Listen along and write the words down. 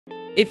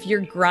If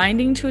you're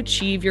grinding to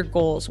achieve your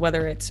goals,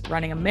 whether it's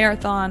running a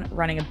marathon,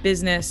 running a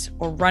business,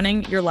 or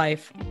running your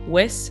life,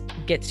 WIS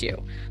gets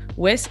you.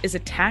 WIS is a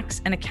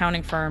tax and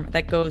accounting firm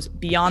that goes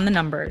beyond the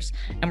numbers,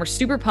 and we're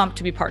super pumped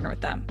to be partnered with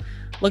them.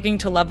 Looking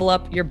to level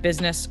up your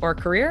business or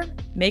career?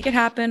 Make it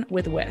happen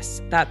with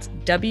WIS. That's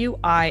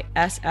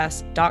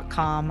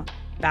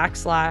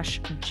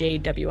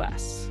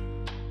WISS.com/JWS.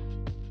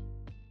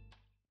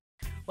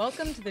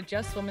 Welcome to the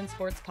Just Women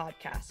Sports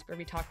podcast, where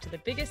we talk to the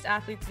biggest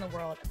athletes in the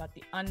world about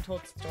the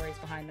untold stories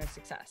behind their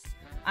success.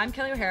 I'm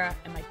Kelley O'Hara,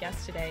 and my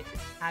guest today is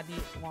Abby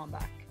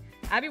Wambach.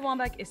 Abby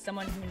Wambach is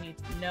someone who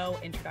needs no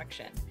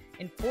introduction.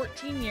 In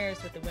 14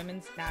 years with the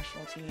women's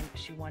national team,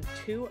 she won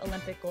 2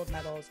 Olympic gold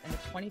medals and the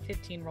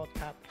 2015 World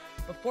Cup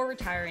before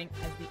retiring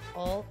as the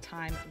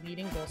all-time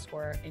leading goal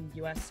scorer in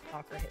U.S.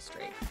 soccer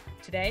history.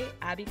 Today,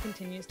 Abby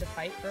continues to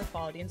fight for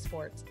equality in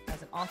sports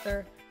as an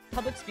author,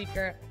 public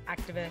speaker,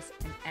 activist,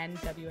 and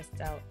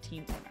NWSL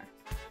team owner.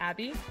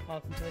 Abby,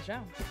 welcome to the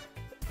show.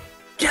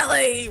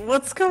 Kelley,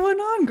 what's going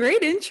on?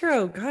 Great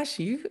intro. Gosh,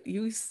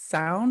 you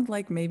sound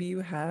like maybe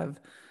you have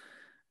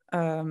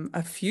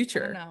a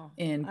future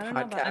in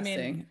podcasting. I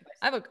mean,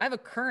 I have a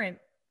current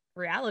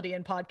reality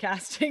in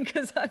podcasting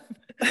because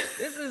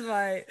this is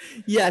my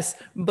yes.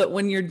 But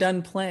when you're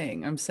done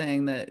playing, I'm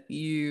saying that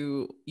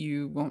you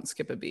won't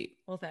skip a beat.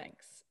 Well,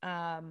 thanks.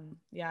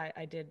 Yeah,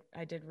 I did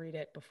read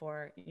it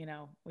before,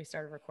 we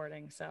started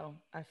recording, so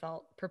I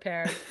felt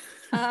prepared.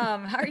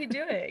 How are you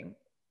doing?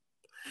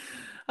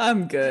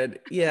 I'm good.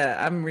 Yeah,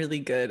 I'm really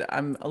good.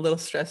 I'm a little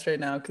stressed right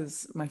now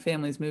because my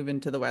family's moving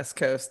to the West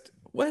Coast.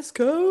 West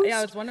Coast? Yeah,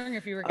 I was wondering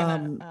if you were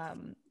gonna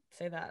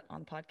say that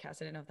on the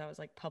podcast. I didn't know if that was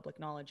like public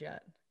knowledge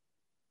yet.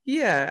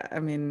 Yeah, I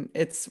mean,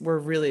 we're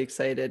really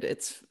excited.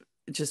 It's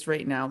just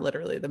right now,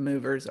 literally the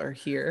movers are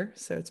here,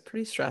 so it's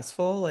pretty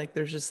stressful. Like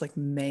there's just like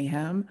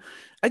mayhem.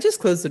 I just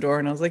closed the door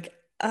and I was like,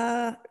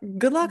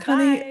 good luck, bye,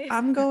 honey.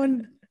 I'm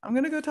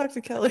gonna go talk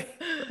to Kelley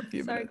for a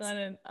few Sorry,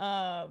 minutes.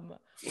 Glennon.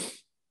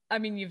 I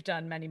mean, you've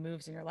done many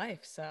moves in your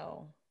life,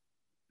 so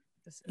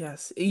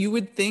yes, you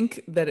would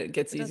think that it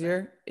gets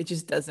easier. It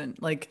just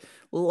doesn't. Like,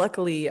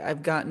 luckily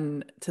I've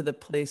gotten to the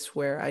place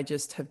where I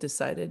just have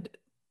decided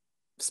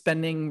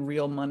spending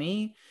real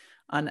money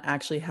on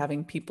actually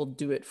having people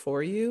do it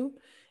for you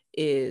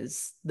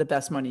is the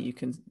best money you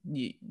can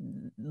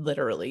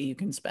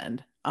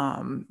spend.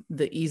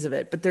 The ease of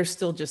it, but there's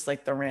still just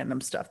like the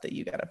random stuff that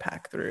you got to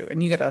pack through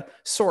and you got to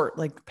sort,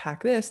 like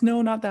pack this,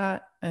 no, not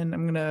that, and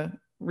I'm gonna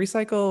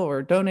recycle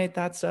or donate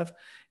that stuff.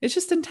 It's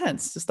just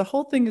intense. Just the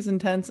whole thing is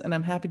intense, and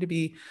I'm happy to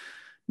be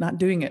not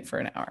doing it for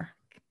an hour.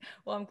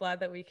 Well, I'm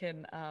glad that we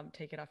can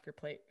take it off your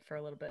plate for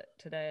a little bit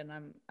today,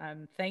 and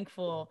I'm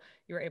thankful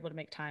you were able to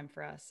make time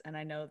for us. And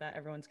I know that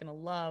everyone's going to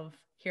love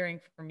hearing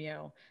from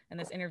you in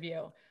this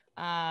interview.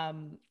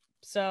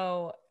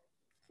 So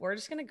we're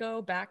just going to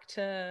go back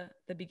to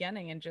the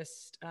beginning and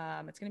just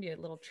it's going to be a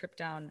little trip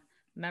down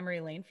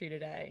memory lane for you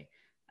today.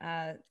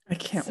 I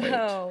can't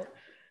wait.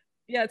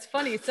 Yeah, it's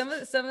funny.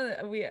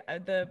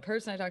 The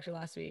person I talked to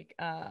last week,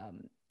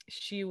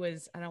 she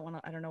was I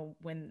don't know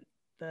when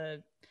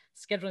the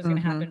scheduling is going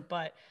to happen,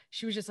 but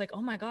she was just like,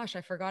 oh my gosh,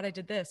 I forgot I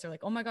did this, or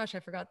like, oh my gosh, I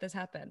forgot this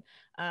happened,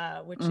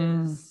 which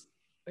is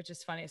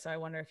funny. So I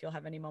wonder if you'll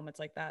have any moments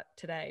like that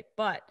today.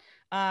 But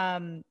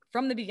from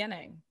the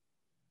beginning,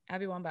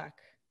 Abby Wambach,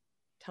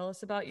 tell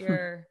us about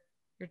your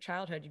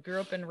childhood. You grew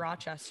up in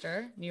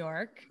Rochester, New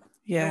York.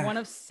 Yeah. You're one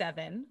of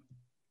 7.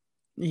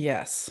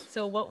 Yes.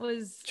 So what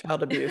was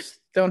child abuse?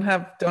 Don't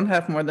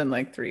have more than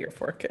like 3 or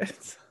 4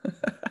 kids.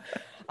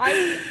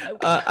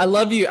 I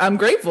love you. I'm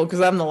grateful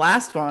because I'm the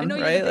last one,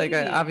 right? Like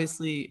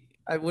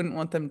I wouldn't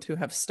want them to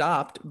have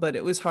stopped, but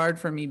it was hard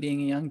for me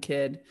being a young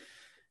kid.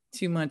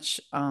 Too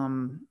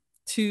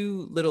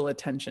little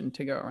attention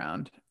to go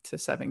around to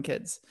 7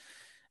 kids.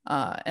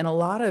 And a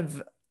lot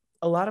of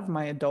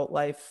my adult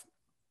life,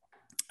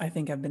 I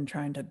think I've been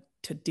trying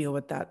to deal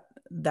with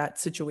that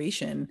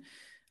situation.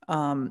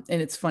 And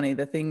it's funny,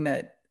 the thing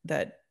that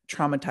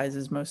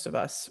traumatizes most of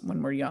us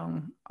when we're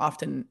young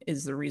often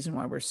is the reason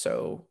why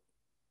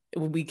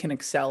we can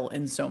excel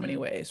in so many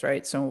ways,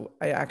 right? So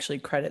I actually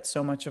credit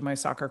so much of my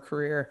soccer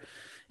career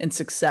and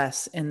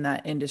success in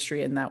that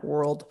industry, in that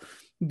world,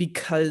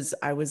 because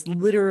I was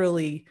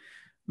literally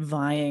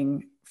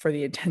vying for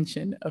the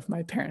attention of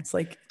my parents.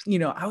 Like,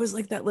 I was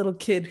like that little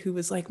kid who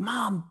was like,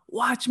 Mom,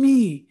 watch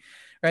me,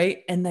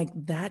 right? And like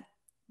that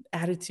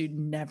attitude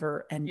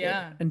never ended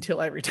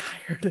until I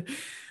retired.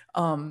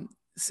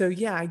 So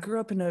yeah, I grew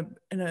up in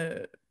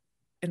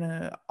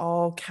a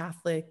all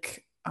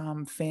Catholic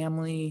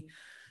family.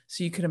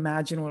 So you could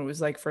imagine what it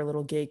was like for a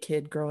little gay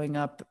kid growing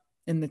up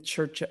in the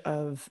church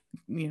of,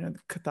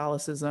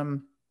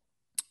 Catholicism,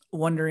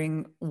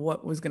 wondering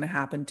what was going to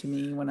happen to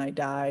me when I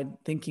died,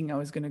 thinking I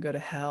was going to go to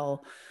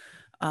hell.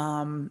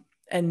 And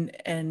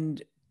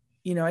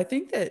I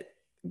think that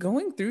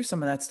going through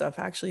some of that stuff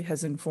actually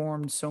has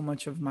informed so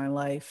much of my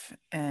life.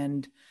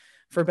 And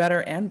for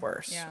better and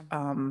worse. Yeah.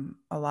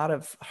 A lot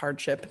of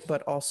hardship,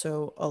 but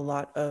also a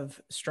lot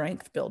of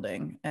strength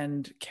building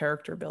and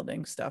character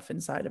building stuff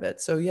inside of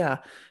it. So yeah,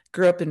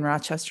 grew up in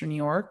Rochester, New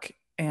York,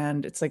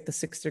 and it's like the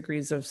 6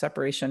 degrees of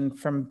separation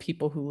from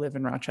people who live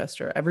in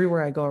Rochester.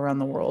 Everywhere I go around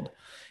the world,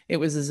 it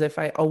was as if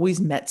I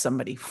always met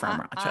somebody from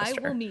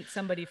Rochester. I will meet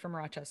somebody from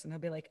Rochester and they'll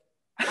be like,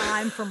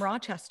 I'm from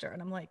Rochester.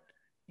 And I'm like,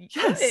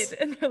 Yes. good.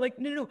 And they're like,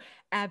 no,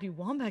 Abby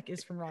Wambach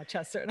is from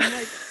Rochester. And I'm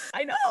like,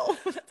 I know.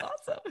 That's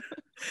awesome.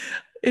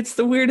 It's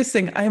the weirdest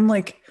thing.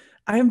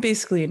 I'm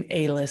basically an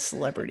A-list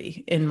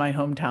celebrity in my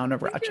hometown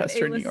of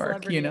Rochester, New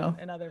York, you know?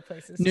 In other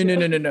places No,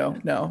 too.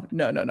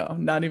 no.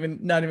 Not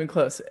even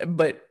close.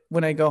 But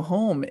when I go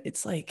home,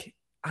 it's like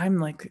I'm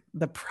like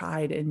the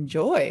pride and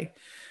joy.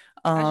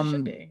 As you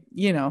should be.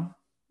 You know,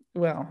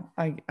 well,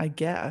 I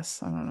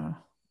guess. I don't know.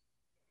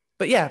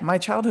 But yeah, my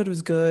childhood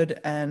was good.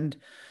 And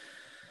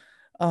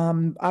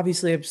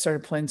obviously I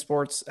started playing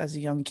sports as a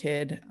young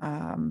kid.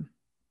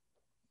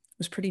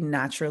 Was pretty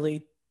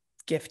naturally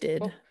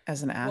gifted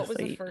as an athlete.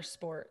 What was the first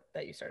sport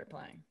that you started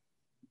playing?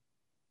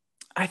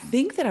 I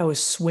think that I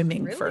was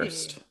swimming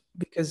first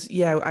because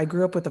yeah, I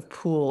grew up with a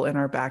pool in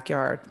our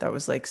backyard. That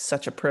was like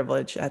such a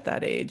privilege at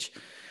that age.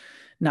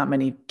 Not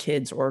many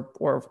kids or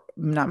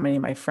not many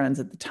of my friends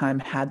at the time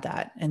had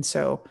that. And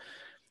so,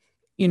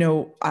 you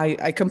know,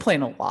 I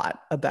complain a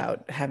lot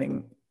about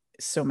having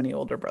so many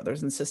older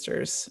brothers and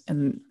sisters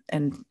and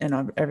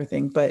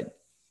everything. But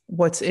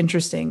what's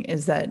interesting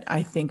is that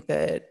I think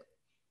that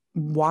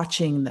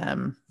watching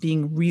them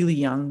being really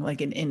young,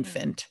 like an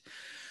infant,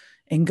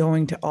 and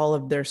going to all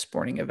of their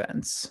sporting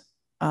events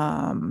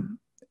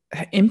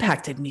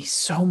impacted me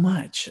so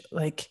much.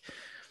 Like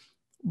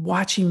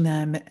watching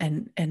them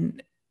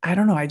and I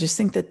don't know, I just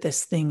think that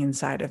this thing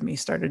inside of me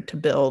started to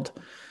build.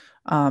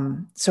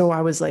 So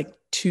I was like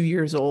 2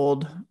 years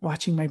old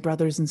watching my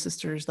brothers and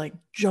sisters like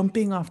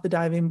jumping off the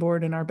diving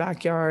board in our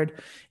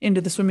backyard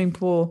into the swimming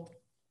pool.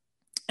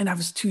 And I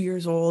was 2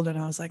 years old and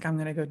I was like, I'm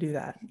going to go do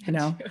that, you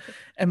know?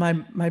 And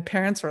my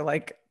parents were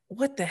like,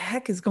 what the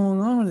heck is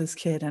going on with this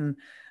kid? And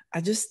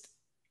I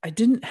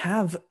didn't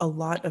have a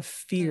lot of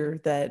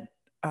fear that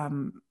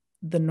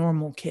the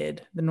normal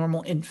kid, the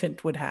normal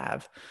infant would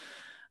have.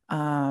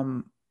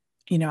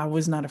 You know, I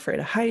was not afraid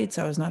of heights.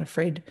 I was not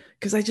afraid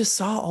because I just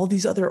saw all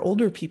these other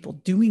older people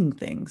doing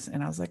things.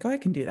 And I was like, oh, I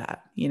can do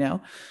that, you know?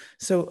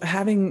 So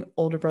having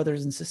older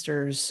brothers and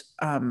sisters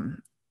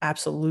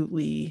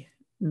absolutely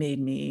made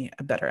me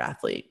a better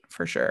athlete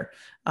for sure.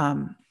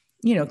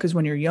 You know, because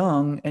when you're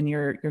young and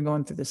you're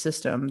going through the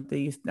system, the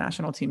youth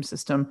national team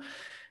system,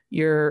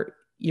 you're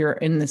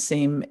in the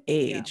same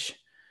age.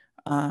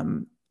 Yeah.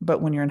 But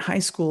when you're in high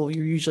school,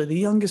 you're usually the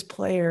youngest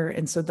player.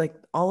 And so like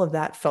all of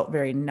that felt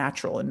very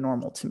natural and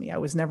normal to me. I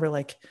was never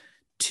like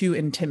too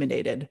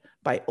intimidated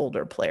by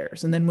older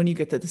players. And then when you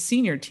get to the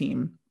senior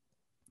team,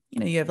 you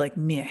know, you have like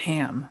Mia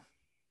Hamm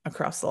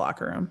across the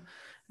locker room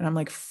and I'm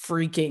like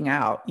freaking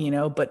out, you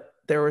know, but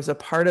there was a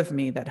part of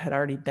me that had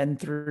already been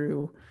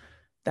through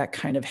that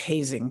kind of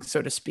hazing,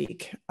 so to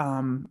speak,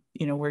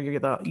 you know, where you're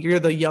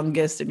the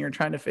youngest and you're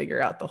trying to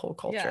figure out the whole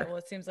culture. Yeah, well,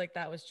 it seems like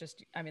that was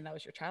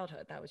your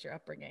childhood. That was your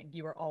upbringing.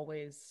 You were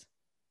always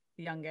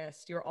the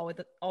youngest. You were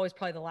always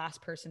probably the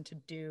last person to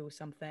do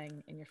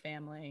something in your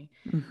family.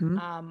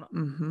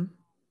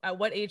 At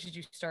what age did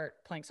you start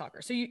playing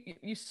soccer? So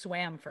you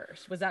swam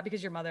first. Was that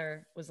because your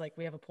mother was like,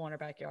 we have a pool in our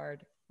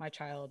backyard. My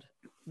child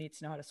needs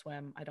to know how to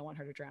swim. I don't want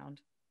her to drown.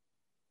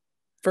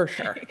 For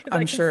sure.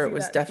 I'm sure it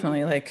was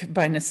definitely like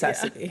by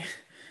necessity.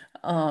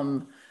 Yeah.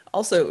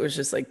 Also, it was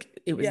just like,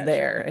 it was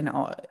there. Sure.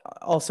 And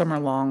all summer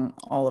long,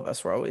 all of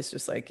us were always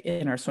just like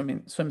in our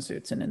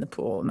swimsuits and in the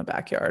pool in the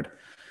backyard.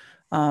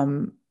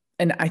 And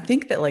I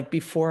think that like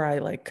before I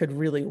like could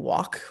really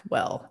walk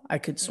well, I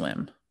could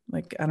swim.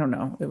 Like, I don't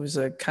know. It was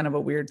a kind of a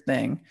weird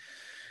thing.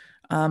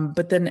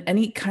 But then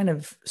any kind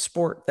of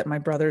sport that my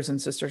brothers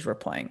and sisters were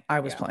playing, I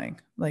was playing.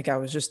 Like I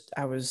was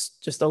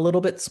just a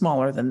little bit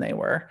smaller than they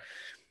were.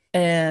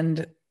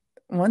 And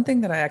one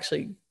thing that I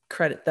actually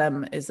credit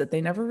them is that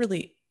they never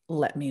really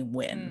let me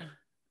win.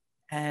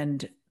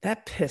 And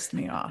that pissed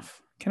me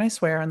off. Can I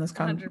swear on this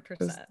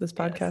this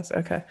podcast? Yes.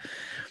 Okay.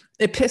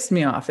 It pissed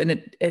me off and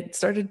it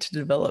started to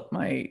develop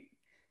my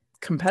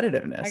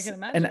competitiveness. I can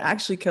imagine. And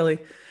actually, Kelley,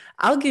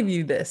 I'll give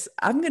you this.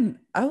 I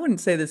wouldn't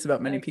say this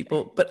about many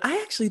people, but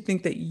I actually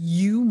think that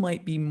you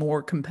might be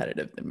more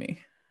competitive than me.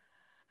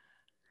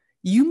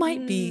 You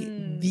might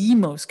be the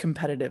most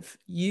competitive.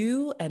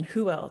 You and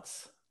who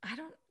else?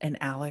 And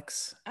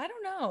Alex. I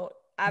don't know.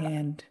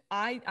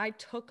 I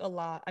took a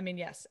lot. I mean,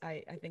 yes,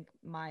 I think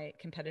my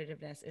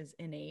competitiveness is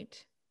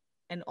innate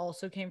and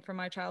also came from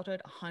my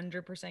childhood.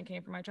 100%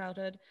 came from my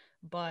childhood.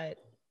 But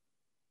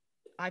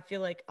I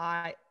feel like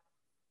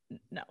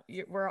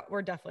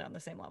we're definitely on the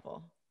same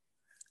level.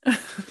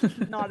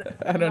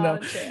 I don't know.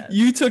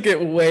 You took it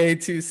way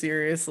too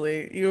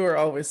seriously. You were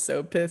always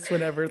so pissed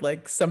whenever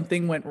like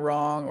something went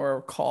wrong or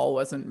a call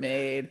wasn't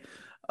made.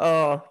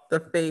 Oh,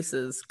 the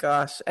faces.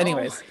 Gosh.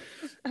 Anyways,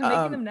 I'm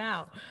making them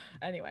now.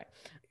 Anyway,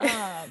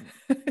 I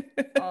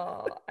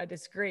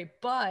disagree,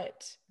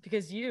 but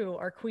because you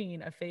are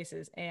queen of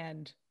faces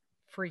and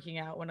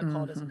freaking out when a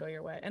call doesn't go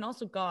your way, and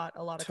also got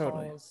a lot of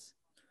calls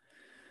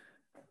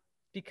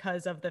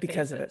because of the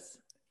because faces.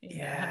 Of it.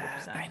 Yeah,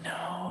 100%. I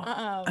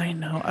know. I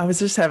know. I was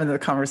just having the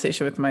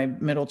conversation with my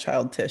middle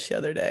child Tish the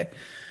other day.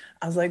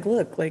 I was like,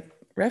 look, like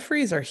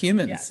referees are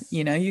humans. Yes.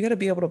 You know, you got to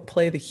be able to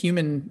play the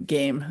human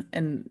game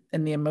and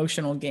the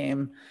emotional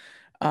game.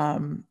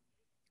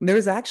 There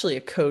was actually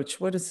a coach,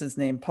 what is his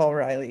name? Paul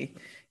Riley.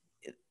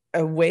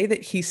 A way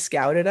that he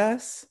scouted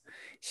us,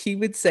 he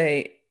would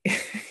say,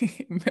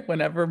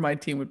 whenever my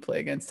team would play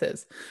against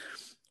his,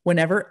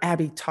 whenever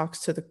Abby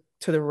talks to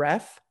the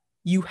ref,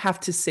 you have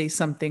to say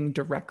something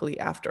directly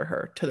after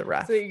her to the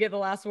ref. So you get the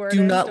last word.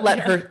 Do not let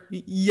her.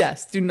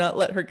 Yes, do not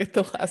let her get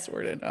the last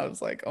word in. I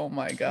was like, oh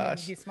my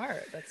gosh. He's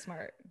smart. That's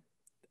smart.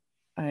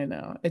 I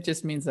know. It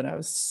just means that I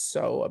was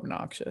so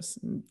obnoxious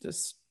and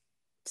just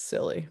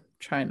silly,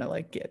 trying to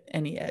like get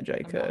any edge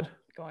I could. I'm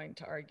not going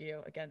to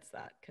argue against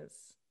that because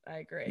I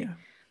agree. Yeah.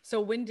 So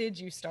when did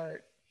you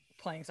start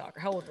playing soccer?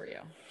 How old were you?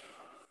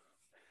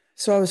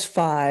 So I was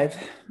 5.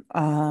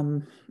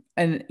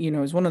 And, you know,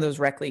 it was one of those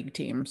rec league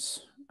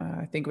teams.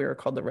 I think we were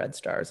called the Red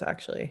Stars,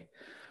 actually.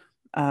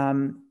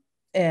 And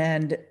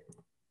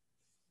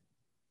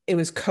it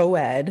was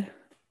co-ed.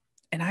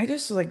 And I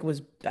just like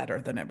was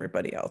better than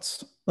everybody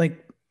else,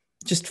 like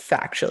just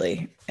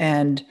factually.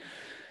 And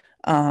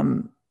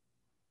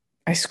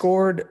I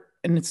scored,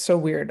 and it's so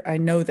weird. I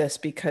know this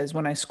because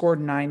when I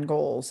scored 9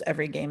 goals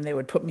every game, they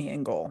would put me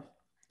in goal.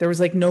 There was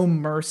like no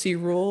mercy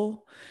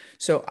rule.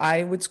 So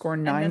I would score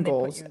 9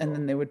 goals and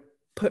then they would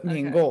put me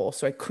in goal.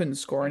 So I couldn't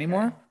score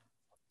anymore.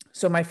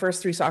 So my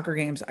first 3 soccer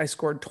games, I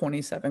scored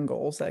 27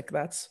 goals. Like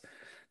that's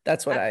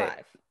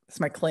what it's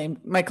my claim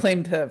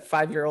to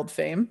 5-year-old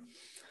fame.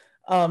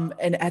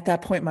 And at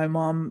that point, my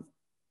mom,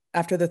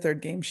 after the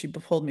 3rd game, she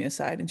pulled me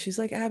aside and she's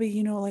like, Abby,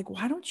 you know, like,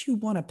 why don't you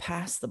want to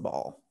pass the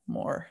ball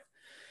more?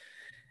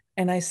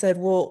 And I said,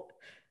 well,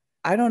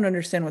 I don't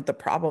understand what the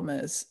problem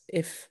is.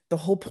 If the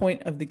whole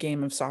point of the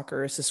game of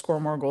soccer is to score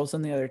more goals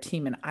than the other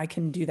team, and I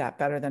can do that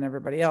better than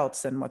everybody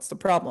else, then what's the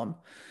problem?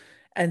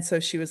 And so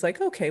she was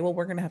like, okay, well,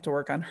 we're going to have to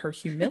work on her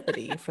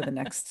humility for the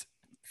next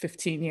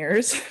 15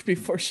 years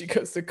before she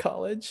goes to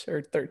college,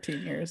 or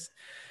 13 years.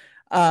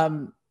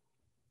 And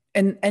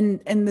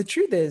the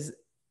truth is,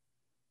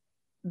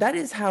 that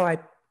is how I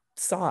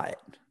saw it.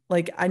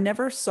 Like, I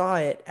never saw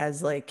it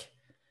as like,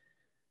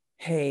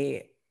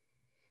 hey,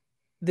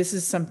 this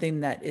is something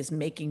that is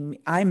making me,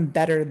 I'm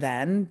better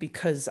than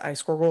because I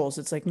score goals.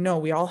 It's like, no,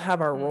 we all have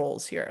our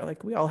roles here.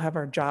 Like, we all have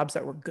our jobs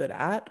that we're good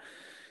at.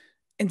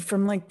 And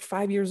from like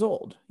 5 years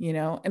old, you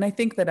know, and I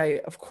think that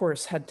I, of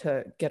course, had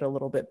to get a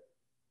little bit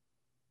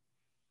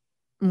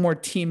more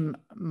team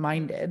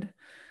minded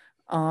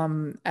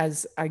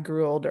as I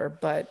grew older.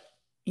 But,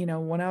 you know,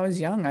 when I was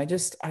young, I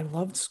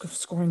loved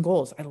scoring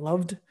goals. I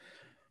loved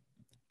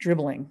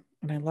dribbling,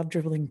 and I loved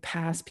dribbling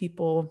past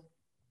people.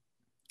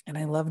 And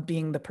I loved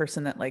being the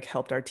person that like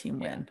helped our team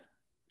win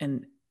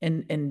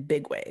in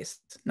big ways,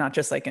 not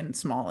just like in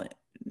small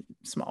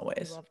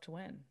ways. You love to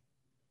win.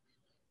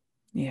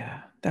 Yeah,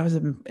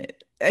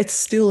 it's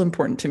still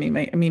important to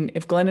me. I mean,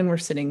 if Glennon were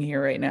sitting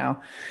here right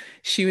now,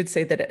 she would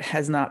say that it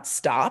has not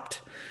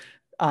stopped.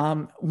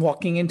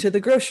 Walking into the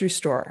grocery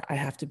store, I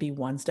have to be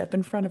one step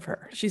in front of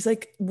her. She's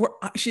like,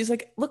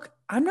 look,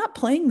 I'm not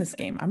playing this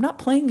game. I'm not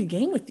playing a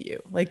game with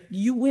you. Like,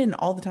 you win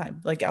all the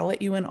time. Like, I'll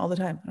let you win all the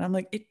time. And I'm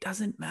like, it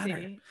doesn't matter.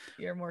 See,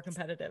 you're more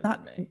competitive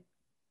than me.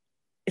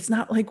 It's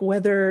not like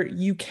whether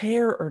you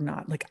care or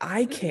not. Like,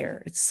 I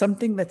care. It's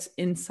something that's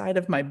inside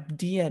of my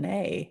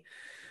DNA.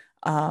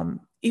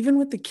 Even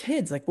with the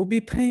kids, like, we'll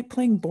be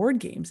playing board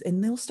games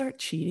and they'll start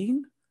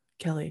cheating.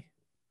 Kelley,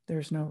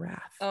 there's no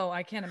wrath. Oh,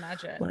 I can't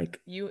imagine. Like,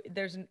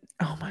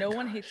 no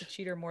one hates a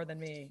cheater more than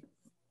me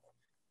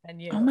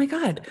and you. Oh my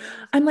God.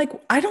 I'm like,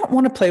 I don't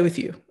want to play with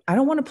you. I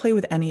don't want to play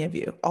with any of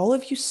you. All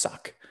of you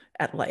suck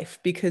at life,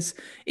 because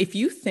if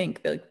you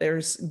think that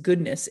there's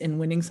goodness in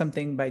winning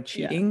something by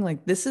cheating,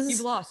 like, this is,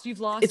 you've lost. You've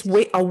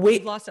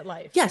lost at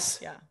life. Yes.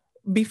 Yeah.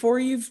 Before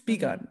you've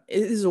begun,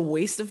 it is a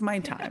waste of my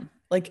time.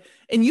 Like,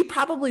 and you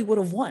probably would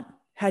have won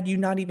had you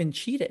not even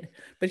cheated.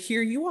 But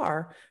here you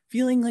are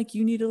feeling like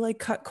you need to like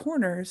cut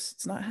corners.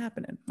 It's not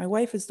happening. My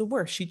wife is the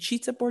worst. She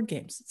cheats at board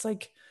games. It's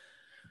like,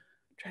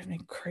 drives me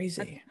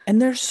crazy.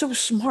 And they're so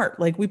smart.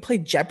 Like, we play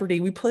Jeopardy.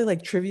 We play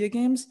like trivia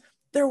games.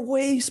 They're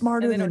way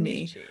smarter than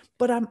me.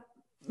 But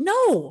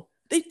no,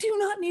 they do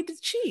not need to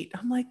cheat.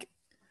 I'm like,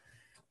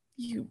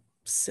 you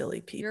silly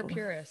people. You're a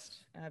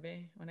purist,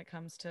 Abby, when it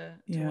comes to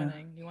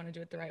winning. You want to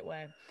do it the right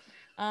way.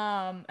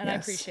 And I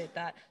appreciate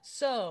that.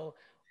 So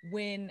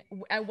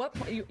at what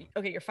point,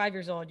 you're 5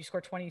 years old, you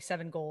score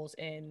 27 goals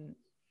in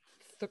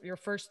your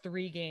first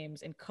 3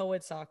 games in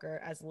co-ed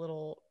soccer as a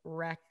little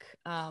rec,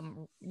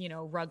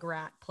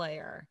 rugrat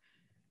player.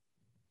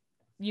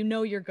 You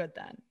know you're good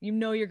then. You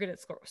know you're good at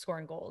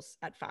scoring goals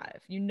at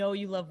 5. You know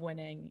you love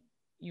winning.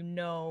 You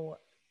know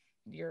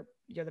you're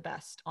the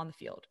best on the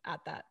field at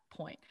that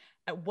point.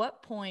 At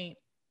what point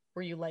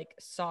were you like,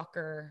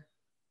 soccer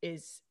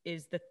is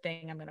the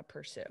thing I'm going to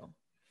pursue.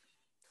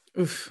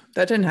 Oof,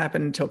 that didn't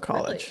happen until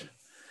college. Really?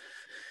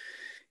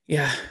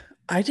 Yeah,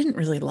 I didn't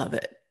really love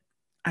it.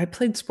 I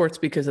played sports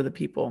because of the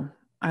people.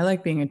 I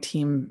like being a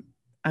team.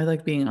 I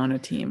like being on a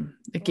team.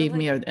 It gave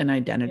me an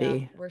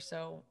identity. Yeah, we're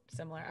so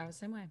similar. I was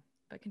the same way,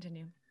 but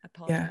continue. I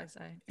Yeah. apologize.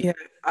 Yeah.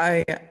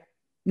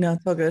 No,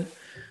 it's all good.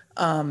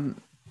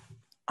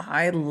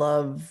 I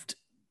loved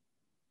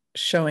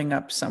showing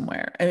up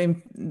somewhere. I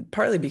mean,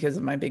 partly because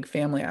of my big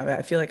family.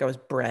 I feel like I was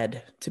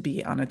bred to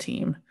be on a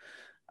team.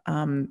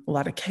 A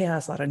lot of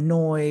chaos, a lot of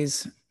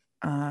noise.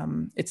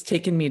 It's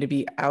taken me to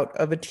be out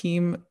of a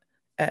team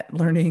at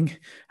learning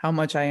how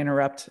much I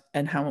interrupt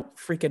and how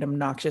freaking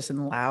obnoxious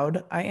and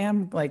loud I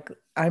am. Like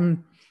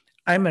I'm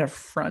an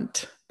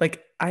affront.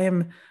 Like I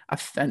am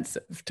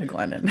offensive to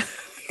Glennon.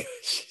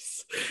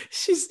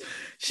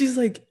 she's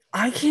like,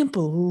 I can't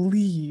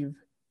believe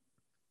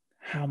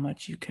how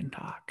much you can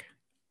talk,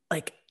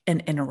 like,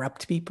 and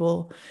interrupt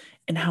people,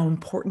 and how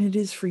important it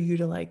is for you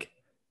to like.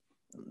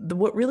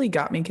 What really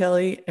got me,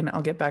 Kelley, and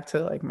I'll get back to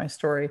like my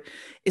story,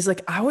 is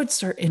like I would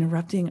start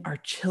interrupting our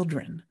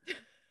children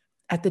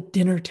at the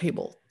dinner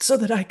table so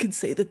that I could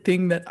say the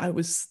thing that I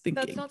was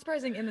thinking. That's not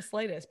surprising in the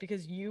slightest,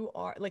 because you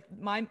are like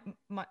my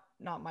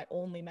not my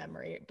only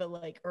memory, but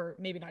like, or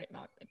maybe not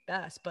my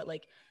best, but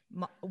like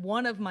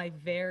one of my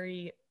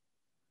very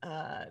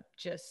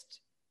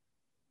just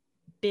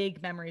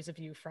big memories of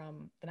you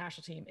from the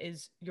national team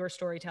is your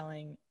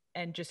storytelling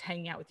and just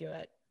hanging out with you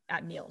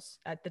at meals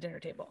at the dinner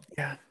table.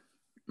 Yeah.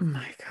 Oh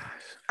my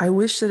gosh. I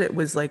wish that it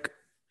was like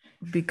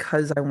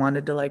because I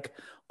wanted to like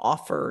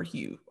offer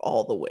you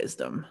all the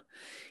wisdom.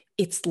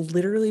 It's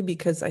literally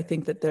because I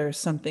think that there's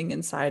something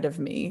inside of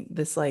me,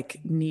 this like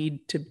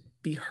need to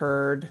be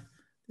heard,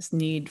 this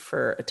need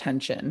for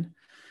attention,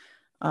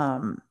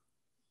 that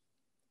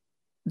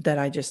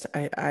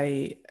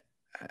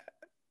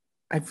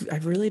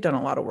I've really done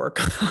a lot of work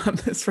on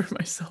this for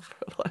myself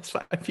for the last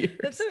 5 years.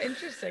 That's so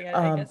interesting.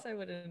 I guess I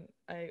would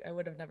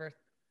have never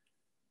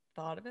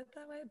thought of it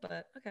that way,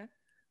 but okay.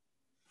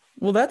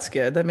 Well, that's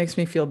good. That makes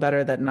me feel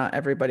better that not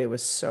everybody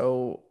was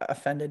so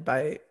offended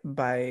by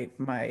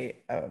my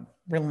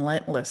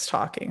relentless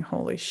talking.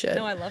 Holy shit.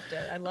 No, I loved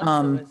it. I loved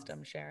the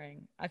wisdom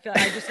sharing. I feel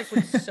I just like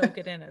would soak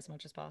it in as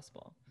much as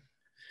possible.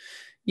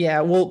 Yeah.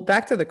 Well,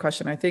 back to the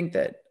question. I think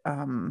that,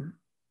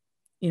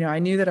 I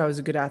knew that I was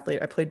a good athlete.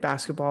 I played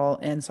basketball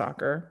and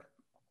soccer.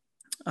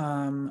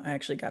 I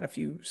actually got a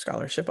few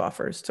scholarship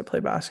offers to play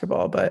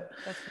basketball, but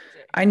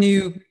I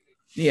knew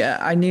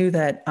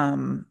that,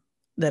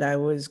 that I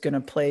was going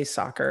to play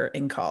soccer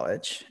in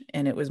college,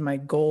 and it was my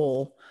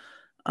goal,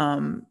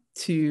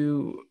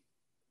 to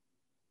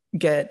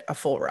get a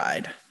full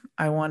ride.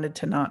 I wanted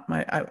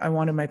I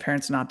wanted my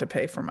parents not to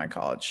pay for my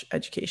college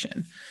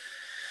education.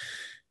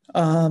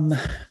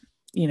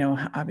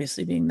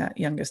 Obviously being that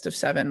youngest of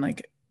 7,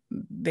 like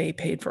they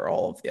paid for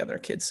all of the other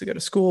kids to go to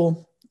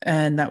school.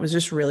 And that was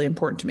just really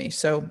important to me.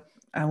 So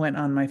I went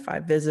on my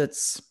 5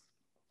 visits,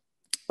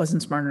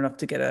 wasn't smart enough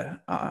to get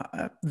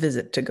a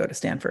visit to go to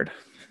Stanford,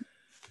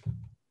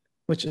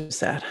 which is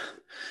sad.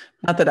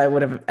 Not that I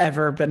would have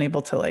ever been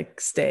able to like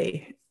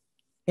stay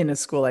in a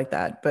school like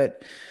that,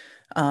 but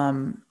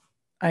I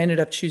ended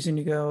up choosing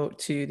to go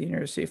to the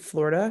University of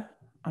Florida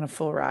on a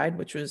full ride,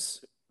 which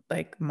was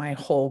like my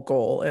whole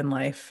goal in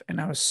life.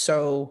 And I was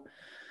so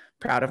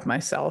proud of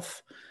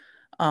myself.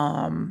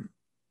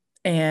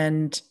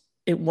 And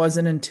it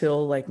wasn't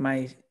until it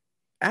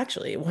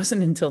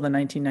wasn't until the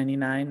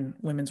 1999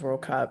 Women's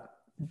World Cup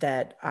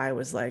that I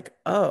was like,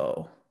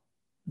 oh,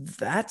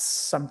 that's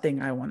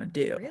something I want to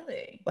do.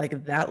 Really?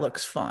 Like that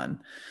looks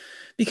fun,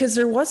 because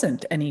there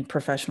wasn't any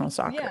professional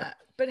soccer. Yeah.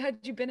 But had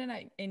you been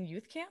in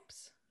youth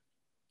camps?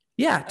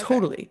 Yeah, okay.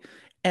 Totally.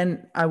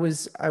 And I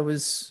was in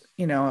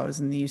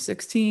the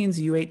U16s,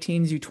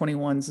 U18s,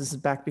 U21s. This is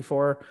back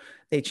before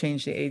they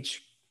changed the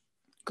age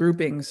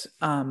groupings.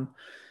 And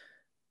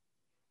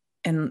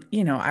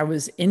I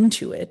was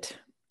into it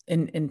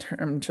in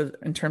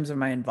terms of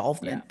my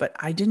involvement, but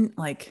I didn't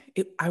like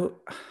it. I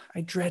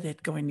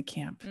dreaded going to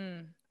camp.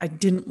 I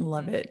didn't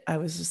love it. I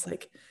was just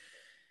like,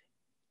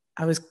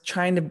 I was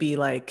trying to be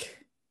like,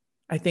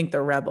 I think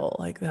the rebel,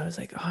 like I was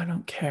like, oh, I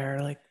don't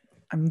care. Like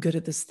I'm good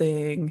at this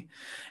thing.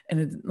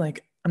 And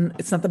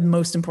it's not the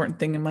most important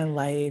thing in my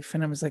life.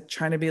 And I was like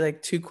trying to be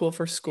like too cool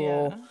for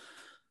school.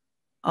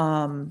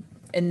 Yeah.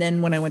 And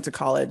then when I went to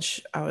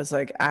college, I was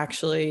like,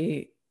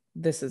 actually,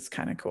 this is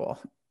kind of cool.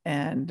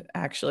 And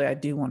actually, I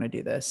do want to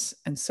do this.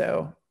 And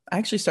so I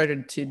actually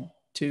started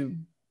to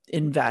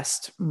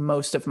invest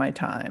most of my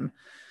time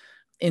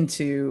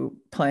into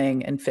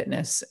playing and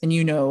fitness. And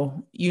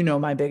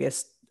my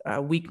biggest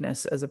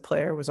weakness as a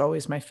player was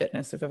always my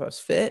fitness. If I was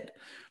fit,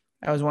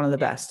 I was one of the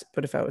best.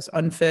 But if I was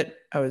unfit,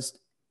 I was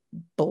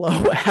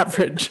below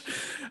average.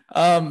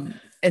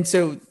 And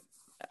so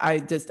I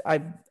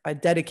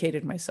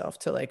dedicated myself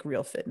to like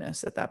real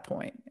fitness at that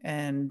point.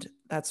 And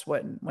that's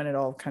when it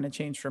all kind of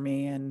changed for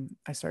me. And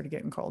I started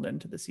getting called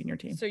into the senior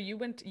team. So you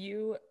went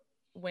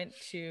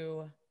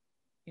to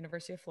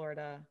University of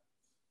Florida,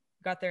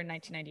 got there in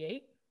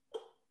 1998.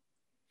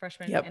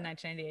 freshman Yep. in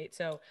 1998.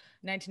 So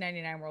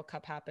 1999 World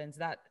Cup happens.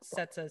 That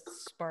sets a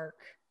spark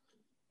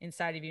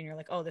inside of you, and you're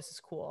like, oh, this is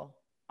cool.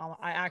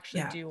 I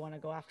actually do want to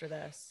go after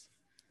this.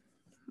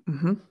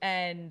 Mm-hmm.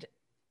 And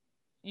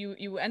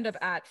you end up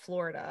at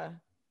Florida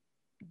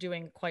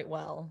doing quite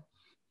well.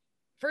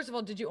 First of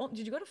all, did you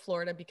go to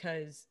Florida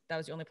because that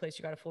was the only place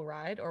you got a full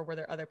ride, or were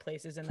there other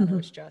places and then it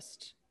was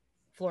just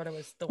Florida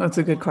was the one? That's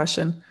a good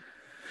question.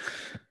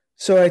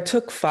 So I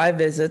took 5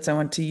 visits. I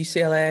went to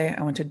UCLA,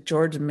 I went to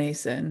George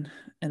Mason,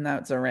 and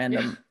that's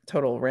a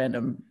total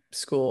random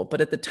school.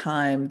 But at the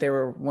time, they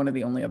were one of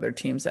the only other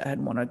teams that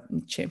had won a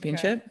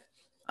championship.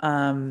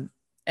 Okay.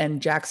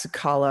 And Jack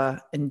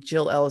Sakala and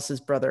Jill Ellis's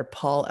brother,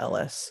 Paul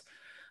Ellis,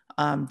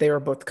 they were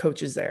both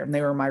coaches there, and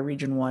they were my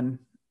Region 1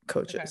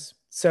 coaches. Okay.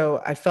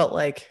 So I felt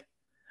like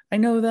I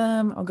know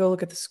them. I'll go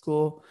look at the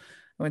school.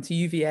 I went to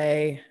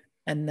UVA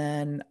and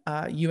then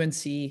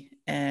UNC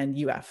and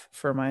UF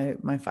for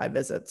my 5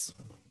 visits.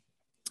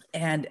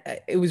 And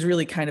it was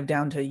really kind of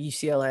down to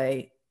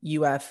UCLA,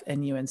 UF,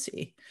 and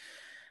UNC.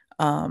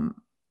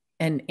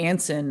 And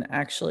Anson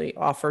actually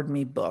offered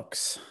me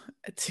books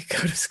to go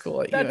to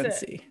school at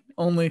UNC. It.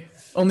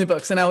 Only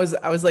books. And I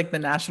was like the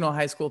National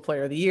High School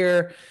Player of the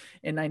Year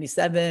in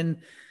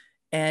 97.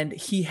 And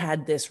he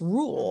had this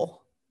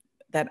rule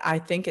that I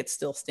think it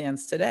still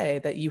stands today,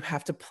 that you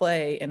have to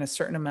play in a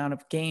certain amount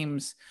of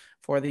games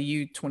for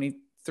the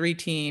U23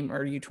 team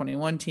or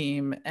U21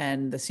 team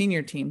and the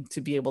senior team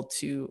to be able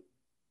to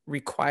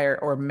require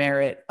or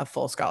merit a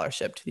full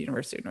scholarship to the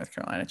University of North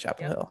Carolina,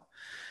 Chapel Hill.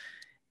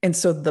 And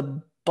so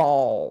the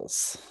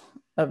balls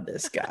of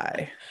this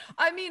guy.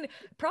 I mean,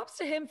 props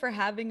to him for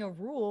having a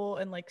rule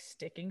and like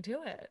sticking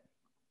to it.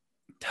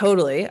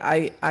 Totally.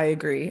 I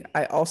agree.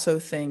 I also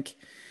think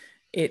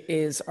it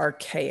is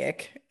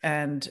archaic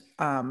and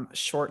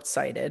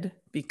short-sighted,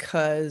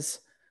 because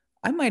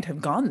I might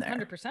have gone there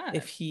 100%.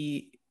 if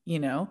he,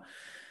 and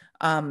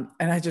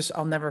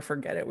I'll never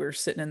forget it. We were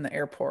sitting in the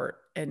airport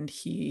and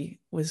he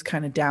was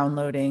kind of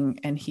downloading,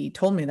 and he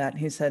told me that.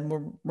 He said,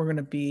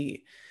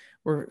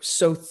 we're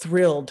so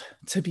thrilled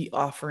to be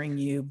offering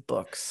you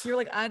books. You're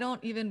like, I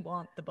don't even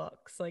want the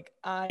books.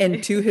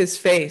 And to his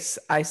face,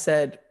 I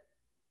said,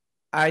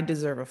 I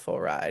deserve a full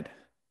ride,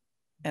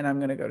 and I'm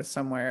going to go to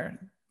somewhere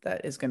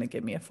that is going to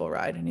give me a full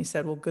ride. And he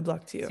said, well, good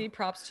luck to you. See,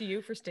 props to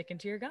you for sticking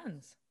to your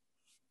guns.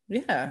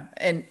 Yeah.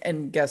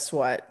 And guess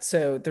what?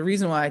 So the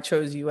reason why I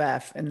chose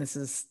UF, and this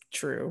is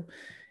true,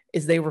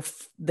 is they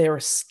were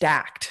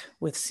stacked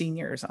with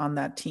seniors on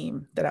that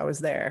team that I was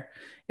there.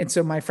 And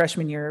so my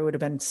freshman year, it would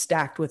have been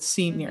stacked with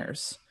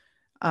seniors.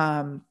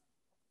 The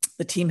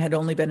team had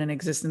only been in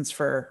existence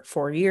for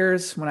 4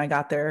 years when I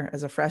got there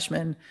as a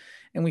freshman,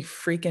 and we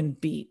freaking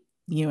beat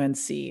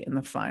UNC in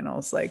the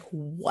finals. Like,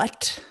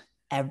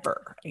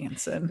 whatever,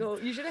 Anson.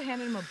 You should have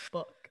handed him a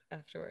book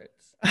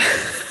afterwards.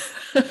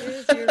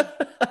 Here's your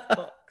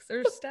books.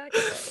 There's a stack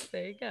of books.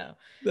 There you go.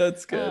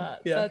 That's good.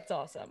 That's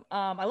awesome.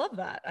 I love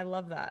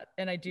that.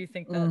 And I do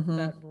think that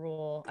that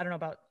rule, I don't know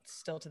about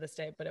still to this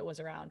day, but it was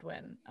around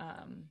when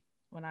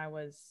I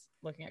was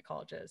looking at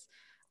colleges.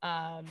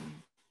 But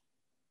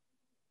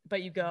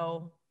you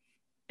go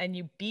and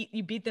you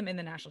beat them in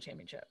the national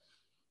championship.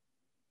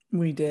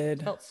 We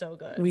did. It felt so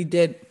good. We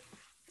did.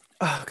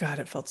 Oh God,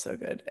 it felt so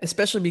good.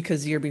 Especially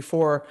because the year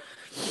before,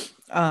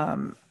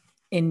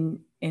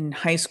 in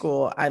high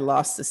school, I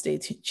lost the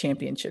state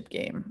championship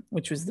game,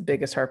 which was the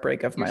biggest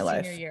heartbreak of my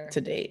life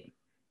to date.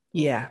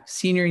 Yeah.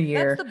 Senior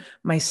year.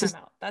 My sister.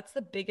 That's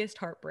the biggest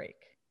heartbreak.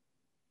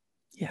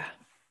 Yeah.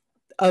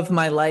 Of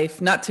my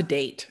life, not to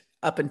date,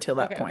 up until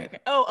that point. Okay.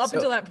 Oh,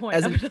 until that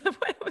point. I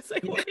was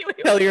like, wait.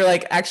 You're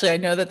like, actually, I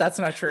know that's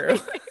not true.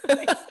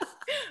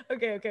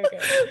 Okay.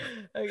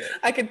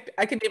 I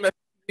could name a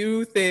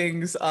few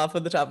things off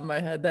of the top of my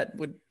head that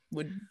would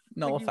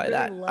nullify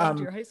that. Loved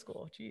your high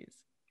school. Jeez.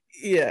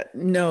 Yeah,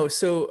 no.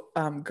 So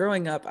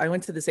growing up, I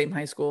went to the same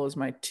high school as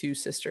my 2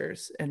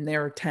 sisters, and they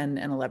were 10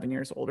 and 11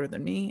 years older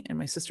than me. And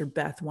my sister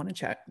Beth won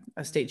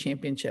a state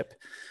championship.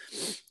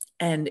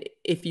 And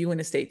if you win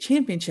a state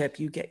championship,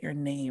 you get your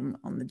name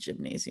on the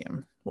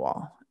gymnasium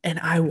wall. And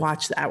I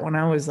watched that when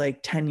I was like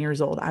 10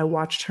 years old. I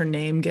watched her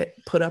name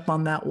get put up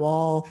on that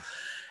wall.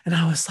 And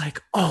I was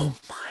like, oh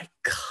my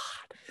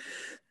God,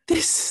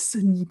 this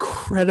is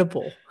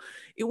incredible.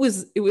 It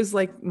was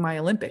like my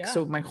Olympics. Yeah.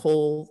 So my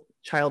whole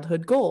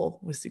childhood goal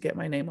was to get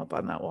my name up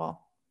on that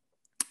wall.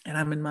 And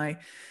I'm in my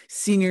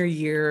senior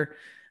year.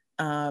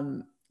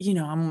 I'm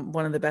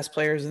one of the best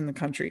players in the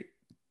country.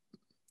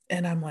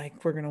 And I'm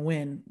like, we're going to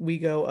win. We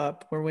go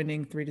up. We're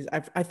winning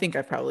 3-0. I think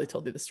I've probably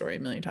told you the story a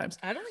million times.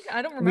 I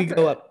don't remember. We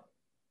go up.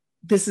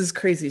 This is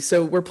crazy.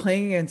 So we're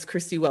playing against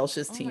Christy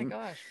Welsh's team. Oh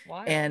my gosh.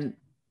 Why?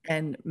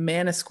 And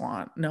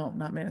Manasquan. No,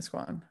 not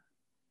Manasquan.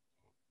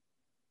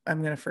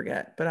 I'm going to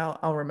forget, but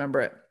I'll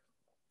remember it.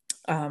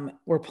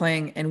 We're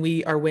playing and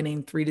we are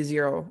winning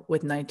 3-0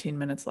 with 19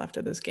 minutes left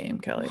of this game,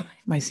 Kelley,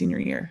 my senior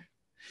year.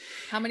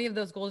 How many of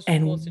those goals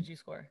did you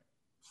score?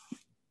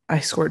 I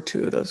scored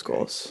 2 of those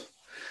goals.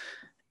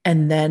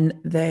 And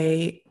then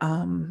they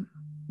come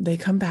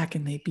back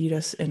and they beat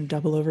us in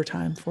double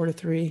overtime,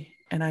 4-3.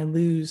 and I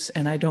lose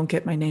and I don't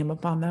get my name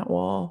up on that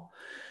wall,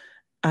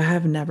 I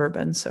have never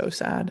been so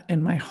sad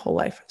in my whole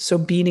life. So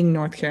beating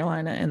North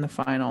Carolina in the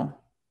final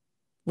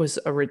was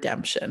a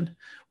redemption.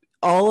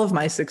 All of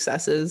my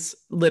successes,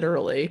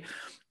 literally,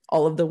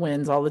 all of the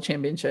wins, all the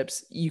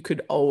championships, you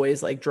could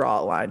always like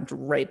draw a line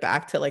right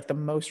back to like the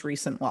most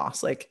recent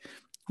loss, like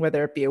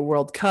whether it be a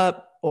World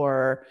Cup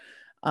or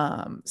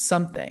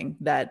something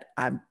that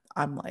I'm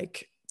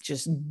like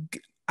just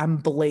I'm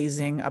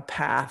blazing a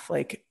path.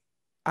 Like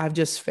I've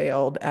just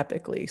failed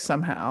epically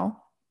somehow,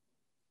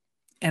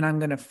 and I'm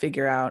gonna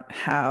figure out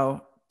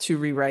how to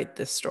rewrite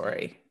this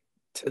story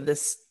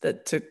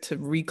to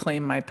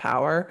reclaim my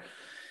power.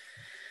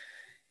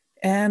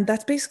 And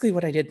that's basically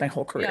what I did my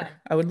whole career. Yeah.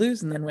 I would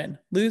lose and then win,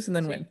 lose and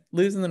then win,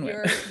 lose and then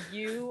win.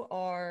 You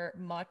are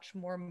much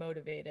more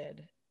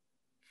motivated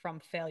from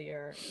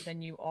failure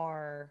than you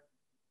are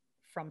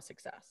from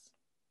success.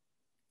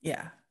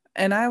 Yeah.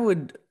 And I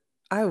would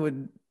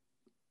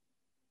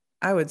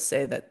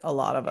say that a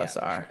lot of us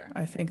are. Sure.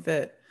 I think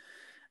that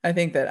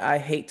I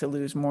hate to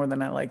lose more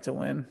than I like to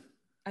win.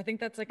 I think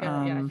that's like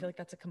I feel like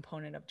that's a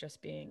component of just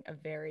being a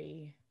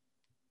very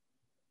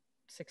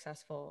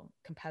successful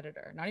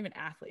competitor, not even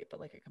athlete, but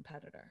like a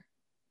competitor.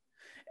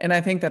 And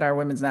I think that our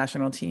women's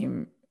national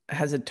team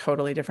has a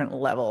totally different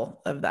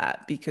level of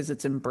that because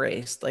it's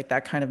embraced. Like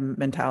that kind of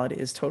mentality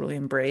is totally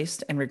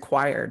embraced and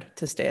required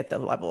to stay at the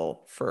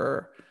level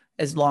for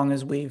as long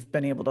as we've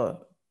been able to,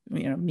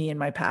 you know, me in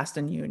my past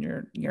and you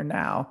and you're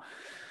now.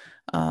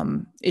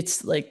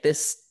 It's like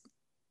this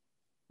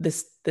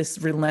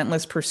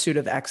relentless pursuit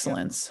of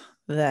excellence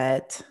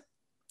that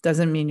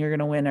doesn't mean you're going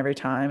to win every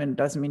time, and it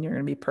doesn't mean you're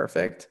going to be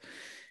perfect.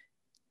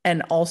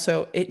 And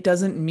also, it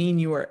doesn't mean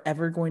you are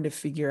ever going to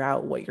figure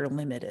out what your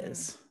limit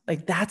is.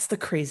 Like that's the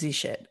crazy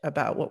shit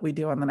about what we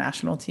do on the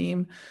national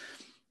team,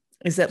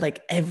 is that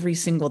like every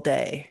single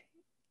day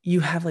you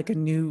have like a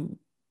new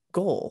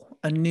goal,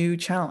 a new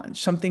challenge,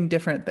 something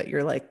different that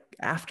you're like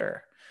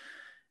after.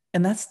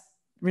 And that's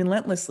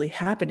relentlessly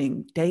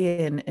happening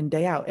day in and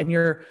day out. And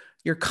you're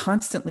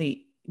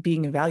constantly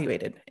being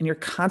evaluated, and you're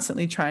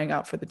constantly trying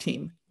out for the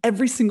team.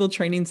 Every single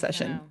training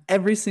session,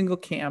 every single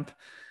camp,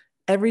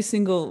 every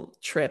single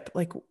trip,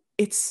 like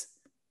it's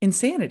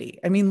insanity.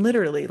 I mean,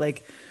 literally,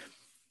 like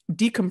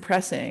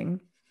decompressing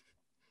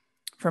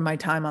from my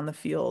time on the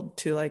field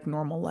to like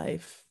normal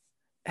life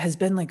has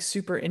been like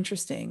super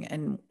interesting.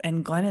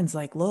 And Glennon's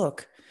like,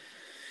 look,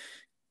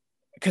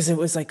 because it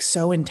was like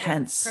so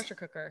intense. Pressure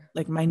cooker.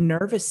 Like my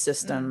nervous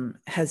system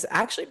has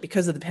actually,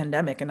 because of the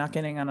pandemic and not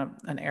getting on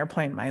an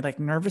airplane, my like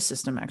nervous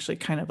system actually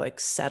kind of like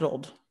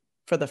settled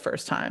for the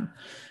first time.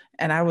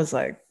 And I was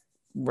like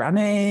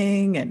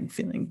running and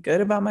feeling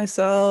good about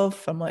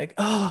myself. I'm like,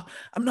 oh,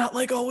 I'm not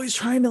like always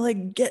trying to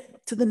like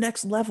get to the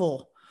next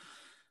level.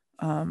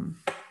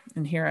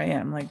 And here I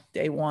am, like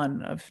day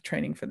one of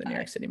training for the New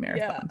York City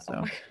Marathon.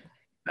 So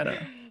I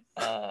don't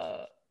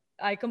know.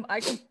 I can.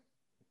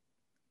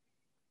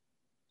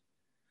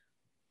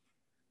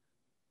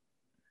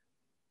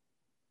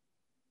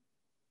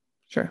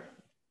 Sure.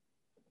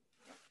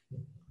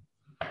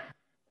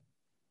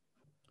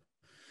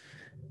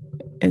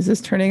 Is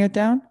this turning it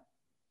down?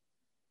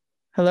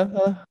 Hello,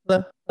 hello,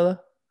 hello, hello,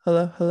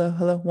 hello, hello,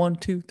 hello. 1,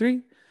 2,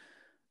 3.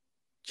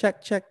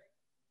 Check, check.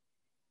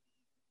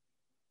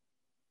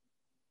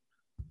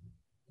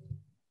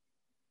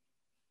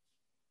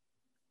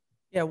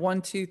 Yeah,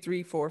 1, 2,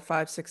 3, 4,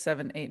 5, 6,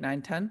 7, 8,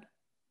 9, 10.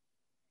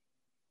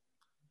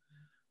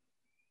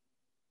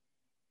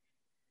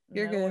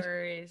 You're no good.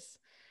 Worries.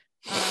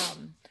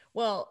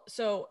 Well,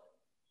 so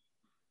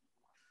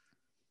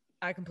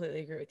I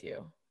completely agree with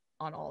you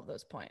on all of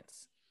those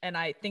points. And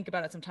I think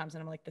about it sometimes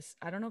and I'm like,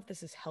 I don't know if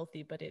this is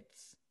healthy, but it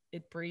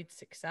breeds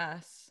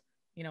success.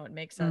 You know, it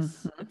makes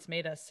us, it's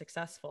made us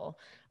successful.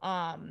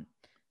 I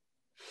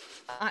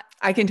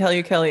can tell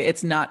you, Kelley,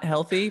 it's not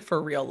healthy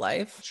for real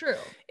life. True.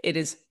 It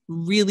is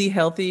really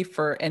healthy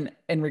for and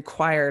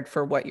required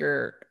for what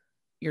you're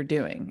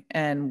doing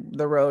and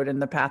the road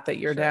and the path that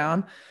you're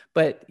down,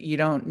 but you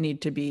don't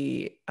need to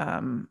be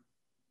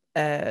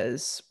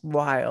as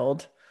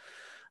wild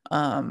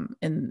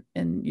in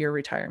your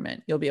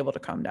retirement. You'll be able to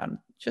calm down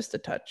just a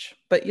touch,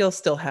 but you'll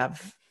still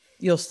have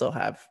a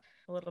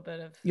little bit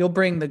of, you'll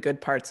bring the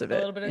good parts of it, a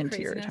little bit of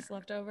craziness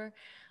left over.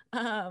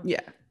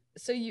 Yeah.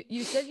 So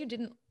you said you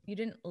didn't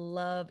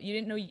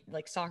know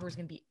like soccer was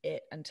going to be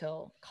it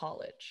until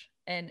college.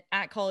 And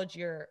at college,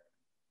 you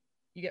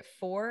get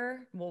 4,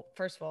 well,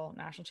 first of all,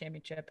 national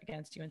championship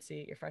against UNC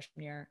your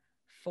freshman year,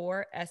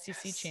 4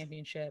 SEC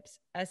championships,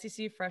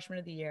 SEC freshman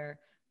of the year,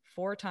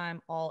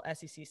 4-time all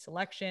SEC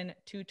selection,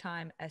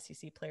 2-time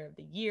SEC player of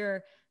the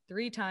year,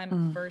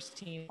 3-time first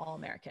team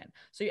All-American.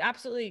 So you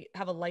absolutely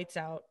have a lights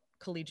out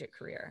collegiate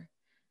career.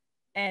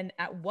 And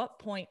at what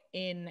point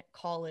in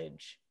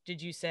college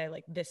did you say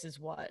like, this is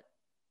what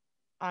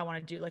I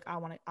want to do? Like, I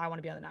want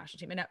to be on the national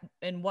team.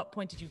 And what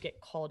point did you get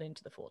called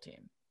into the full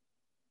team?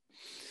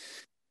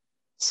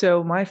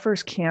 So my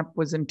first camp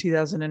was in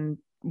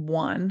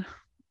 2001.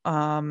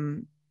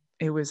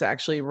 It was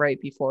actually right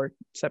before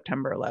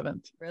September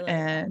 11th. Really?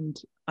 And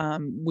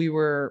we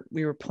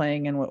were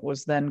playing in what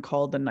was then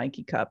called the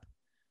Nike Cup.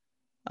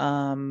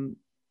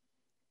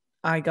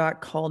 I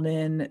got called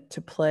in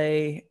to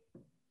play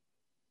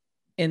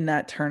in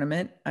that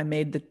tournament. I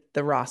made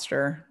the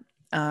roster,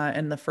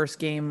 and the first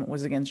game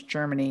was against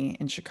Germany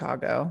in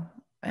Chicago.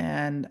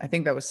 And I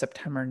think that was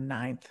September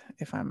 9th,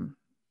 if I'm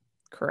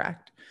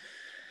correct.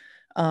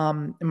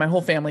 And my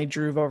whole family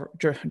drove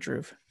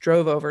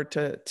over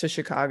to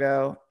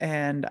Chicago,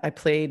 and I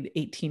played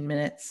 18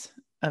 minutes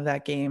of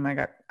that game. I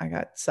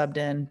got subbed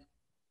in,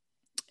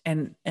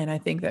 and I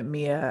think that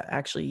Mia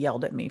actually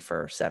yelled at me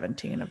for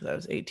 17 of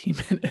those 18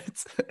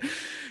 minutes.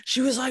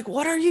 She was like,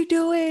 "What are you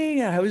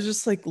doing?" And I was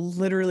just like,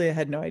 literally, I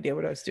had no idea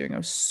what I was doing. I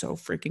was so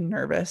freaking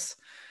nervous.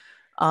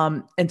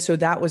 And so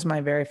that was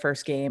my very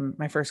first game,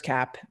 my first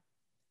cap.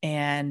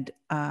 And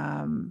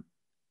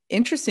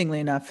interestingly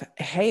enough,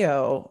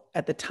 Heyo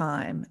at the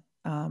time,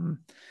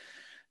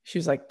 she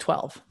was like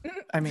 12.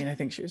 I mean, I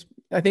think she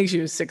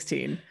was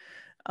 16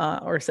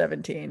 or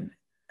 17.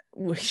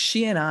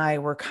 She and I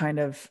were kind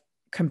of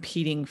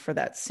competing for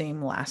that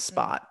same last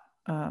spot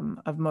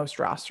of most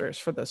rosters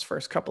for those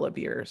first couple of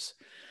years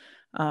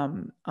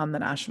on the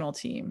national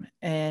team.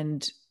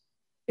 And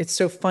it's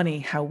so funny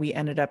how we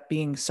ended up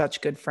being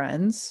such good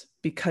friends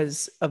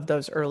because of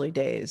those early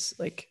days.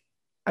 Like,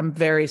 I'm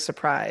very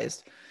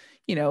surprised,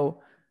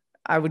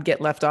 I would get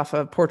left off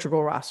a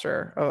Portugal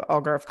roster,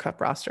 Algarve Cup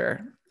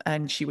roster,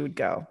 and she would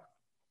go.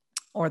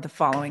 Or the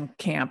following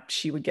camp,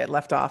 she would get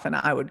left off and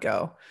I would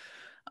go.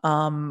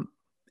 And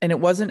it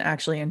wasn't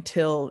actually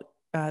until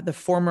the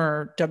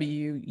former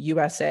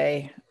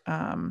WUSA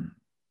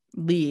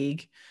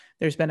league,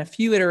 there's been a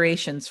few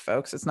iterations,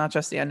 folks. It's not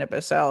just the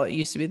NWSL. It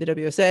used to be the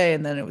WSA,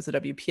 and then it was the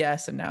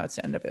WPS, and now it's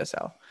the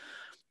NWSL.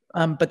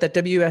 But that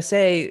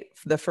WSA,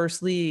 the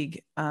first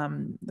league,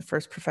 the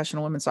first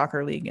professional women's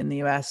soccer league in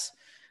the US,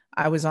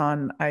 I was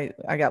on. I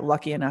got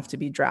lucky enough to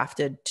be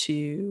drafted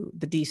to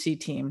the DC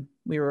team.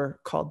 We were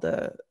called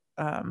the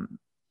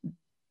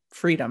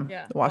Freedom,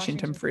 the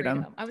Washington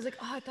Freedom. I was like,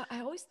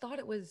 I always thought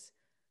it was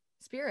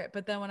Spirit,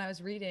 but then when I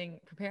was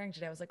preparing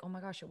today, I was like, oh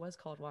my gosh, it was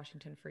called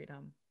Washington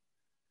Freedom.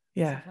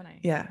 Yeah, so funny.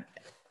 Yeah.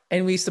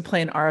 And we used to play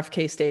in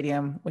RFK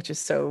Stadium, which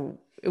is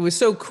it was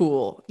so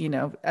cool,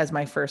 as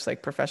my first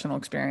like professional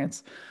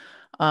experience.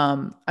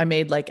 I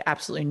made like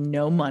absolutely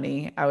no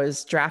money. I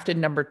was drafted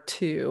number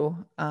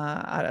 2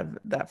 out of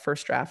that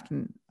first draft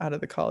and out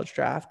of the college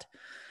draft.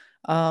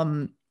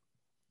 And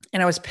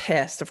I was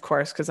pissed, of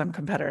course, because I'm a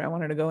competitor. I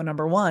wanted to go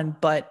number 1,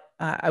 but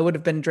I would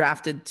have been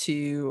drafted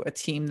to a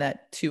team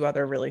that 2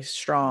 other really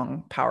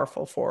strong,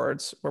 powerful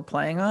forwards were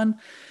playing on.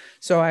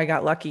 So I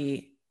got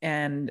lucky,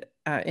 and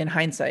in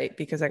hindsight,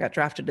 because I got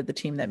drafted to the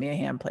team that Mia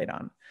Hamm played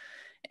on.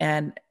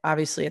 And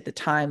obviously at the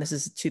time, this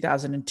is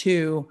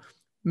 2002,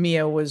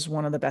 Mia was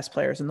one of the best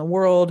players in the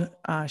world.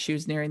 She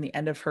was nearing the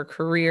end of her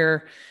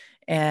career.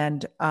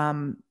 And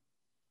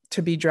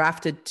to be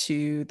drafted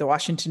to the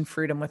Washington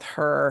Freedom with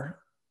her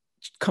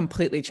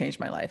completely changed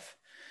my life.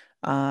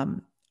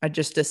 I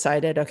just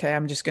decided, okay,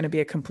 I'm just going to be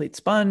a complete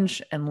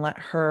sponge and let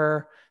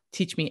her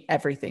teach me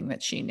everything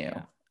that she knew.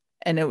 Yeah.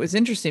 And it was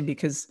interesting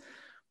because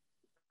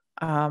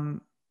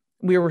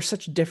we were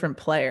such different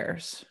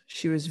players.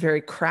 She was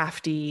very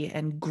crafty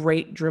and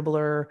great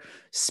dribbler,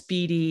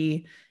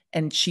 speedy,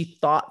 and she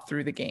thought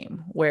through the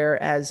game.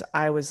 Whereas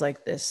I was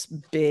like this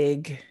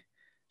big,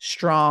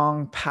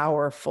 strong,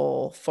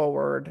 powerful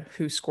forward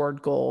who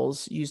scored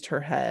goals, used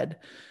her head.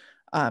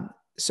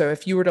 So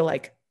if you were to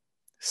like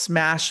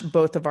smash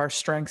both of our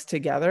strengths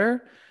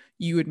together,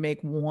 you would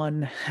make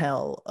one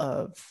hell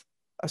of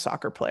a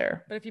soccer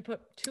player. But if you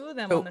put 2 of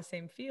them on the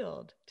same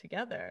field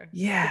together,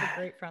 yeah, a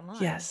great front line.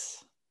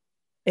 Yes.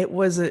 It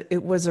was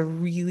a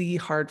really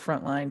hard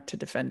front line to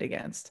defend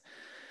against.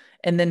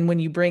 And then when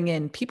you bring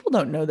in, people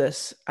don't know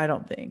this, I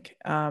don't think.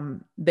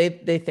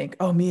 They think,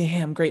 oh, Mia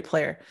Hamm, great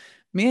player.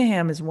 Mia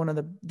Hamm is one of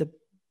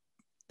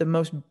the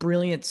most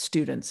brilliant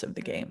students of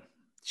the game.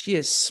 She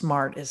is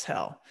smart as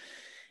hell.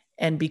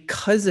 And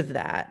because of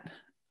that,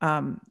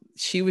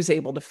 she was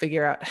able to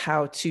figure out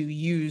how to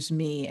use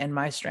me and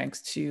my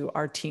strengths to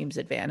our team's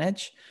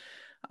advantage,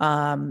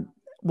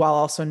 while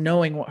also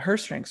knowing what her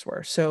strengths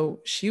were.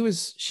 So she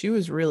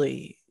was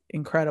really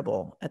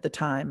incredible at the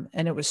time.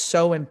 And it was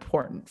so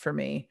important for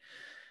me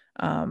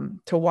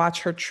to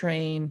watch her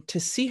train,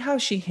 to see how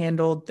she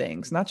handled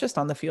things, not just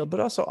on the field, but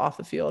also off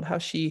the field, how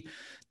she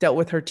dealt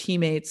with her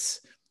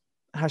teammates,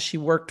 how she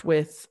worked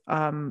with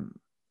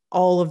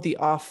all of the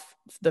off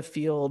the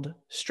field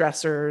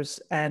stressors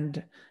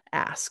and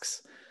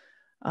asks.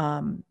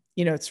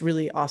 It's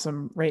really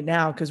awesome right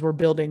now because we're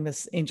building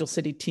this Angel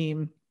City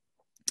team,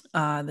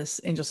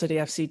 this Angel City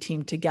FC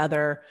team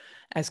together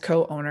as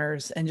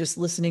co-owners, and just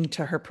listening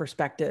to her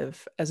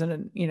perspective as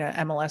an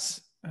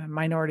MLS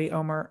minority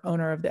owner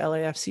of the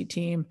LAFC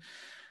team,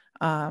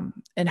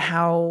 and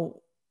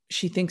how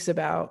she thinks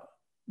about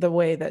the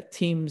way that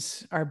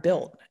teams are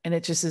built. And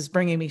it just is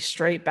bringing me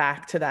straight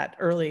back to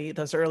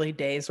those early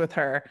days with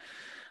her.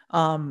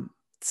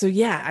 So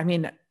yeah, I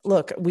mean,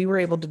 look, we were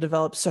able to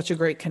develop such a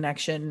great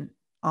connection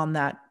on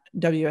that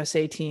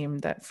WSA team,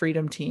 that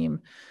Freedom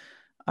team,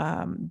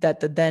 that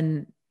the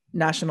then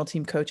national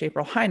team coach,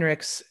 April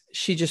Heinrichs,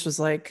 she just was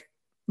like,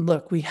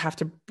 look, we have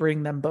to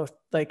bring them both.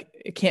 Like,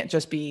 it can't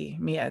just be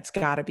Mia. It's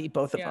got to be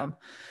both of them.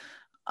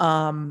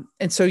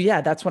 And so,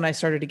 yeah, that's when I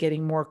started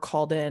getting more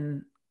called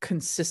in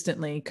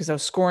consistently because I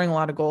was scoring a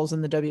lot of goals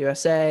in the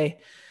WSA.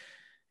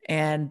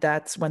 And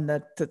that's when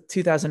the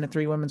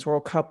 2003 Women's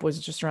World Cup was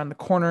just around the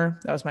corner.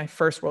 That was my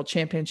first world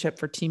championship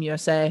for Team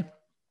USA.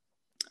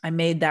 I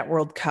made that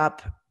World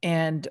Cup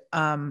and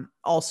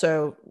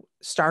also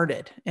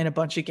started in a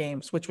bunch of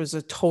games, which was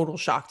a total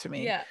shock to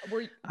me. Yeah.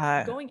 Were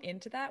going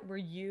into that, were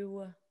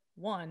you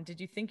did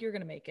you think you were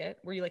going to make it?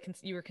 Were you like,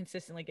 you were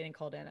consistently getting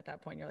called in at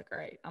that point? You're like, all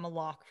right, I'm a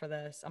lock for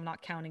this. I'm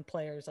not counting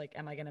players. Like,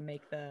 am I going to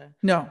make the...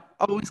 No,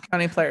 always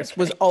counting players.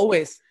 Was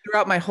always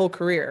throughout my whole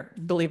career,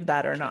 believe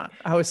that or not.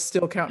 I was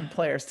still counting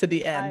players to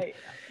the end.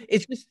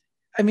 It's just,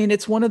 I mean,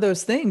 it's one of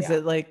those things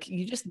that like,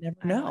 you just never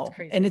know.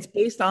 And it's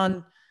based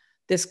on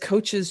this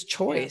coach's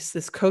choice,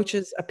 this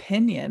coach's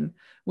opinion,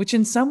 which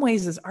in some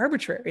ways is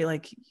arbitrary.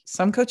 Like,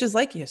 some coaches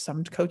like you,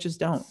 some coaches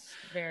don't.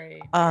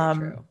 Very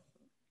true.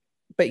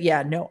 But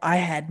yeah, no, I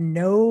had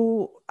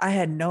no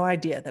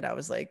idea that I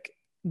was like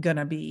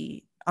gonna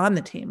be on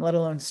the team, let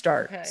alone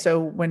start. Okay. So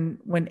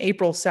when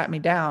April sat me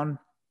down,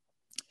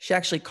 she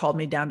actually called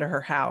me down to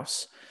her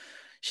house.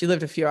 She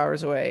lived a few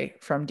hours away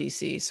from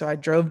DC. So I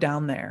drove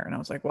down there and I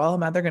was like, well,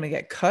 I'm either going to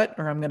get cut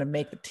or I'm going to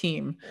make the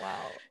team. Wow.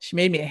 She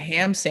made me a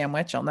ham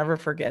sandwich. I'll never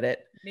forget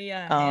it.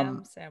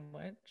 Ham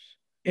sandwich.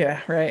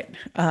 Yeah. Right.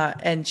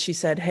 And she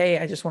said, hey,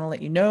 I just want to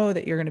let you know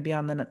that you're going to be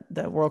on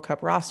the World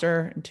Cup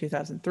roster in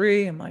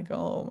 2003. I'm like,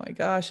 oh my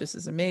gosh, this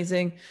is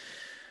amazing.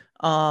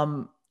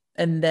 And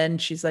then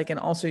she's like, and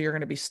also you're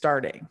going to be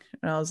starting.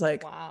 And I was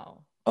like,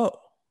 wow. Oh,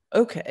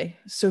 okay.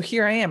 So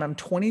here I am. I'm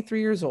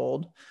 23 years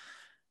old,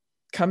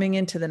 coming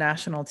into the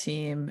national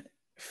team,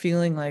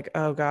 feeling like,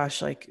 oh gosh,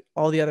 like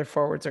all the other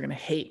forwards are going to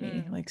hate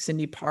me. Like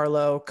Cindy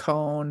Parlow,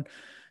 Cone,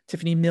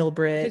 Tiffany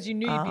Milbritt. Because you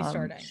knew you'd be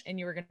starting and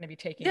you were going to be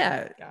taking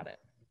it. Got it.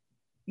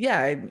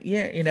 Yeah.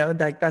 You know,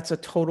 like that's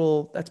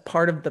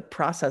part of the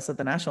process of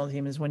the national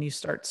team is when you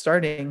start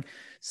starting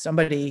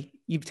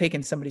you've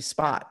taken somebody's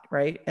spot.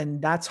 Right.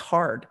 And that's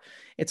hard.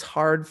 It's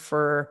hard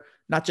for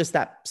not just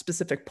that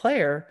specific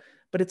player,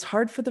 but it's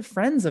hard for the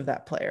friends of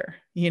that player.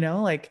 You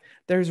know, like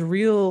there's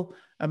real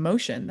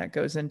emotion that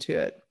goes into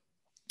it.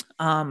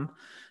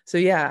 So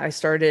yeah, I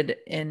started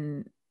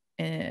and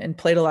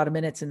played a lot of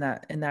minutes in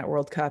that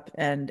World Cup.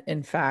 And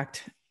in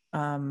fact,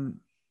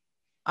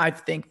 I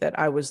think that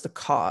I was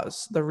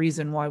the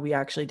reason why we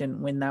actually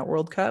didn't win that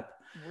World Cup.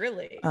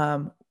 Really?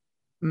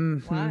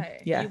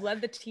 Why? Yeah. You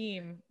led the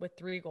team with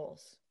 3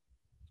 goals.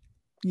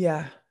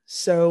 Yeah.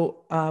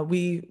 So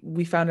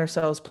we found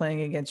ourselves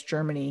playing against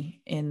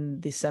Germany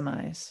in the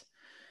semis.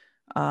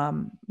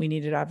 We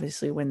needed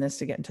obviously win this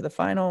to get into the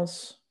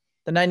finals.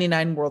 The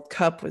 99 World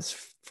Cup was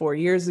 4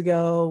 years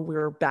ago. We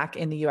were back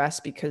in the US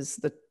because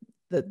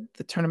the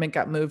tournament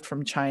got moved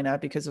from China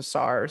because of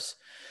SARS.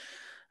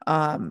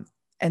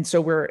 And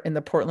so we're in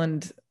the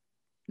Portland,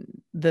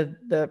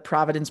 the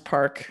Providence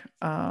Park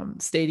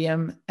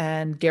stadium,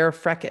 and Gara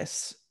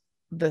Freckes,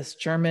 this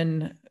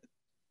German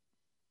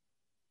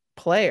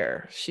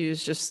player, she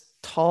was just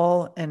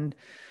tall, and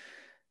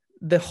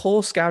the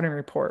whole scouting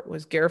report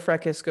was Gara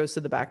Freckes goes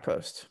to the back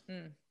post.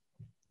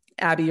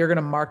 Abby, you're going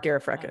to mark Gara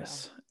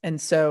Freckes.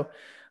 And so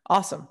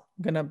awesome.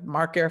 I'm going to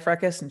mark Gara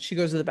Freckes, and she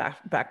goes to the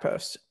back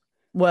post.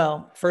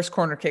 Well, first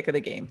corner kick of the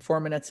game,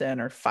 4 minutes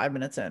in or 5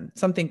 minutes in,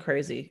 something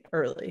crazy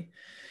early.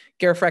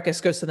 Gara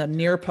Freckes goes to the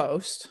near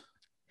post.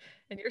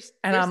 And you're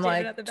standing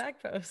like, at the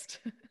back post.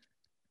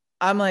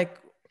 I'm like,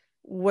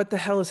 what the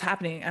hell is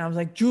happening? And I was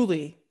like,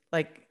 Julie,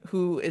 like,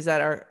 who is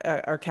that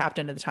our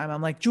captain at the time?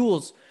 I'm like,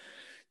 Jules,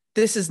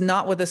 this is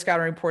not what the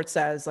scouting report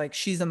says. Like,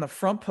 she's on the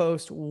front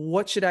post.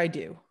 What should I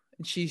do?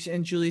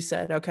 And Julie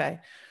said, okay,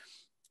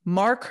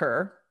 mark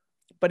her.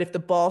 But if the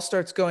ball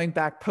starts going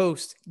back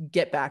post,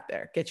 get back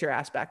there, get your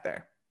ass back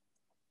there.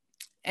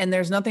 And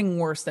there's nothing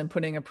worse than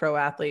putting a pro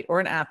athlete or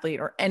an athlete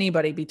or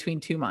anybody between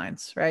two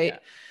minds. Right. Yeah.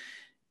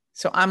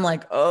 So I'm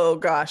like, oh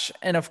gosh.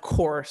 And of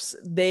course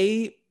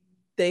they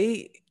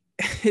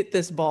hit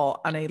this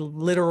ball on a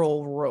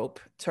literal rope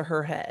to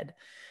her head.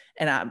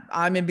 And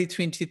I'm in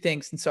between two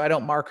things. And so I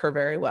don't mark her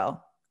very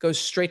well. Goes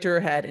straight to her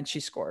head and she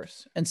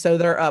scores. And so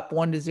they're up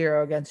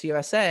 1-0 against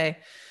USA.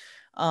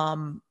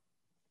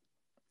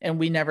 And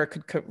we never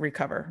could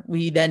recover.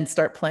 We then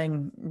start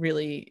playing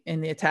really in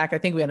the attack. I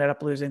think we ended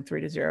up losing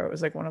 3-0. It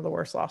was like one of the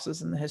worst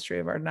losses in the history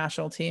of our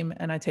national team.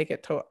 And I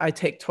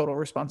take total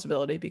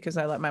responsibility because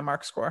I let my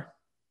mark score.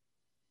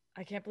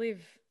 I can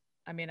believe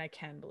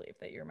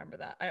that you remember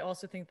that. I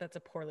also think that's a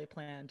poorly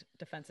planned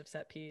defensive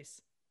set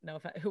piece. No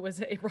offense, who was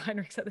it? April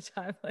Heinrichs at the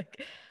time.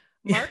 Like,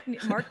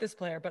 mark this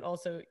player, but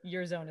also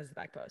your zone is the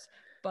back post.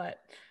 But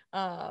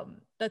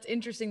that's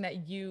interesting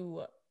that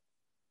you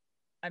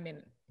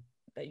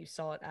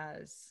saw it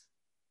as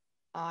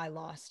I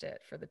lost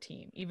it for the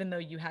team, even though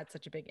you had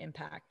such a big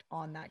impact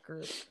on that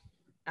group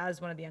as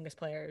one of the youngest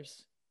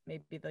players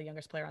maybe the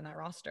youngest player on that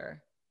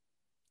roster.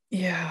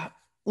 Yeah.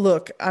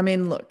 Look,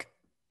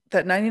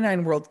 that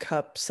 99 World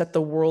Cup set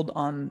the world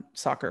on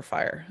soccer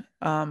fire.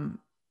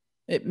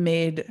 It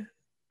made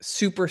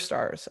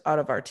superstars out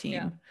of our team.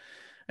 Yeah.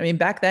 I mean,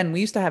 back then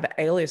we used to have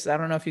aliases. I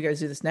don't know if you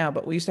guys do this now,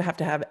 but we used to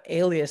have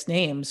alias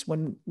names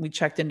when we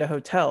checked into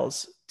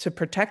hotels to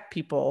protect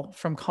people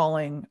from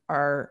calling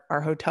our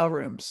hotel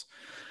rooms.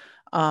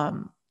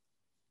 And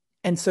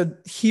so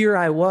here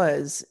I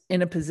was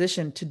in a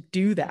position to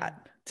do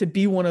that, to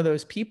be one of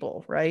those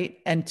people, right?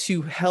 And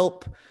to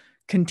help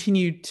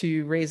continue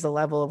to raise the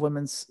level of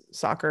women's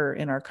soccer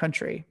in our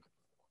country,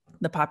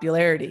 the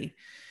popularity.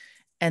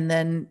 And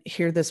then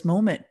here this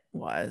moment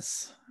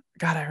was,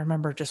 God, I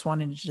remember just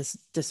wanting to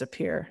just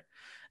disappear.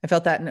 I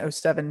felt that in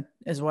 2007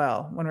 as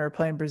well, when we were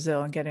playing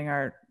Brazil and getting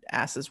our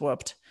asses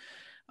whooped.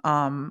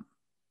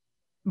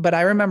 But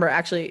I remember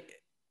actually,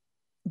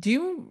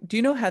 do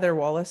you know Heather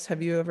Wallace?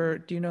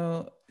 Do you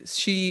know,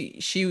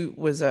 she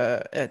was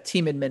a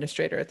team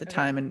administrator at the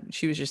time. And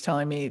she was just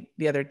telling me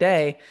the other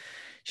day,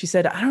 she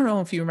said, I don't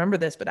know if you remember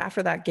this, but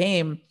after that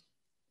game,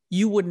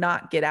 you would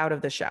not get out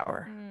of the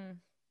shower.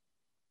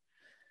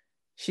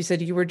 She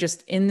said you were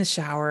just in the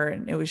shower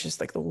and it was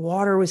just like the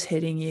water was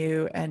hitting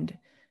you and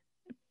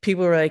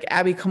people were like,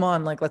 Abby, come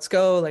on, like, let's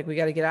go. Like, we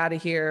got to get out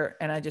of here.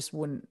 And I just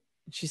wouldn't.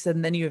 She said,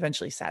 and then you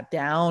eventually sat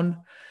down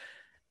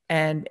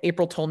and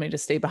April told me to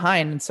stay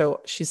behind. And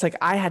so she's like,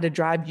 I had to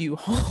drive you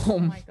home. Oh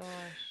my gosh.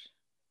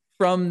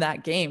 From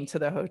that game to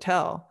the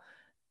hotel.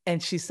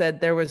 And she said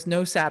there was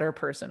no sadder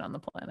person on the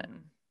planet.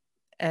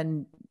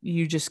 And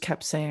you just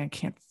kept saying, I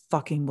can't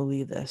fucking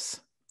believe this.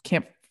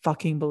 Can't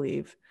fucking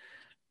believe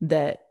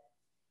that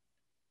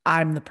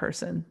I'm the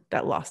person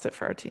that lost it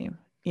for our team,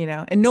 you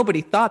know? And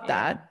nobody thought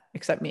that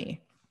except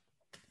me.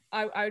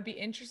 I would be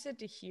interested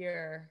to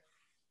hear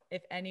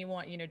if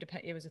anyone, you know,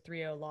 it was a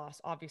 3-0 loss,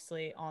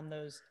 obviously on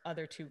those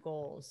other 2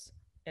 goals,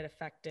 it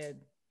affected,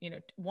 you know,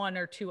 1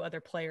 or 2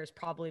 other players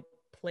probably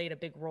played a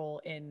big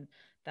role in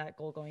that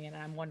goal going in.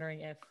 And I'm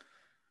wondering if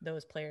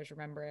those players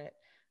remember it.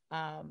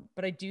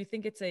 But I do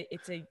think it's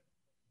a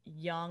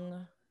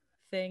young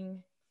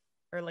thing,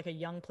 or like a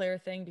young player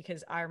thing,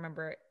 because I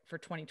remember for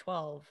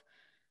 2012,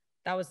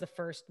 that was the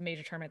first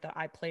major tournament that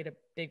I played a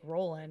big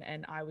role in.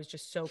 And I was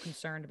just so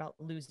concerned about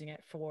losing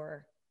it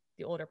for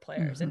the older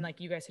players. And like,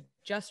 you guys had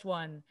just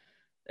won,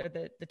 or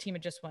the team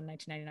had just won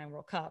 1999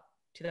 World Cup.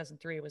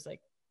 2003 was like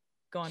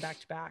going back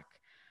to back.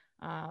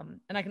 And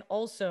I can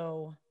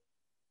also,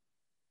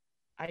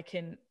 I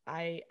can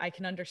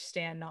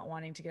understand not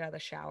wanting to get out of the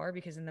shower,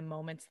 because in the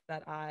moments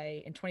that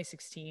in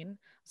 2016, I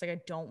was like,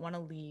 I don't want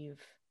to leave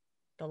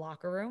the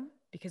locker room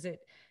because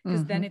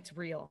then it's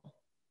real.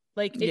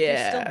 Like, if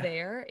you're still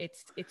there, it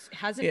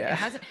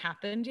hasn't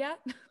happened yet.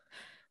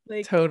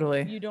 Like,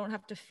 totally, you don't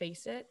have to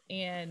face it.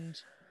 And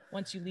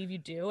once you leave, you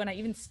do. And I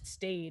even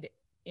stayed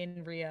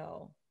in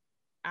Rio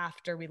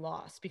after we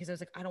lost, because I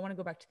was like, I don't want to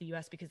go back to the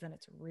US because then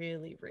it's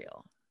really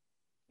real.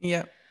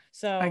 Yep.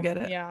 So I get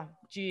it. Yeah.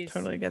 Geez.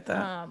 Totally get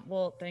that.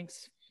 Well,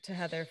 thanks to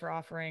Heather for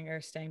offering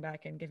or staying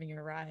back and giving you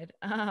a ride.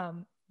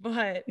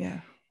 But yeah.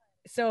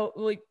 So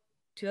like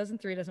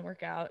 2003 doesn't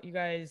work out. Do you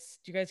guys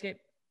get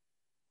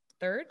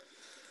third?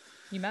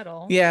 You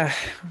medal. Yeah.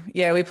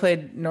 We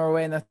played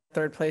Norway in the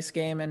 3rd place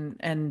game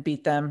and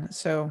beat them.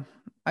 So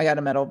I got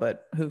a medal,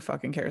 but who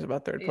fucking cares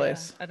about 3rd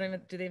place? Do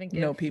they even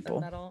give a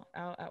medal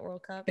out at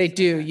World Cup? They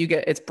do.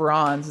 It's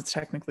bronze. It's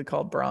technically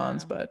called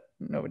bronze, but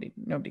nobody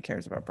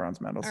cares about bronze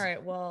medals. All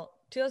right. Well,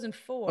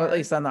 2004. Or at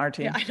least on our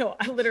team. Yeah, I know.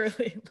 I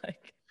literally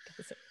like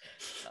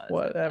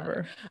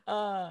whatever.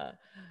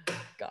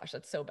 Gosh,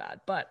 that's so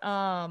bad. But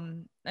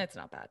it's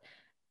not bad.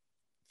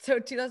 So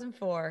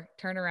 2004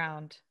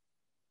 turnaround.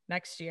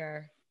 Next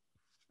year,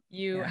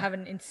 you have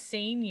an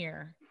insane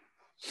year.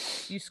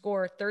 You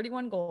score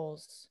 31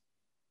 goals,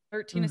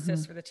 13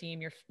 assists for the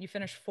team. You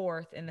finish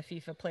 4th in the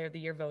FIFA Player of the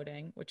Year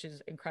voting, which is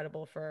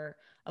incredible for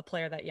a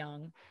player that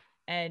young.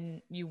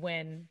 And you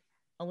win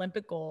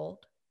Olympic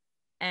gold,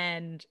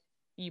 and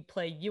you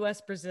play US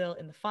Brazil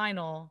in the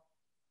final.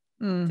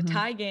 It's a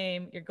tie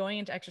game. You're going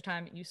into extra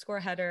time. You score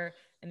a header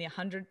in the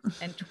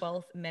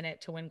 112th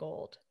minute to win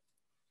gold.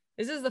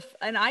 This is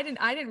and I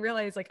didn't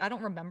realize, like, I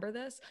don't remember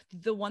this.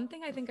 The one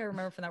thing I think I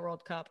remember from that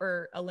World Cup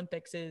or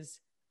Olympics is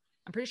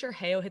I'm pretty sure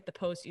Heo hit the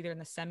post either in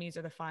the semis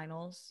or the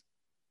finals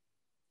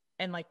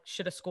and like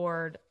should have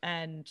scored,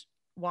 and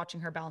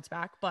watching her bounce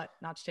back, but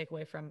not to take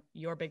away from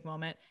your big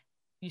moment.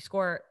 You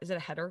score, is it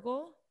a header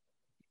goal?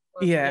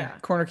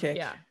 Corner kick.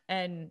 Yeah.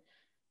 And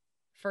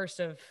first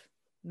of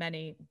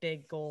many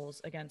big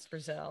goals against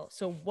Brazil.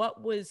 So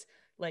what was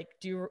like,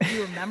 do you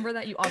remember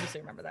that? You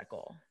obviously remember that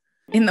goal.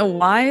 In the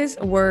wise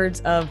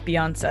words of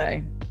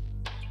Beyonce,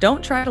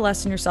 don't try to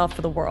lessen yourself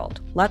for the world.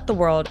 Let the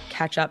world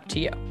catch up to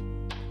you.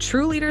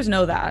 True leaders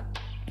know that.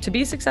 To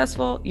be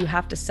successful, you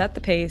have to set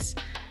the pace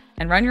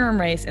and run your own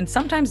race. And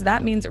sometimes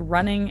that means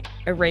running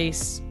a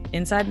race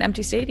inside an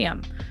empty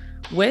stadium.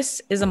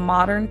 WIS is a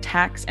modern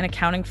tax and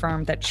accounting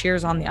firm that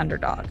cheers on the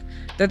underdog.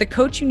 They're the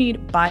coach you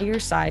need by your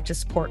side to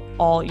support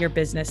all your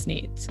business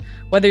needs.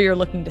 Whether you're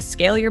looking to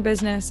scale your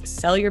business,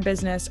 sell your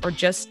business, or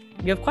just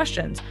you have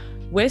questions,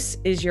 WIS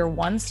is your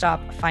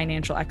one-stop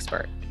financial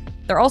expert.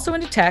 They're also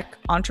into tech,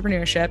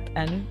 entrepreneurship,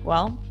 and,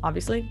 well,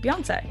 obviously,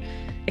 Beyonce.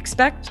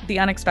 Expect the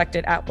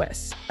unexpected at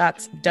WIS.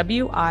 That's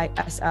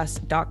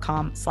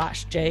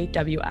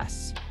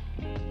WISS.com/JWS.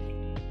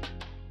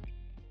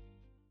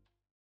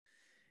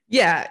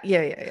 Yeah.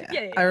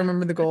 I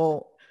remember the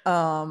goal.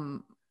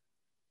 Well,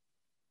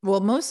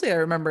 mostly I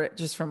remember it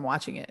just from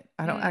watching it.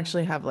 I don't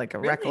actually have like a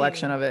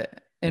recollection of it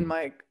in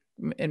my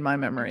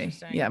memory.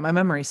 Yeah, my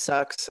memory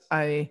sucks.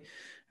 I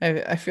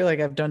feel like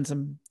I've done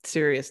some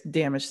serious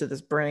damage to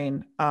this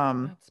brain.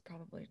 That's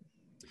probably true.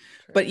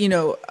 But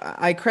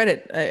I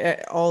credit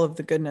all of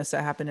the goodness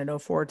that happened in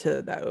 2004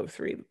 to that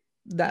 2003,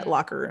 that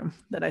locker room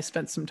that I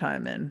spent some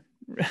time in,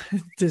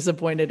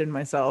 disappointed in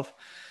myself.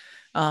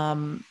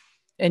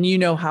 And you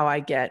know how I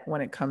get when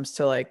it comes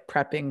to like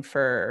prepping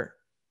for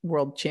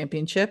world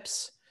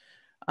championships.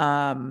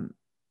 I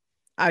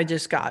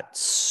just got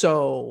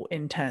so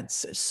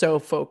intense, so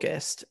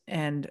focused,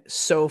 and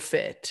so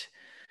fit.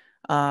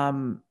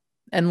 And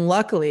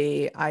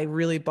luckily I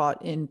really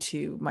bought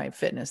into my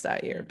fitness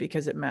that year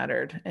because it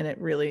mattered, and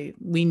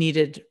we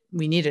needed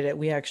it.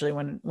 We actually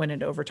went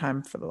into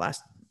overtime for the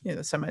last, the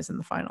semis and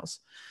the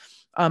finals.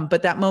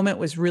 But that moment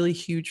was really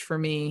huge for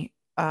me.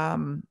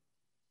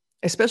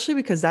 Especially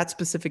because that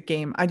specific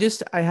game, I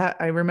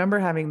remember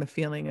having the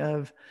feeling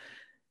of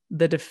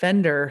the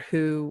defender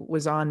who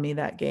was on me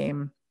that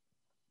game.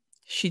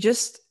 She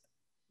just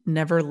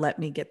never let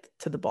me get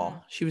to the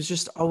ball. She was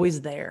just always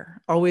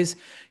there. Always.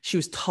 She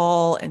was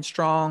tall and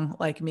strong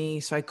like me.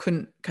 So I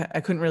couldn't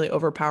really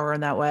overpower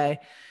in that way.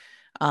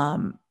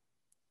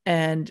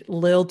 And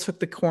Lil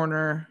took the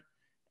corner,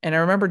 and I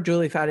remember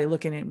Julie Foudy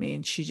looking at me,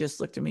 and she just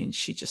looked at me and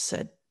she just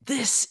said,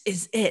 "This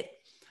is it."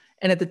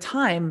 And at the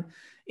time,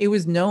 it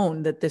was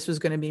known that this was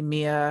going to be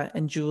Mia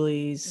and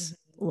Julie's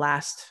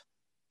last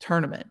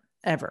tournament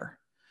ever.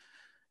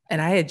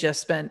 And I had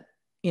just spent,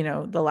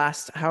 the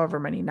last however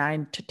many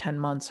 9 to 10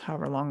 months,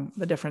 however long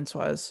the difference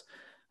was,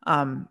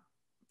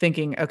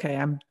 thinking, okay,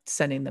 I'm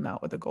sending them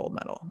out with a gold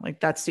medal. Like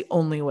that's the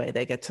only way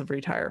they get to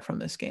retire from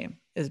this game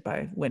is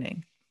by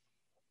winning.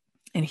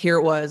 And here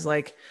it was,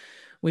 like,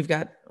 we've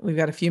got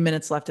a few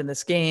minutes left in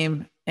this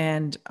game.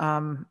 And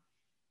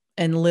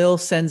Lil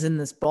sends in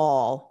this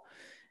ball,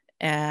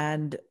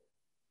 and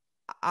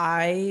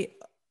I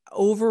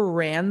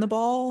overran the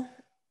ball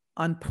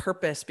on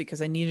purpose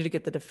because I needed to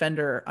get the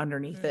defender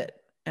underneath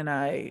it. And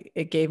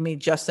it gave me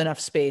just enough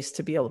space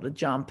to be able to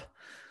jump.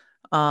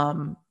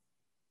 And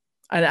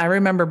I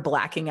remember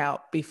blacking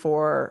out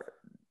before,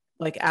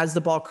 like, as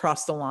the ball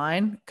crossed the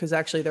line, because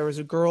actually there was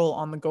a girl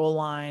on the goal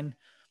line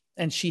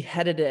and she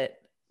headed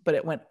it, but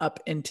it went up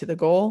into the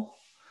goal.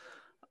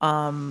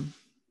 And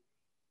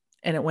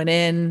it went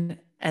in,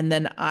 and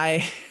then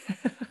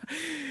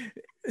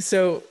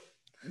so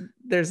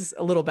there's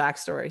a little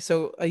backstory.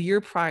 So a year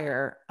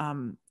prior,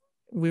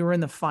 we were in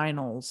the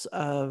finals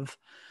of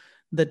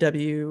the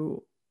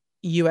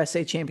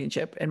WUSA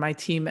championship, and my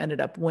team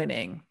ended up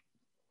winning.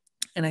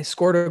 And I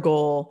scored a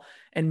goal,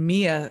 and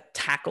Mia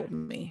tackled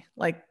me,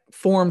 like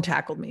form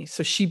tackled me.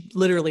 So she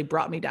literally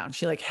brought me down.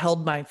 She like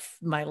held my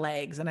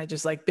legs, and I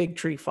just like big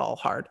tree fall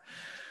hard.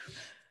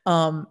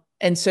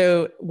 And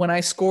so when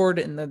I scored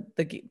in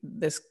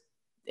this,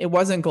 it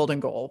wasn't golden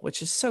goal,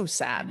 which is so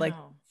sad. Like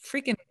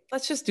freaking,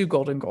 let's just do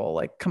golden goal.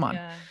 Like, come on.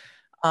 Yeah.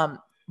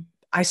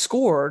 I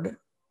scored,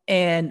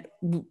 and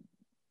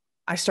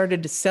I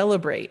started to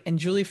celebrate, and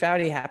Julie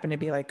Foudy happened to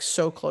be like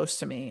so close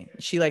to me.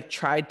 She like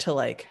tried to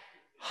like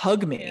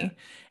hug me,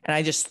 and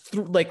I just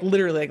threw like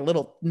literally like a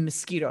little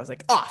mosquito. I was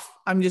like, off,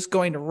 I'm just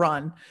going to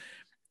run.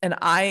 And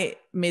I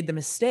made the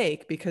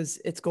mistake, because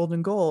it's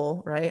golden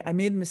goal, right? I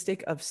made the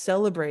mistake of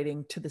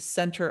celebrating to the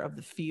center of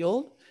the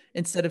field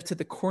instead of to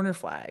the corner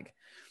flag,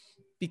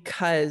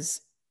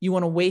 because you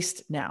want to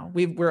waste now.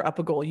 We're up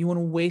a goal. You want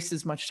to waste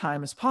as much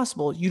time as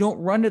possible. You don't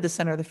run to the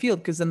center of the field,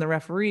 because then the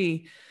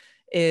referee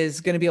is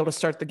going to be able to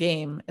start the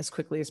game as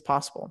quickly as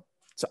possible.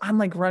 So I'm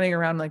like running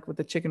around like with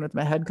the chicken with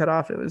my head cut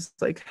off. It was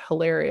like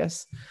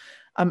hilarious.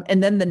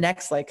 And then the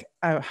next, like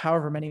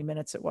however many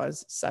minutes it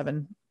was,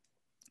 7,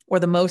 were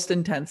the most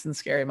intense and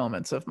scary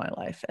moments of my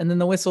life. And then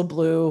the whistle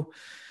blew.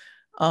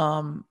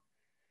 And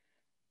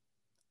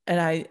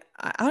I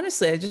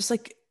honestly, I just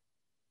like,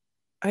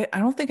 I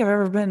don't think I've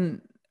ever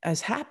been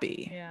as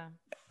happy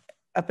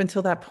up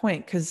until that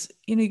point. Cause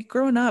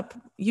growing up,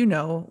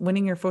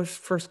 winning your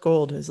first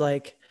gold is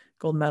like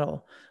gold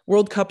medal.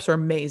 World Cups are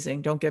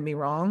amazing. Don't get me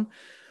wrong.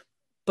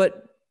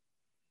 But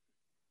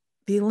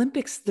the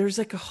Olympics, there's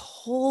like a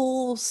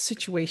whole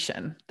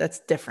situation that's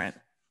different.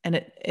 And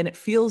it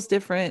feels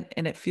different.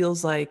 And it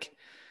feels like,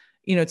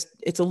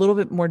 it's a little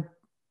bit more,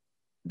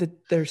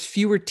 there's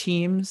fewer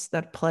teams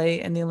that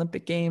play in the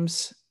Olympic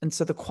Games. And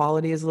so the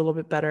quality is a little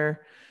bit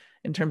better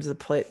in terms of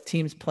the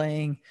teams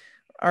playing,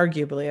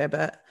 arguably, I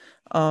bet,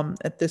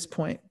 at this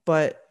point.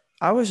 But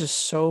I was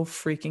just so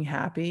freaking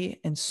happy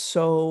and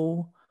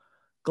so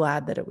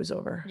glad that it was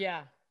over.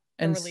 Yeah.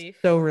 The And relief.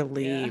 so Yeah.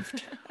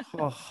 relieved.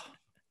 Oh,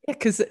 yeah,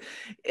 because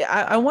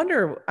I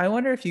wonder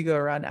if you go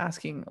around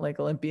asking like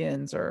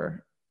Olympians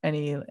or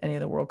any of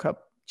the World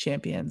Cup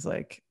champions,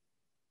 like,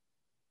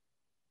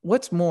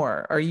 what's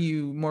more? Are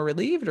you more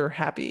relieved or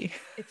happy?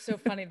 It's so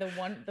funny.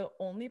 The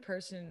only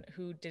person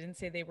who didn't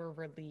say they were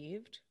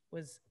relieved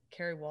was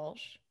Carrie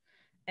Walsh.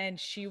 And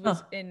she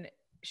was Huh.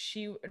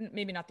 she,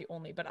 maybe not the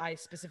only, but I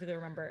specifically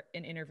remember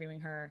in interviewing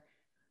her,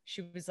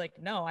 she was like,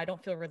 no, I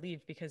don't feel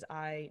relieved because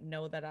I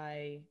know that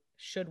I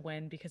should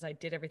win because I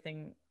did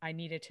everything I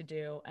needed to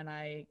do and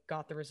I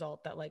got the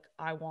result that like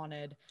I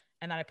wanted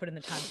and that I put in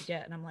the time to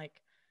get. And I'm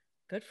like,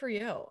 good for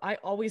you. I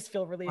always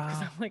feel relieved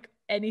because Wow. I'm like,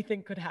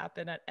 anything could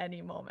happen at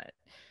any moment.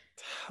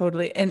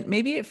 Totally. And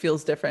maybe it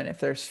feels different if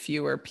there's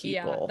fewer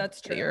Yeah, people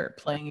that's that true. you're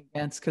playing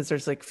against because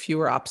there's like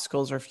fewer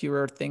obstacles or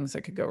fewer things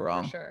that could go For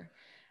wrong. sure.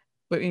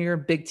 But when you're a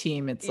big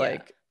team, it's Yeah.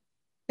 like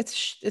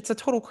it's a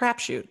total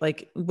crapshoot.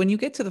 Like when you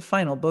get to the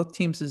final, both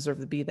teams deserve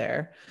to be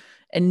there,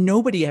 and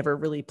nobody ever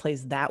really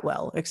plays that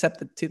well except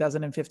the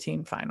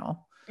 2015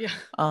 final. Yeah.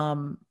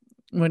 Um,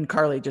 when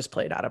Carly just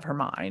played out of her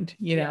mind,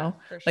 Yeah,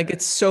 for like sure.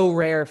 it's so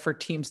rare for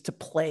teams to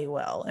play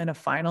well in a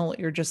final.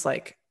 You're just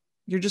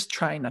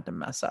trying not to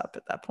mess up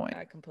at that point.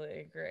 I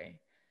completely agree.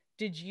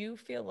 Did you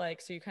feel like,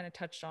 so you kind of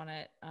touched on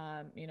it,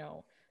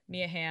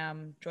 Mia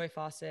Hamm, Joy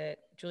Fawcett,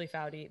 Julie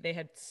Foudy, they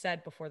had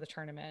said before the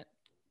tournament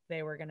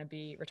they were going to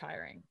be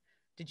retiring.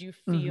 Did you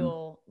Mm-hmm.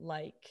 feel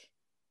like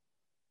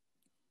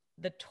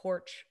the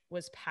torch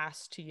was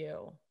passed to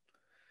you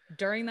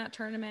during that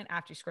tournament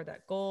after you scored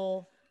that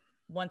goal,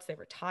 once they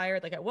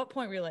retired? Like, at what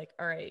point were you like,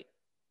 all right,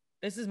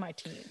 this is my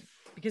team?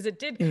 Because it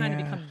did kind of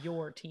Yeah. become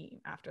your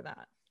team after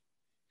that.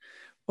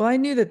 Well, I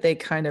knew that they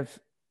kind of,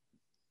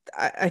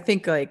 I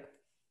think, like,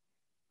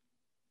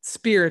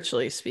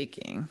 spiritually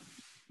speaking,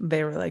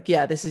 they were like,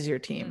 yeah, this is your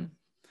Mm. team.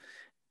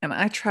 And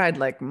I tried,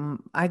 like,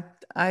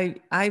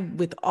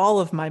 with all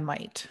of my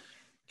might,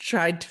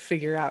 tried to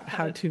figure out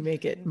how to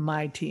make it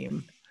my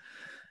team.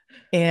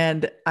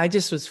 And I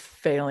just was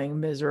failing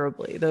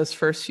miserably those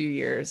first few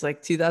years,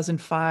 like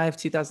 2005,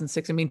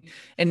 2006. I mean,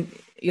 and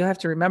you have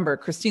to remember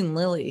Christine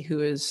Lilly,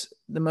 who is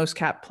the most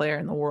capped player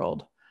in the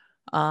world.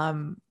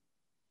 Um,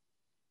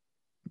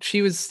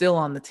 she was still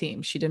on the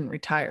team. She didn't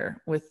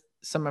retire with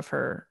some of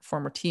her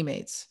former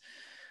teammates.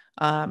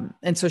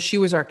 And so she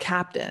was our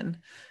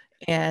captain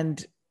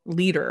and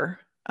leader.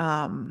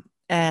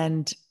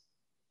 And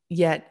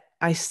yet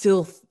I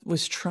still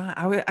was trying.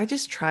 I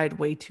just tried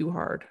way too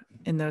hard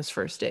in those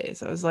first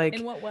days. I was In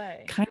like, what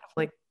way? kind of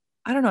like,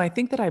 I don't know. I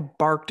think that I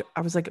barked.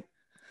 I was like, I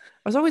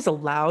was always a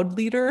loud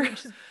leader, You're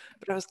just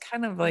but I was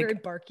kind of very like,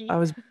 I barky.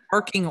 was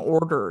barking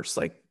orders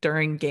like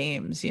during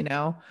games.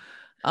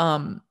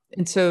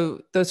 And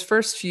so those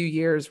first few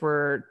years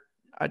were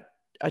a,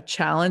 a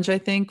challenge, I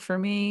think, for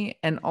me.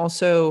 And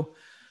also,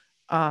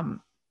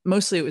 um,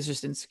 mostly it was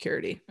just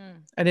insecurity.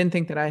 Mm. I didn't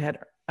think that I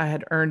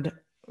had earned,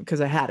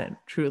 because I hadn't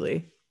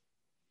truly.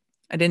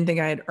 I didn't think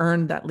I had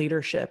earned that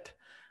leadership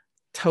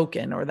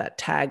token or that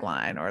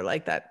tagline or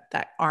like that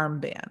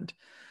armband.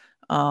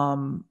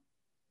 Um,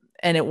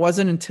 and it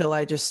wasn't until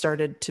I just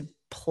started to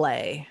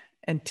play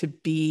and to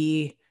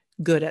be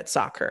good at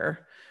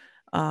soccer,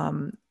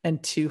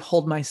 and to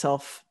hold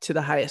myself to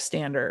the highest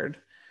standard,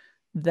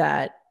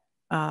 that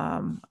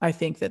I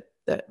think that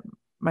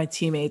my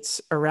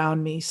teammates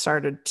around me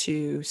started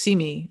to see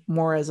me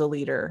more as a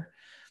leader.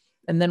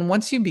 And then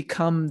once you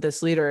become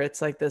this leader,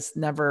 it's like this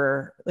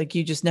never, like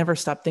you just never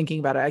stop thinking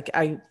about it.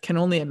 I can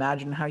only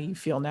imagine how you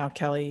feel now,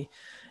 Kelley.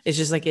 It's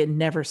just like it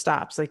never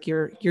stops. Like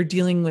you're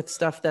dealing with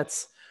stuff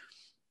that's,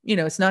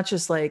 it's not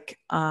just like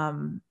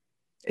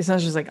it's not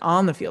just like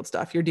on the field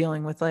stuff. You're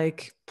dealing with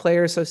like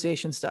player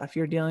association stuff.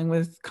 You're dealing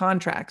with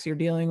contracts. You're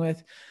dealing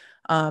with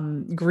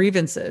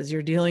grievances.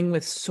 You're dealing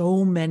with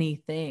so many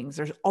things.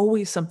 There's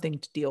always something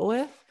to deal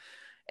with.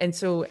 And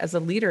so as a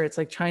leader, it's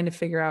like trying to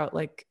figure out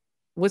like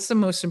what's the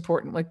most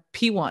important, like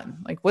P1,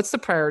 like what's the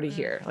priority Mm.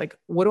 here? Like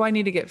what do I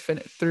need to get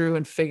through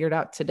and figured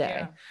out Yeah.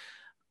 today?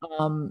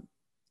 Um,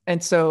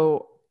 and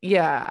so,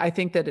 yeah, I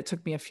think that it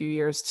took me a few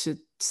years to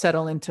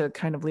settle into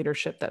kind of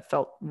leadership that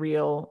felt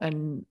real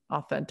and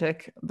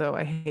authentic, though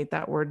I hate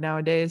that word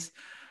nowadays.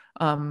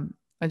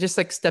 I just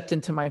like stepped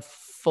into my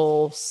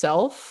full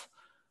self.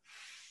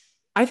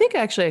 I think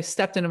actually I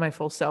stepped into my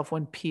full self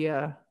when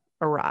Pia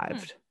Hmm.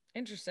 arrived.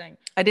 Interesting.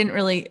 I didn't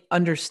really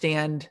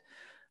understand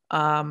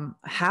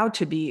how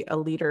to be a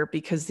leader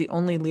because the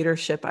only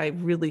leadership I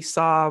really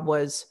saw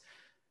was,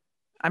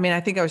 I mean,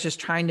 I think I was just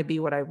trying to be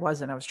what I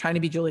wasn't. I was trying to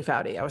be Julie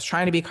Foudy. I was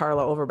trying to be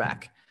Carla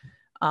Overbeck.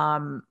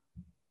 Um,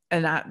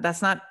 and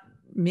that's not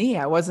me.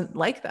 I wasn't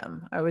like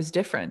them. I was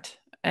different.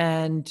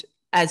 And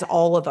as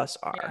all of us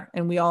Yeah. are,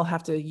 and we all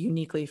have to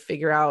uniquely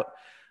figure out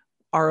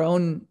our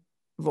own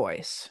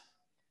voice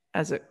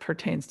as it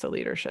pertains to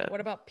leadership.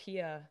 What about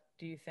Pia,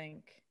 do you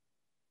think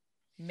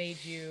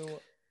made you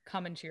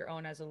come into your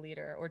own as a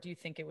leader? Or do you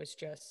think it was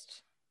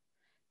just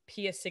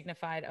Pia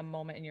signified a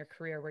moment in your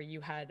career where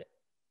you had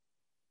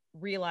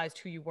realized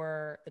who you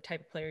were, the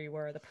type of player you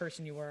were, the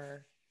person you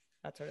were,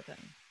 that sort of thing?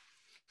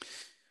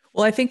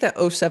 Well, I think that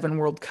 '07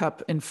 World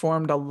Cup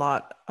informed a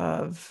lot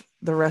of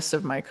the rest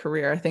of my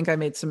career. I think I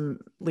made some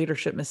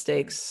leadership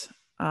mistakes.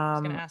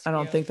 I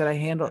don't think that I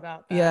handled,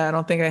 I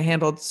don't think I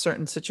handled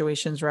certain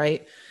situations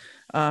right.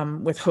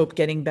 With Hope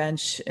getting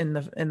benched in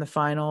the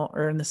final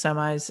or in the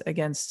semis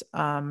against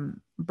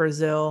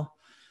Brazil.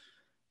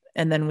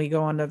 And then we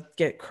go on to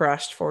get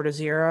crushed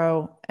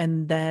 4-0.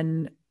 And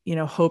then,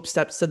 Hope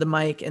steps to the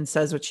mic and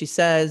says what she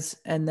says.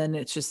 And then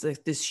it's just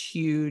like this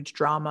huge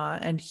drama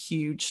and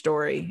huge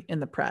story in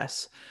the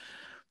press.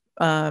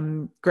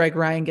 Greg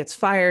Ryan gets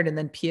fired and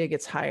then Pia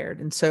gets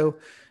hired. And so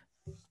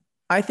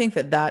I think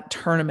that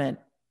tournament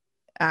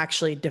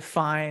actually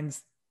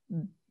defines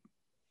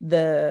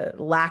the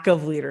lack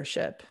of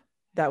leadership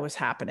that was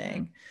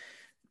happening.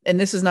 And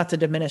this is not to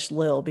diminish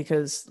Lil,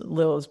 because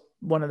Lil is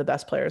one of the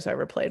best players I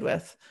ever played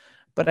with.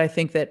 But I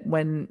think that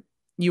when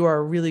you are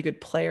a really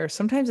good player,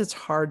 sometimes it's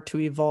hard to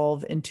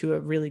evolve into a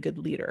really good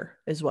leader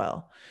as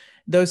well.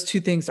 Those two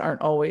things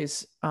aren't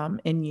always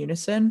in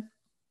unison.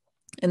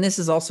 And this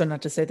is also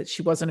not to say that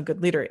she wasn't a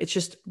good leader. It's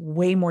just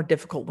way more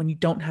difficult when you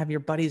don't have your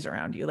buddies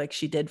around you like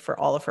she did for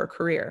all of her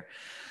career.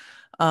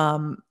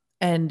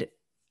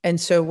 And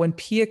so when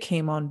Pia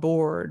came on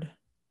board,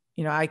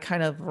 I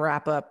kind of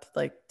wrap up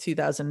like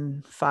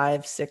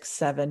 2005, 6,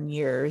 7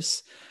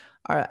 years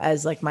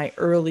as like my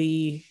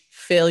early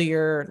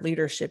failure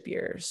leadership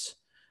years.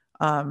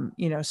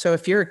 So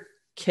if you're a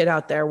kid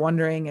out there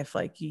wondering if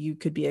like you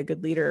could be a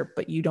good leader,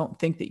 but you don't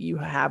think that you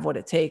have what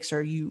it takes,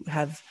 or you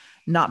have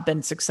not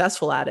been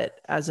successful at it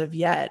as of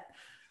yet,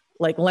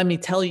 like, let me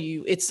tell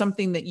you, it's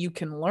something that you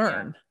can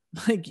learn.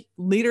 Like,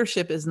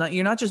 leadership is not,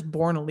 you're not just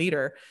born a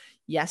leader.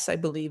 Yes, I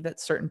believe that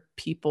certain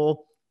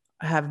people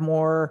have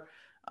more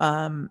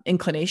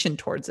inclination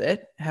towards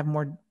it, have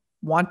more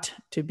want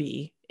to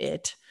be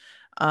it.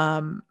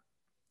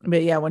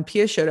 But yeah, when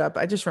Pia showed up,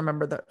 I just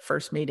remember the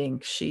first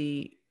meeting,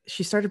 she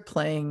started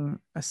playing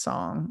a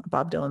song, a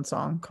Bob Dylan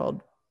song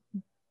called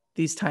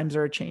These Times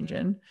Are a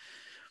Changin'.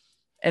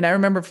 And I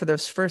remember for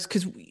those first,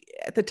 because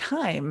at the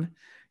time,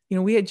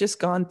 we had just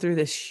gone through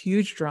this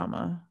huge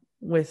drama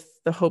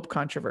with the Hope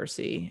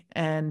controversy,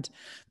 and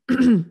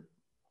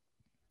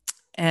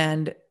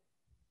and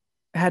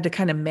had to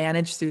kind of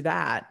manage through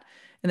that.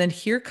 And then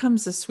here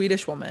comes the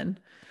Swedish woman,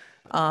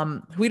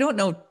 who we don't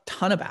know a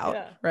ton about,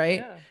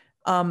 right?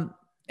 Yeah.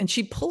 And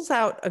she pulls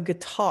out a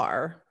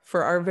guitar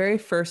for our very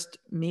first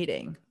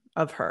meeting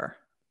of her,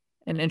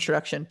 an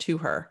introduction to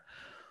her.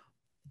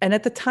 And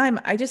at the time,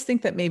 I just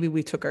think that maybe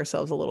we took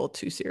ourselves a little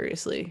too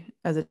seriously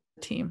as a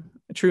team.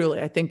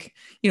 Truly, I think,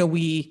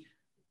 we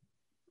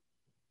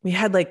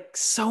had like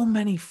so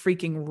many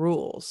freaking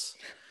rules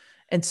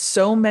and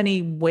so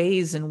many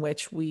ways in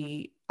which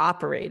we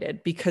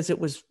operated, because it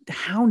was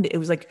hounded. It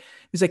was like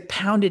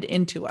pounded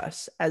into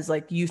us as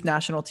like youth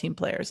national team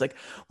players. Like,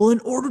 well,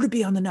 in order to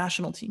be on the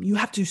national team, you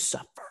have to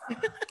suffer,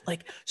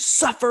 like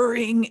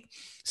suffering.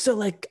 So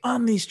like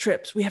on these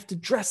trips, we have to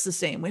dress the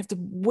same. We have to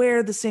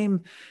wear the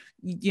same,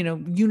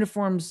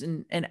 uniforms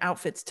and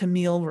outfits to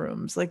meal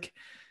rooms. Like,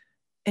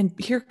 and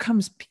here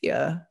comes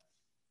Pia.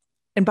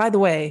 And by the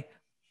way,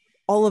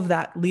 all of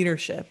that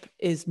leadership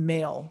is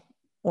male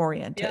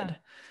oriented. Yeah.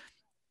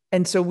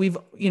 And so we've,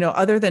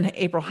 other than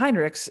April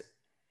Heinrichs,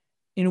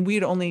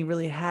 we'd only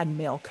really had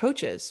male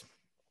coaches.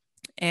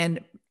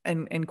 And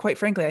quite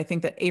frankly, I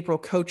think that April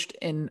coached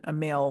in a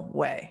male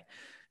way.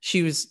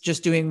 She was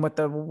just doing what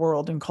the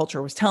world and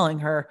culture was telling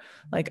her,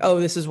 like, oh,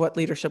 this is what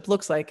leadership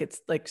looks like.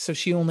 It's like, so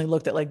she only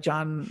looked at like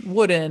John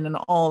Wooden and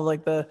all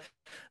like the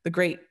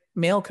great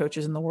male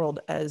coaches in the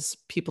world as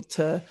people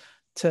to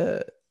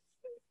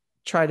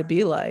try to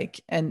be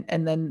like. And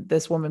then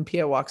this woman,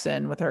 Pia, walks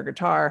in with her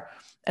guitar,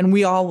 and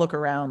we all look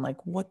around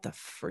like, what the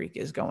freak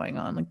is going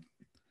on? Like,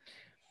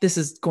 this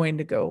is going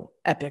to go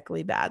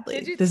epically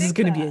badly. This is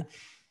going to be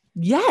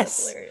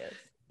yes.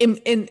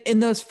 In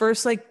those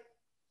first like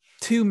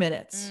 2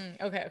 minutes.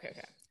 Okay.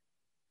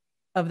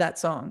 Of that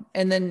song.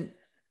 And then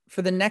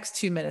for the next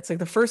 2 minutes, like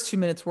the first 2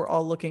 minutes, we're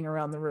all looking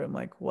around the room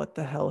like, what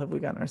the hell have we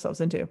gotten ourselves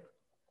into?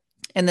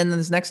 And then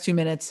those next 2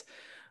 minutes,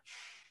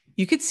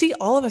 you could see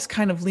all of us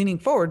kind of leaning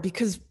forward,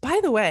 because, by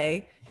the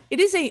way, it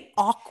is an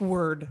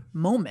awkward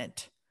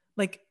moment.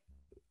 Like,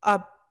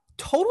 a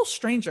total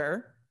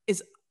stranger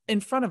is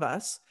in front of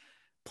us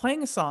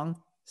playing a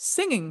song,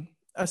 singing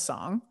a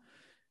song,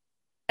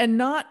 and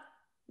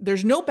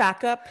there's no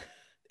backup.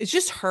 It's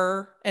just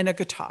her and a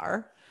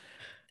guitar.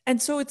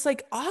 And so it's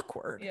like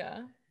awkward.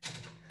 Yeah.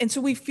 And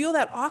so we feel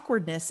that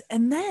awkwardness.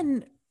 And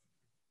then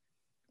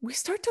we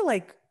start to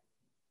like,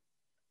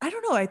 I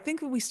don't know, I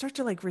think we start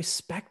to like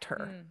respect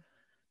her,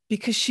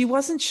 because she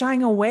wasn't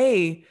shying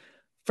away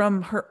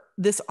from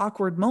this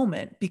awkward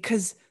moment,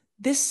 because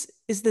this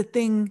is the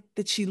thing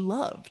that she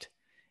loved.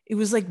 It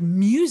was like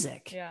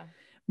music. Yeah.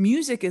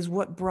 Music is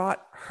what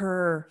brought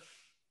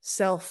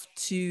herself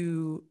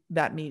to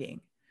that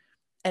meeting.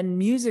 And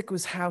music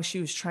was how she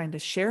was trying to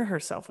share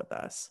herself with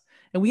us.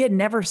 And we had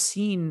never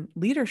seen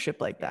leadership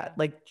like that.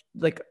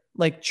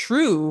 Like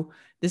true,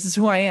 this is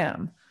who I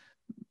am.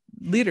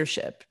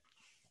 leadership.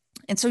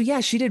 And so, yeah,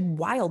 she did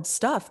wild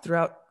stuff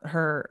throughout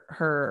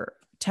her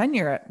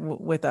tenure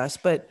with us.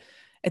 But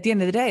at the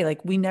end of the day,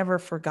 like, we never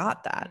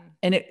forgot that.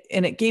 And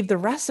it gave the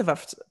rest of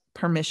us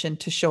permission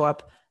to show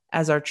up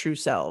as our true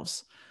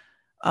selves.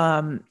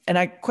 And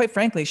I, quite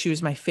frankly, she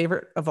was my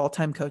favorite of all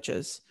time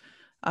coaches.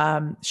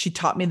 She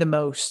taught me the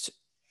most,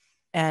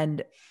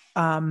 and,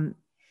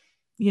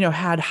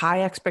 had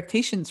high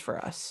expectations for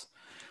us.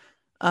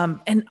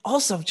 And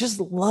also just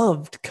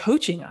loved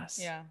coaching us.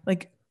 Yeah.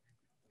 Like,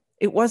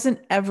 it wasn't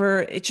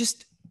ever,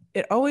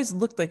 it always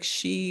looked like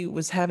she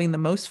was having the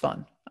most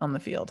fun on the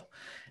field.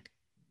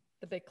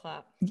 The big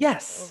clap.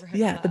 Yes.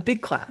 Yeah. Clap. The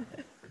big clap.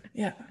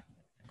 Yeah.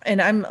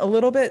 And I'm a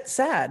little bit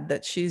sad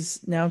that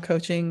she's now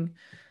coaching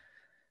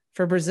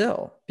for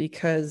Brazil,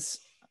 because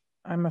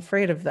I'm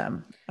afraid of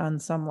them on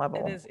some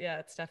level. It is. Yeah.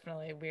 It's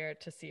definitely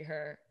weird to see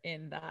her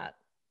in that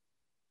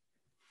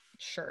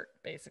shirt,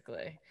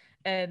 basically.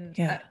 And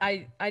yeah.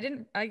 I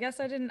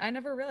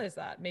never realized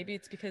that. Maybe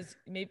it's because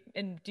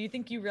and do you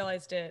think you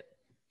realized it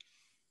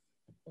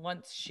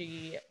once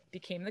she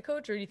became the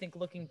coach, or do you think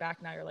looking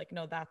back now you're like,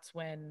 no, that's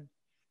when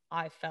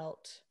I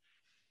felt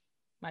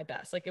my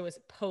best? Like, it was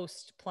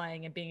post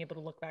playing and being able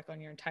to look back on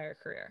your entire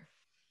career.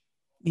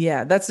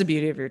 Yeah, that's the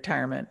beauty of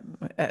retirement.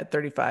 At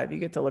 35, you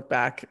get to look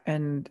back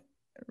and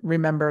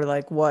remember,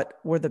 like, what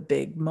were the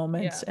big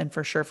moments. Yeah. And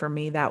for sure, for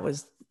me, that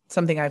was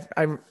something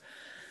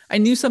I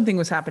knew something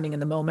was happening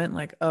in the moment.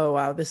 Like, oh,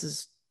 wow,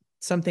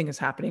 something is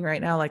happening right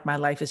now. Like, my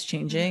life is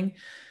changing.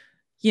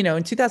 Mm-hmm.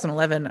 In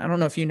 2011, I don't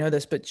know if you know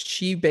this, but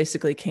she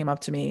basically came up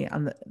to me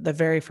on the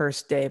very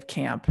first day of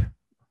camp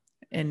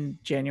in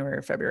January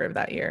or February of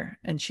that year.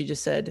 And she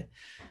just said,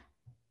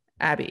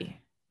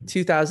 Abby,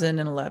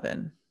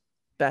 2011,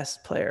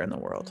 best player in the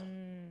world.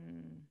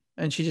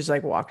 And she just,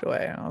 like, walked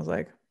away. And I was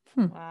like,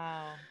 wow.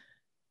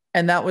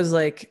 And that was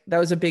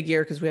a big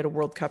year, because we had a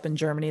World Cup in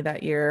Germany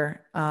that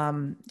year.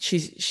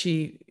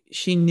 She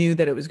knew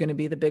that it was going to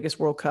be the biggest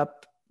World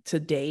Cup to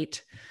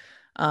date,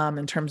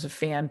 in terms of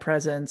fan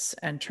presence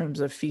and in terms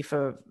of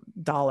FIFA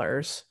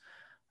dollars.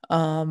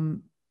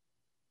 And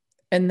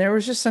there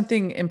was just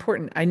something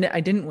important.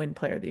 I didn't win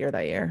Player of the Year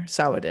that year.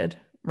 Sawa did,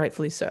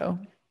 rightfully so.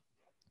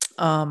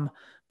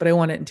 But I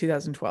won it in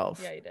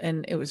 2012. Yeah, you did.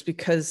 And it was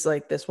because,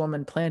 like, this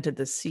woman planted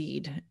the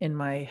seed in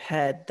my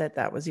head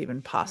that was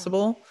even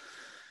possible.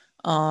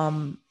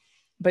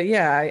 But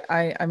yeah,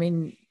 I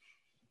mean,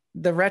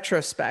 the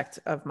retrospect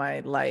of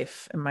my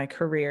life and my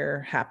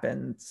career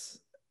happens.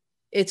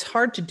 It's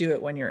hard to do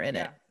it when you're in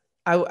it.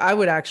 I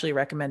would actually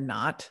recommend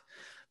not,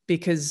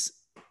 because,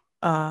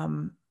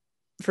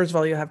 first of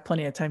all, you'll have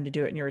plenty of time to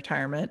do it in your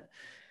retirement.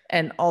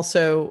 And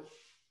also,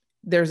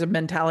 there's a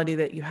mentality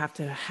that you have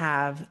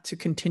to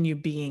continue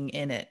being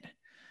in it,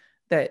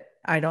 that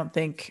I don't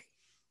think,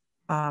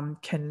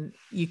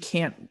 you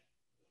can't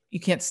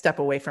step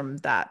away from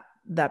that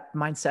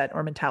mindset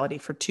or mentality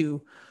for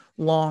too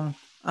long.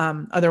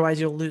 Otherwise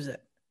you'll lose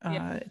it.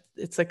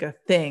 It's like a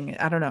thing.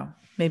 I don't know.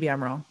 Maybe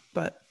I'm wrong,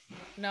 but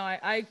no,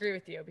 I agree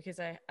with you, because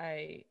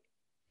I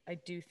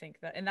do think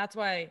that, and that's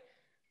why.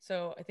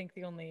 So I think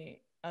the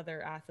only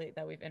other athlete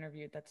that we've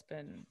interviewed that's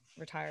been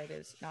retired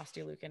is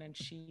Nastia Lukin, and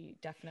she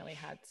definitely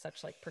had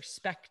such, like,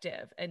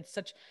 perspective and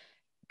such,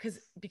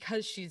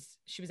 because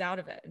she was out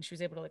of it and she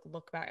was able to, like,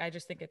 look back. I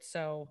just think it's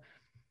so,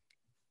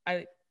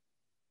 I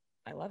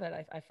love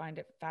it. I find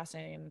it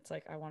fascinating, and it's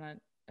like, I want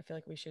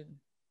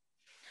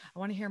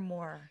to hear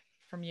more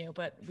from you,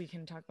 but we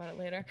can talk about it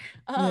later.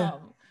 Yeah.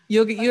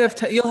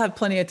 You'll have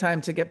plenty of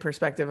time to get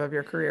perspective of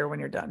your career when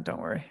you're done.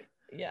 Don't worry.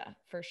 Yeah,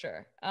 for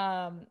sure.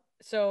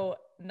 So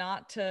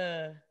not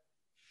to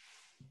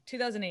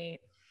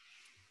 2008,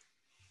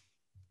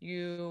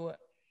 you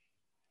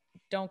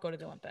don't go to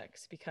the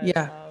Olympics because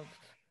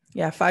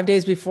of 5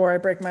 days before I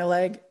break my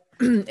leg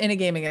in a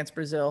game against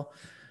Brazil.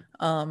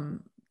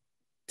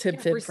 Tib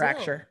fib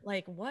fracture.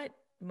 Like, what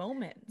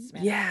moments,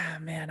 man? Yeah,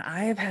 man,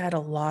 I have had a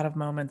lot of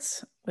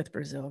moments with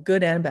Brazil,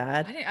 good and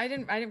bad. I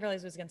didn't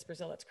realize it was against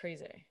Brazil. That's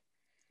crazy.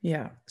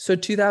 Yeah. So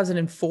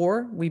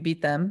 2004, we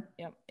beat them.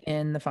 Yep.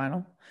 In the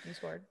final. You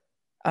scored.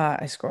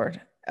 I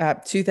scored.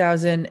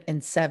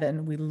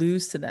 2007, we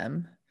lose to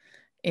them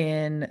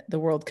in the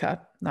World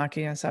Cup,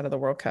 knocking us out of the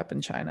World Cup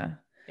in China.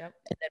 Yep.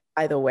 And then,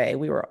 by the way,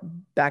 we were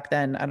back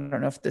then, I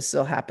don't know if this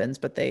still happens,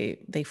 but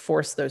they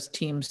forced those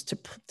teams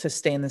to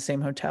stay in the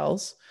same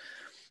hotels.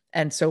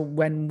 And so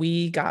when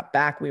we got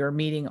back, we were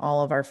meeting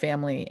all of our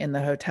family in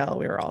the hotel.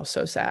 We were all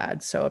so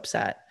sad, so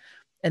upset.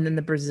 And then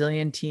the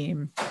Brazilian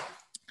team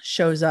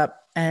shows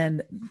up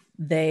and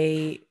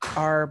they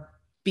are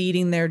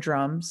beating their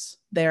drums.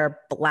 They are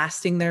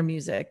blasting their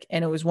music.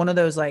 And it was one of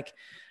those, like,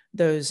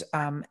 those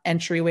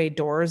entryway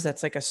doors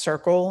that's like a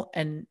circle,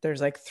 and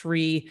there's like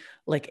three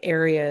like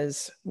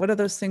areas. What are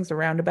those things? The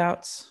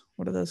roundabouts?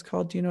 What are those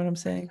called? Do you know what I'm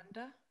saying?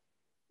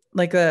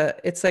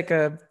 It's like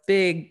a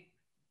big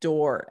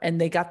door,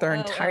 and they got their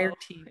entire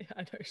team.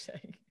 I know what you're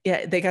saying.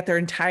 Yeah, they got their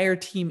entire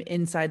team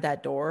inside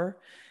that door.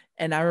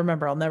 And I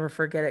remember, I'll never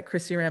forget it.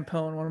 Chrissy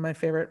Rampone, one of my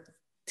favorite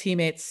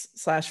teammates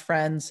 /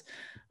 friends,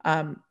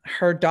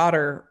 her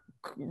daughter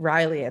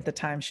Riley at the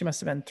time, she must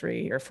have been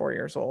 3 or 4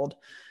 years old.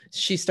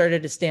 She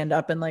started to stand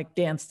up and like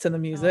dance to the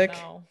music.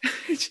 Oh,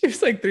 She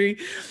was like 3.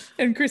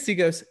 And Christy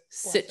goes,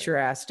 sit your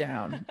ass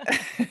down.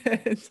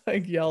 It's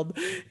like yelled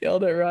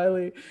at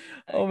Riley.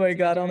 Oh my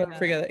God. I'll never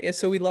forget that. Yeah.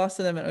 So we lost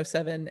to them in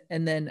 2007.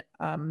 And then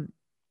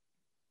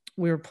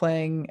we were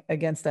playing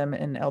against them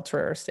in El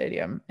Torero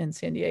Stadium in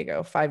San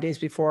Diego 5 days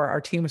before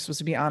our team was supposed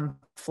to be on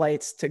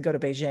flights to go to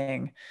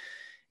Beijing.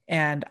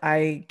 And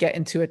I get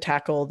into a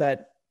tackle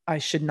that I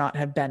should not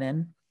have been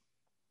in.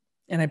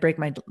 And I break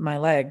my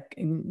leg,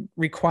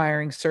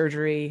 requiring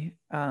surgery,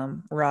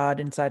 rod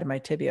inside of my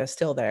tibia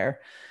still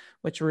there,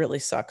 which really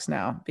sucks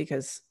now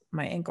because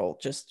my ankle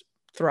just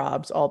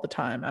throbs all the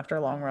time after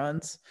long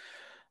runs.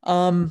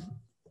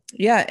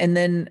 Yeah. And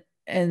then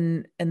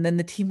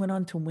the team went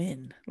on to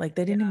win. Like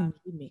they didn't even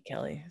need me,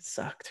 Kelley. It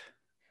sucked.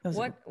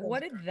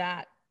 What did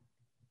that,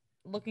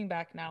 looking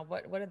back now,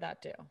 what did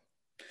that do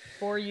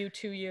for you,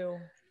 to you?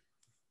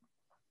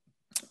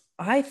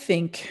 I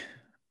think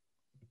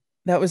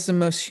that was the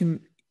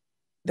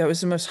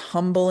most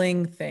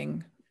humbling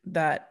thing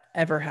that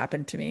ever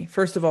happened to me.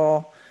 First of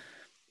all,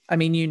 I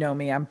mean, you know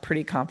me, I'm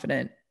pretty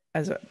confident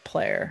as a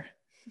player.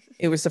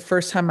 It was the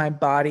first time my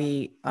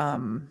body,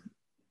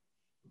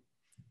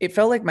 it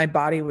felt like my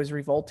body was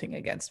revolting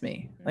against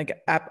me.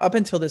 Like up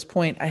until this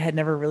point, I had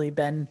never really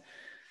been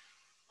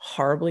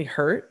horribly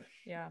hurt.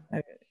 Yeah.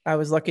 I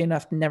was lucky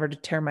enough never to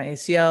tear my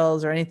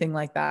ACLs or anything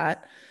like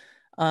that.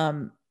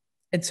 And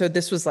so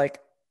this was like,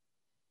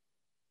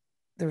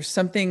 there was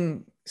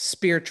something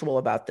spiritual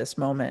about this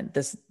moment,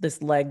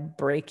 this leg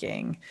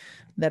breaking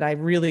that I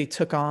really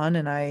took on.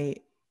 And I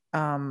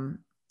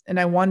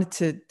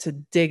wanted to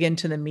dig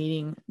into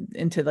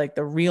into like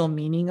the real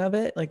meaning of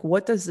it. Like,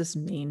 what does this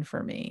mean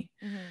for me?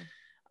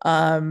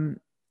 Mm-hmm.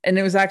 And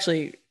it was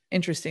actually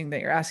interesting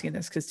that you're asking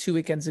this, because 2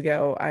 weekends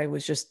ago, I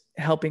was just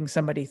helping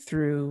somebody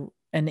through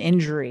an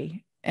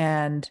injury.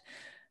 And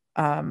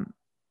one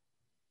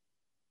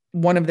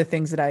of the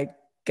things that I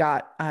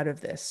got out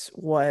of this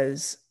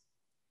was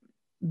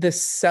the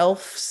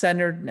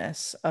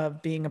self-centeredness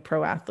of being a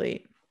pro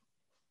athlete.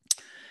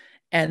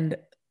 And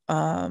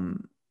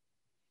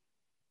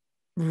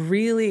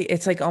really,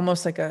 it's like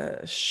almost like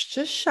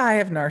just shy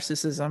of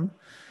narcissism.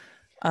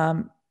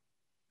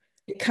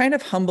 It kind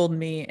of humbled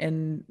me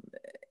in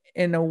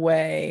a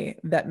way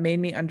that made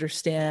me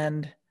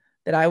understand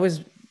that I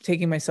was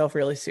taking myself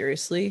really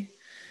seriously.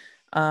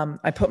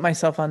 I put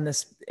myself on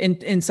this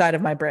inside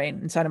of my brain,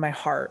 inside of my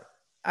heart.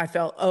 I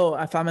felt,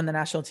 if I'm in the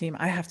national team,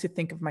 I have to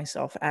think of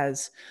myself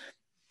as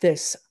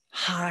this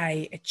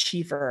high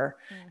achiever,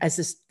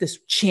 as this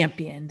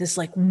champion, this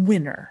like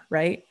winner,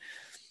 right?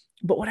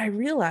 But what I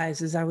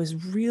realized is I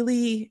was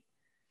really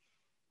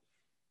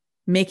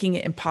making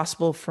it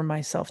impossible for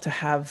myself to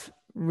have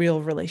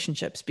real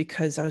relationships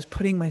because I was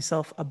putting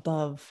myself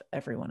above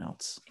everyone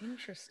else.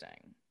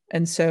 Interesting.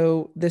 And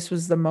so this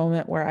was the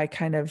moment where I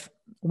kind of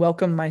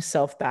welcomed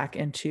myself back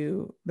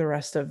into the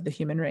rest of the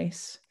human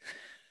race.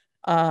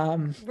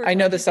 I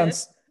know this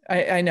sounds,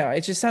 I know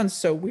it just sounds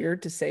so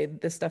weird to say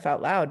this stuff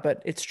out loud,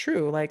 but it's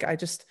true. Like, I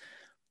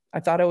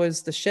thought I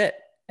was the shit.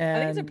 And I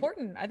think it's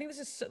important. I think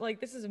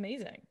this is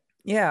amazing.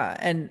 Yeah.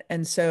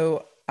 And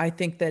so I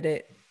think that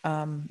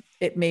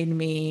it made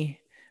me,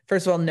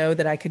 first of all, know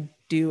that I could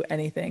do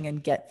anything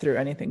and get through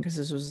anything, because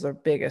this was the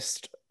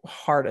biggest,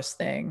 hardest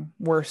thing,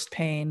 worst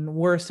pain,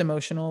 worst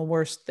emotional,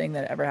 worst thing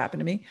that ever happened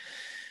to me.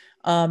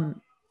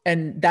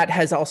 And that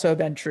has also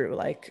been true.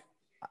 Like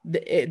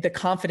the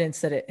confidence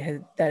that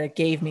it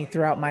gave me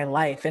throughout my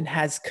life and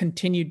has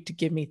continued to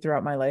give me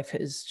throughout my life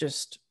is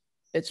just,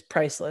 it's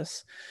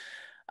priceless.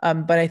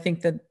 But I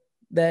think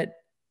that,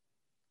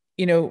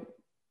 you know,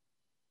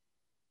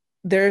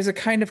 there's a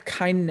kind of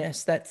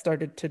kindness that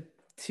started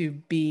to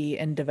be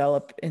and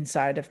develop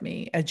inside of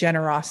me, a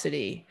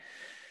generosity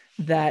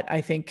that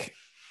I think,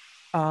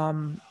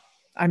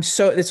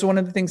 it's one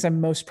of the things I'm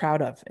most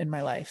proud of in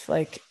my life.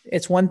 Like,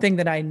 it's one thing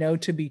that I know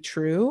to be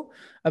true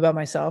about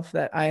myself,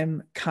 that I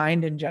am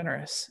kind and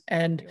generous.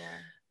 And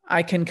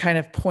I can kind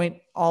of point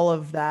all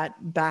of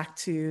that back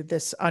to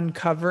this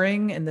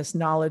uncovering and this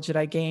knowledge that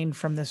I gained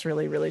from this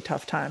really, really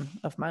tough time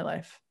of my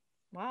life.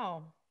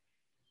 Wow.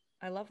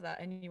 I love that.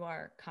 And you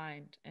are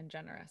kind and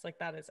generous. Like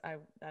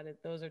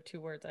those are 2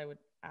 words I would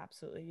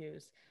absolutely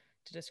use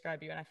to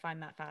describe you. And I find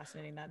that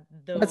fascinating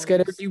that's good.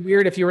 It'd be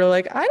weird if you were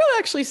like, I don't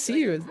actually see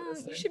you as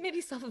this. You should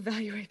maybe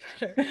self-evaluate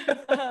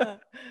better.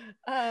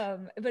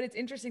 But it's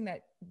interesting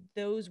that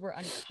those were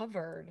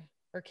uncovered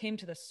or came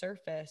to the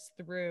surface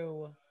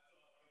through,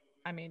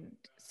 I mean,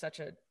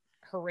 such a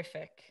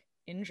horrific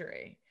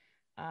injury.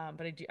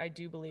 But I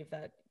do believe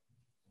that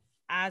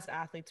as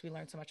athletes, we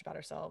learn so much about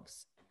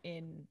ourselves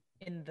in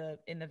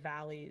the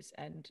valleys,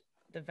 and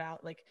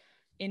like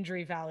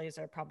injury valleys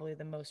are probably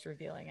the most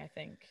revealing, I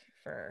think,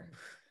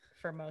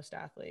 for most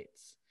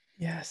athletes.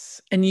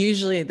 Yes. And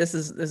usually this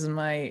is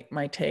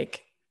my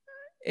take.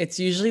 It's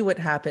usually what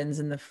happens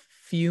in the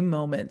few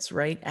moments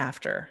right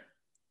after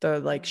the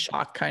like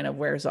shock kind of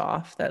wears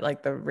off, that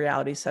like the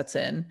reality sets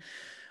in.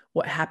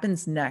 What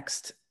happens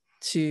next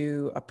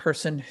to a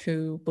person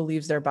who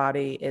believes their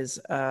body is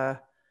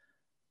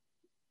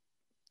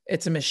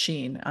it's a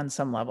machine on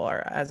some level,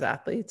 or as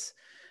athletes,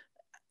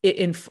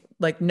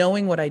 like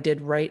knowing what I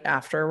did right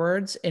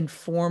afterwards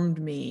informed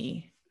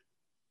me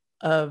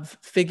of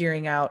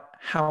figuring out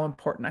how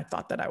important I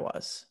thought that I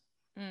was.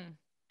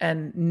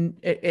 And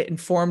it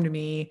informed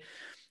me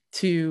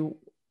to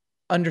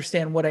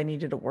understand what I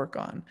needed to work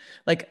on.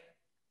 Like,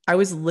 I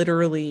was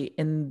literally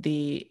in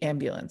the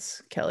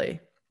ambulance,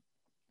 Kelley,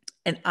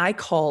 and I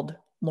called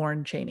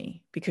Lauren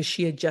Cheney because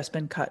she had just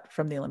been cut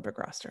from the Olympic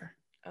roster.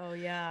 Oh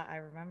yeah, I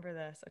remember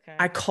this. Okay.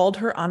 I called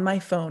her on my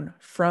phone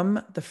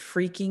from the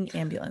freaking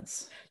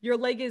ambulance. Your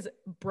leg is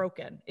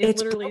broken.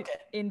 It's literally broken.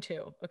 In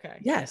two. Okay.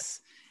 Yes.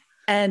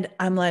 And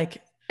I'm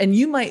like, and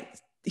you might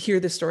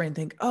hear this story and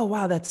think, oh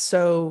wow, that's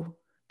so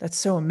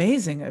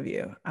amazing of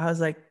you. I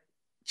was like,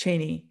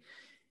 Cheney,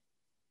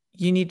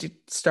 you need to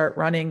start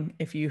running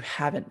if you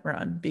haven't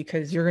run,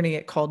 because you're going to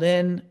get called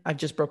in. I've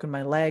just broken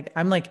my leg.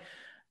 I'm like,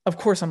 of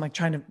course, I'm like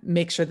trying to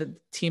make sure that the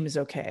team is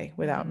okay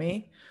without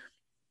me.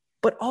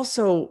 But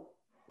also,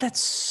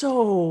 that's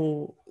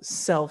so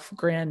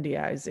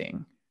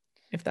self-grandizing,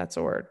 if that's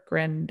a word,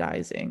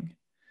 grandizing.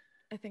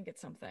 I think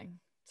it's something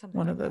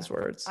one like of those that.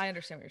 Words. I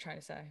understand what you're trying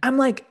to say. I'm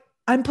like,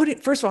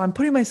 first of all, I'm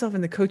putting myself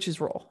in the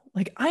coach's role.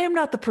 Like, I am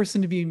not the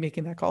person to be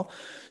making that call.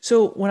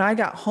 So when I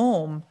got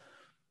home,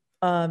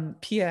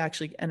 Pia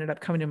actually ended up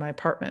coming to my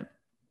apartment,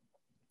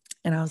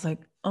 and I was like,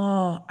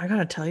 oh, I got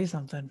to tell you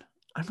something.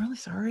 I'm really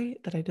sorry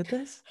that I did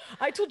this.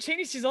 I told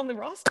Cheney she's on the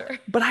roster.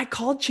 But I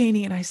called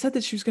Cheney and I said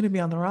that she was going to be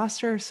on the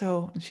roster.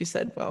 So she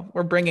said, well,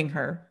 we're bringing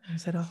her. I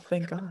said, oh,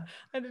 thank God.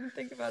 I didn't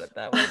think about it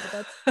that way,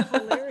 but that's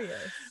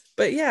hilarious.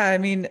 But yeah, I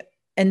mean,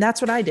 and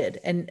that's what I did.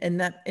 And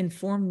that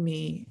informed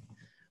me.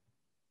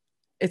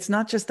 It's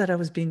not just that I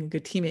was being a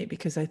good teammate,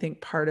 because I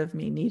think part of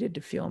me needed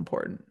to feel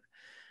important.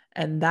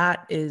 And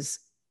that is,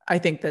 I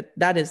think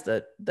that is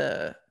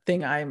the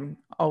thing I'm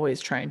always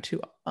trying to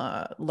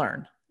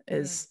learn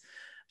is,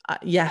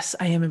 yes,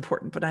 I am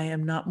important, but I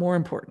am not more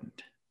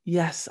important.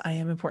 Yes, I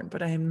am important,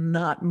 but I am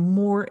not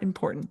more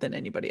important than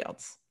anybody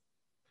else.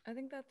 I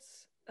think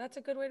that's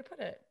a good way to put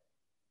it.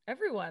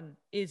 Everyone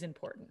is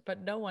important,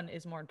 but no one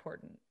is more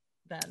important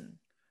than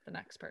the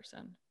next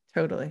person.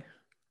 Totally.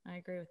 I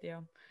agree with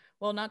you.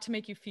 Well, not to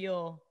make you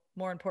feel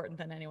more important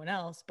than anyone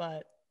else,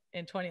 but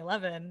in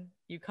 2011,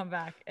 you come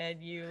back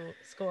and you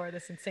score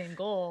this insane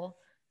goal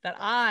that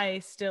I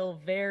still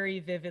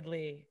very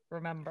vividly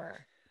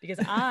remember, because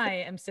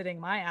I am sitting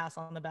my ass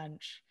on the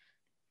bench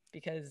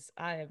because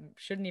I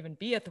shouldn't even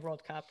be at the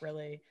World Cup,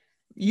 really.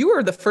 You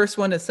were the first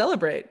one to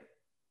celebrate.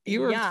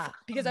 Yeah,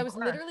 because I was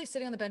literally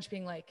sitting on the bench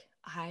being like,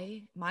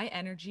 my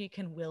energy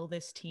can will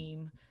this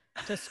team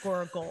to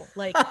score a goal.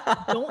 Like,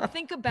 don't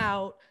think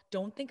about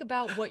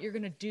what you're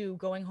going to do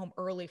going home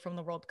early from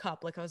the World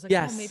Cup. Like, I was like,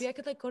 yes. Oh, maybe I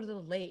could like go to the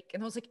lake.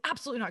 And I was like,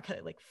 absolutely not.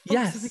 Like,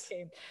 focus on the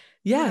game.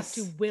 Yes.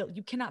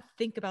 You cannot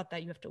think about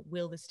that. You have to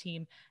will this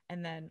team.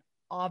 And then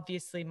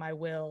obviously my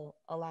will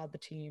allowed the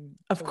team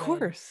of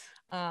course.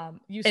 And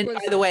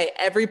by the way,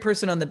 every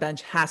person on the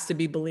bench has to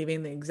be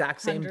believing the exact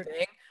same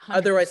thing. 100%.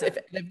 Otherwise, if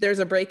there's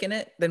a break in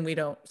it, then we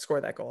don't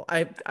score that goal.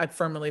 I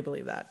firmly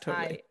believe that.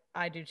 Totally.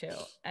 I do too.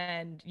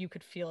 And you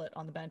could feel it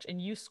on the bench. And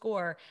you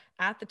score,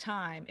 at the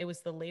time, it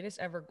was the latest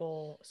ever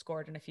goal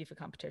scored in a FIFA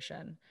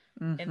competition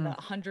in the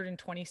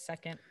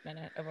 122nd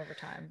minute of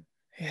overtime.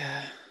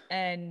 Yeah.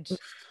 And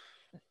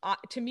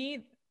to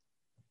me,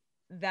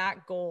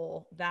 that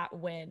goal, that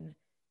win,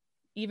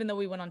 even though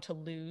we went on to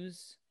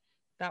lose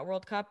that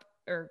World Cup,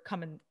 or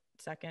come in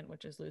second,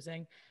 which is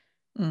losing,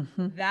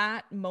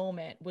 that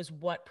moment was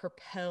what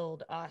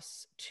propelled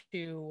us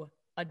to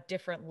a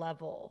different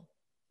level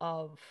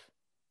of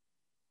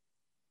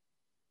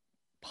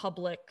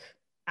public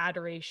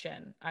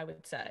adoration, I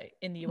would say,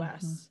 in the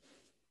US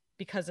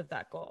because of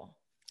that goal.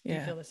 Do you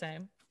feel the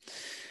same?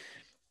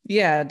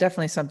 Yeah,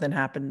 definitely something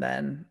happened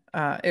then.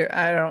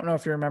 I don't know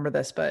if you remember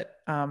this, but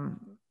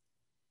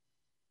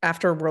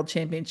after World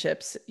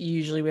Championships,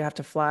 usually we have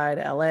to fly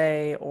to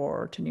LA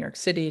or to New York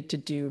City to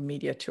do a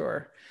media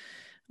tour.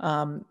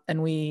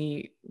 And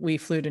we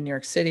flew to New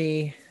York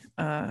City.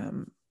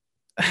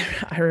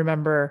 I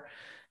remember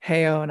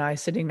Heyo and I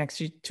sitting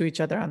next to each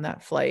other on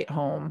that flight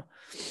home.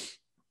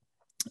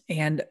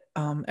 And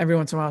every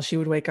once in a while she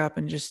would wake up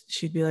and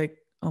she'd be like,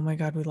 oh my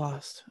God, we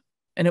lost.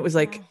 And it was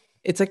like,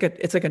 it's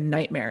like a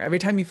nightmare. Every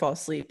time you fall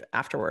asleep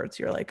afterwards,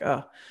 you're like,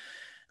 oh.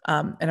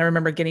 And I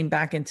remember getting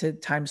back into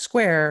Times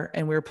Square,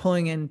 and we were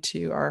pulling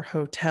into our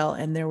hotel,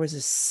 and there was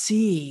a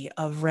sea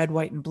of red,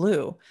 white, and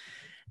blue.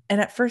 And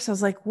at first I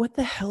was like, what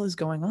the hell is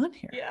going on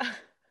here? Yeah.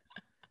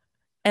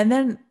 And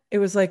then it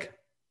was like,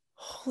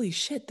 holy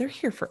shit, they're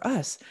here for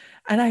us.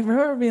 And I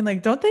remember being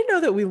like, don't they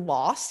know that we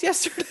lost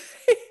yesterday?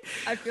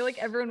 I feel like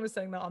everyone was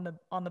saying that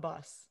on the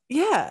bus.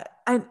 Yeah.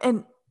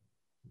 And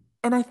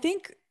I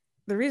think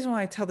the reason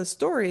why I tell this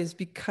story is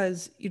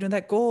because,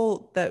 that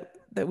goal that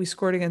we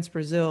scored against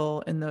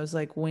Brazil in those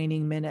like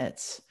waning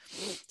minutes,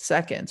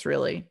 seconds,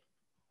 really,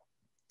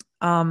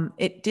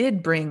 it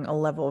did bring a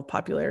level of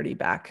popularity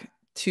back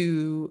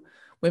to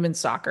women's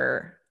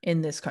soccer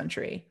in this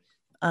country,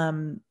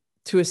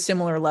 to a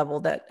similar level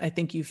that I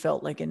think you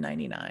felt like in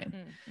 99.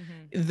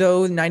 Mm-hmm.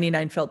 Though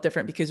 99 felt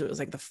different because it was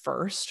like the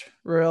first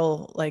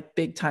real like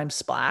big time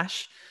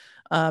splash.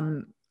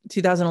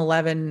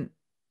 2011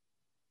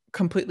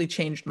 completely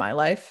changed my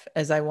life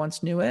as I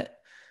once knew it.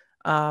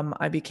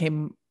 I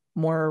became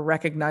more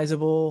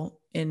recognizable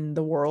in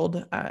the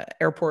world,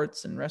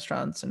 airports and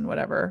restaurants and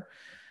whatever.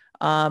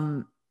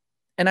 And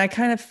I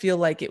kind of feel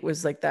like it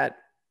was like that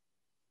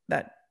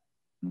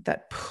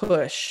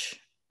push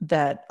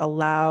that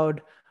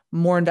allowed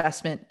more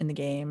investment in the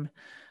game.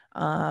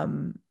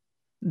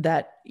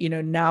 That, you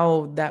know,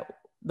 now that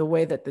the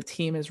way that the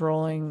team is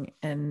rolling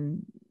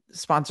and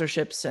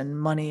sponsorships and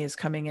money is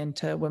coming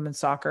into women's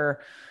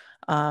soccer,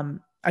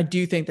 I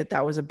do think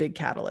that was a big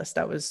catalyst.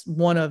 That was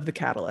one of the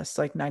catalysts.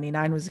 Like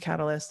 99 was a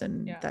catalyst,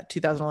 and that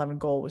 2011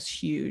 goal was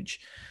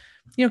huge,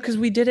 you know, because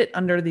we did it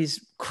under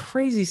these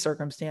crazy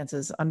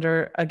circumstances,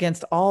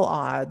 against all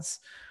odds.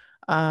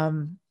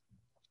 And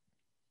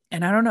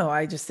I don't know,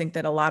 I just think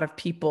that a lot of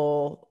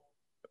people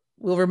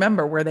will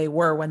remember where they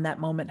were when that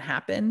moment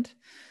happened.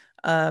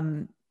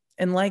 And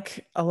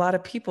like a lot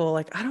of people,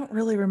 like, I don't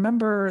really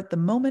remember the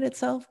moment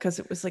itself because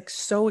it was like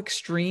so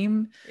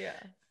extreme. Yeah.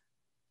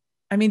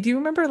 I mean, do you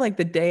remember like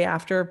the day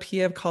after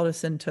Pia called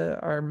us into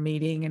our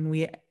meeting and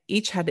we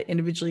each had to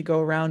individually go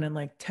around and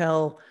like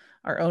tell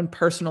our own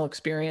personal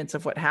experience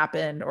of what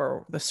happened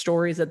or the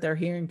stories that they're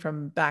hearing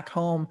from back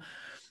home?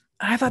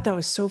 I thought that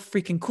was so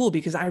freaking cool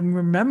because I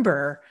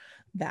remember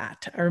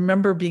that. I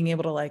remember being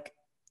able to like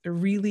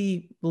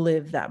really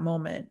live that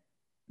moment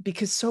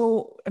because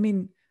I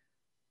mean,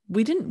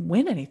 we didn't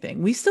win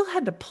anything. We still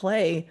had to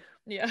play.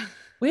 Yeah.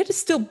 We had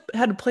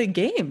to play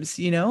games,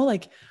 you know,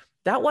 like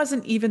that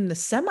wasn't even the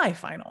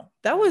semifinal.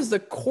 That was the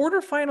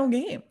quarterfinal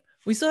game.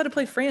 We still had to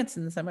play France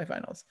in the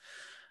semifinals.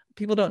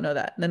 People don't know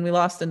that. And then we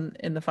lost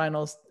in the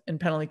finals in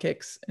penalty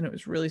kicks, and it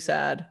was really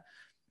sad.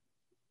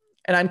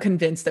 And I'm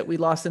convinced that we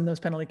lost in those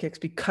penalty kicks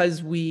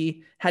because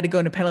we had to go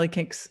into penalty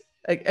kicks.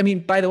 I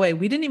mean, by the way,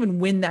 we didn't even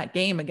win that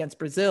game against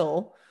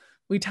Brazil.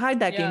 We tied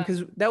that game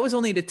because that was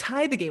only to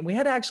tie the game. We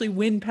had to actually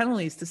win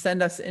penalties to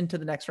send us into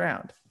the next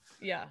round.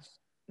 Yeah.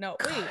 No,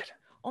 God. wait.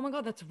 Oh my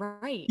God, that's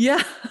right.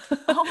 Yeah.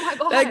 Oh my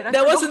God.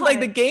 that wasn't like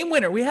the game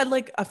winner. We had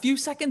like a few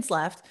seconds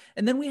left,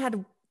 and then we had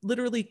to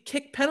literally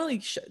kick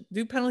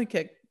do penalty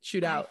kick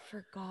shootout. I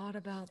forgot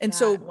about that. And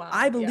so wow.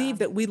 I believe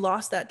that we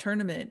lost that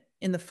tournament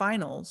in the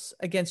finals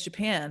against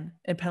Japan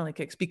in penalty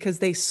kicks because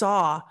they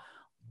saw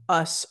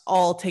us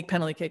all take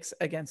penalty kicks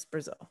against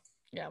Brazil.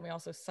 Yeah, we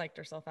also psyched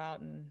ourselves out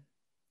and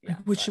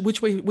which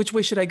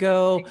way should I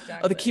go? Exactly.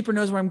 Oh, the keeper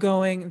knows where I'm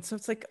going. And so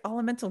it's like all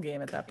a mental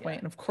game at that point.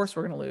 And of course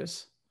we're going to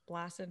lose.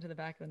 Blast into the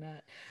back of the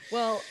net.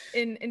 Well,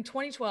 in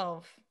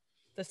 2012,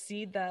 the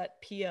seed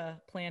that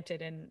Pia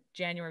planted in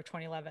January of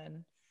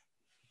 2011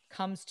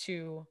 comes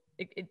to,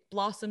 it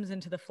blossoms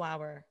into the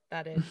flower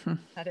that it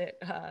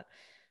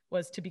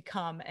was to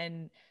become.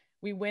 And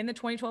we win the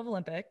 2012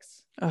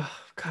 Olympics. Oh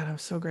God, I'm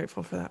so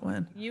grateful for that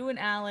win. You and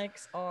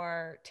Alex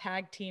are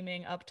tag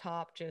teaming up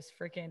top, just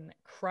freaking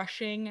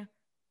crushing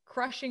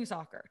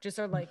soccer. Just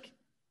are like,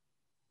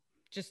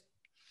 just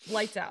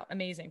lights out,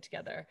 amazing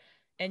together.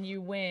 And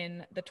you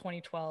win the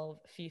 2012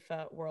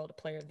 FIFA World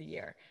Player of the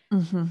Year.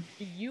 Mm-hmm.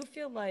 Do you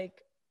feel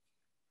like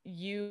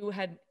you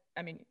had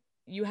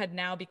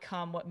now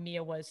become what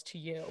Mia was to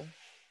you?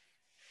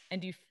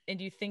 And do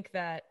you think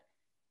that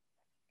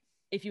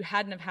if you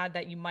hadn't have had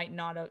that, you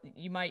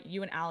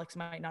and Alex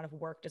might not have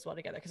worked as well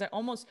together? Because I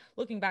almost,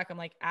 looking back, I'm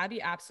like,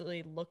 Abby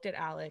absolutely looked at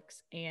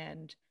Alex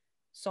and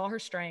saw her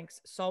strengths,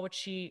 saw what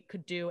she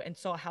could do, and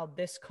saw how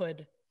this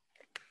could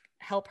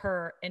help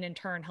her and in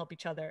turn help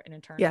each other and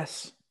in turn.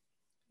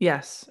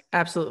 Yes,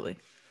 absolutely.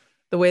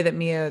 The way that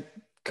Mia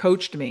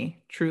coached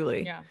me,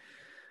 truly. Yeah.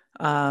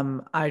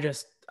 I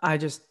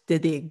just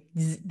did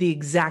the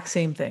exact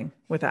same thing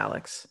with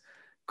Alex.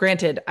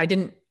 Granted,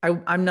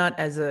 I'm not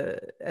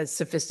as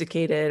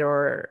sophisticated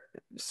or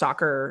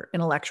soccer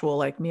intellectual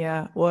like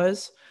Mia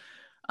was.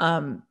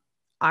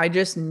 I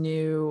just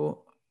knew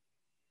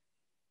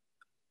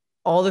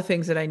all the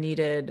things that I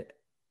needed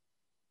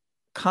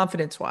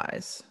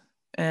confidence-wise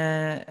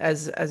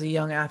as a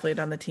young athlete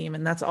on the team,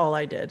 and that's all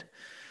I did.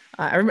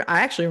 I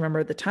actually remember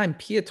at the time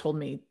Pia told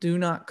me, "Do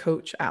not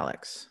coach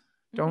Alex.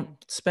 Don't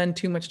spend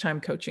too much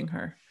time coaching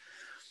her."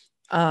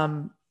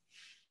 And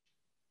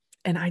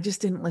I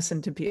just didn't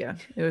listen to Pia.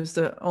 It was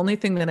the only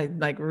thing that I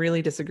like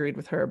really disagreed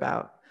with her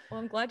about. Well,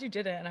 I'm glad you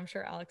did it, and I'm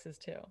sure Alex is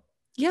too.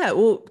 Yeah,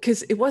 well,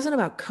 because it wasn't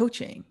about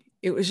coaching.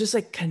 It was just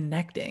like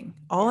connecting.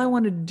 All I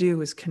wanted to do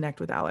was connect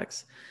with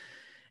Alex.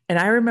 And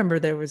I remember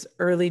there was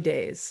early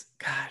days.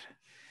 God,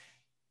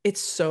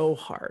 it's so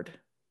hard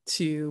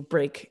to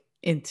break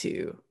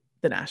into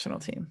the national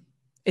team.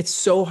 It's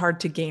so hard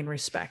to gain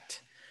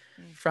respect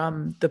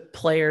from the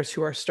players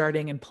who are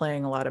starting and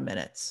playing a lot of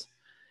minutes.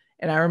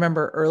 And I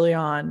remember early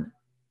on,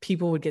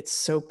 people would get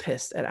so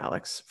pissed at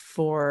Alex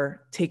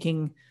for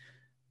taking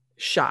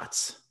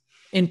shots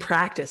in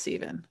practice,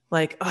 even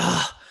like,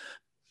 oh,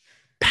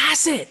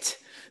 pass it.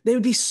 They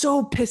would be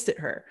so pissed at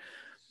her.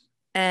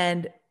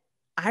 And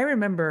I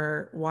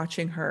remember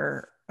watching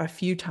her a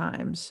few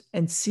times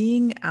and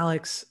seeing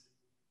Alex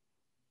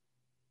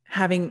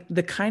having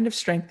the kind of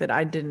strength that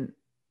I didn't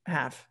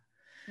have.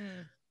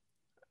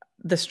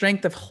 The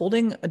strength of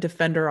holding a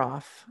defender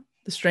off,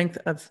 the strength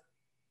of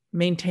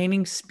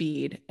maintaining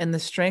speed, and the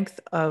strength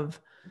of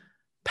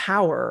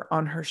power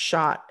on her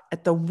shot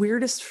at the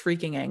weirdest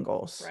freaking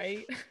angles.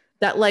 Right.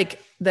 That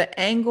like the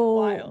angle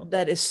Wild.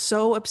 that is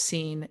so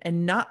obscene,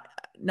 and not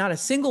a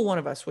single one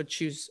of us would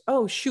choose,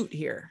 oh, shoot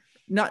here.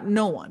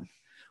 No one.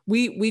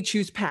 We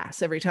choose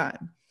pass every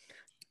time.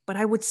 But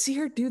I would see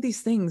her do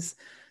these things,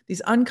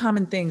 these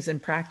uncommon things in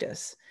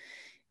practice.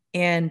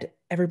 And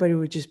everybody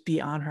would just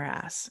be on her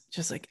ass,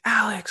 just like,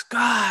 Alex,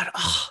 God.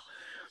 Oh.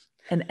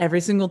 And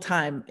every single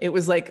time it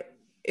was like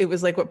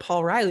what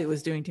Paul Riley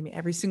was doing to me.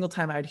 Every single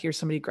time I'd hear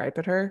somebody gripe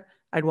at her,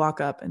 I'd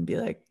walk up and be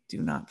like,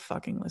 do not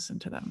fucking listen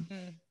to them.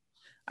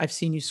 I've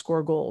seen you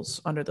score goals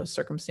under those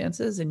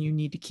circumstances, and you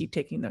need to keep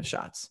taking those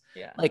shots.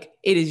 Yeah. Like,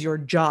 it is your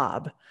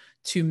job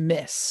to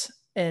miss,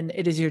 and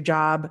it is your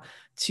job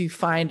to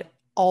find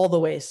all the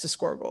ways to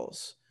score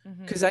goals.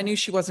 Because I knew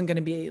she wasn't going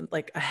to be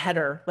like a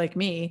header like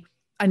me.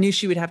 I knew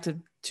she would have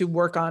to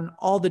work on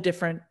all the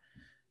different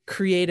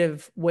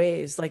creative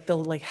ways, like the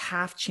like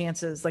half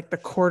chances, like the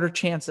quarter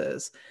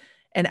chances.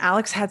 And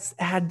Alex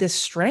had this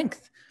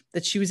strength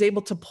that she was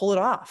able to pull it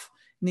off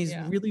in these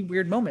really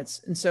weird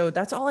moments. And so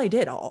that's all I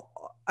did.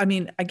 I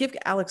mean, I give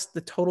Alex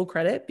the total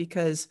credit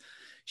because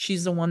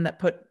she's the one that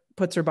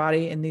puts her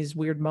body in these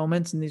weird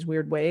moments in these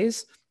weird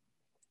ways.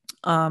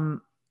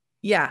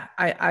 Yeah,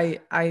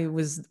 I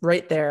was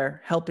right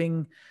there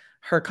helping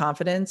her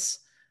confidence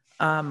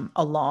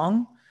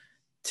along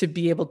to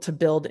be able to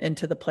build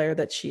into the player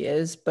that she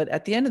is. But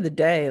at the end of the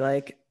day,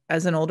 like,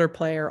 as an older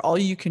player, all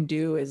you can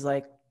do is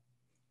like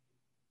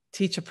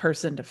teach a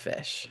person to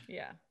fish.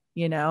 Yeah.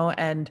 You know,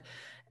 and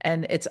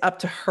it's up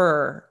to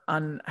her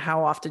on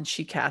how often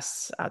she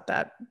casts out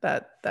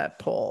that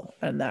pole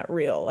and that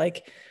reel.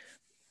 Like,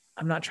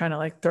 I'm not trying to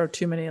like throw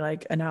too many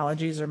like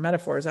analogies or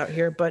metaphors out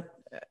here, but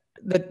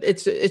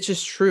it's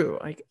just true.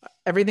 Like,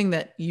 everything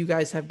that you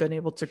guys have been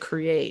able to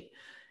create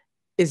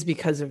is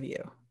because of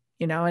you.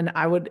 You know, and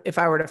if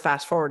I were to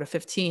fast forward to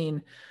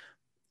 15,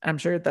 I'm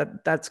sure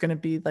that's going to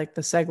be like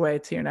the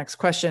segue to your next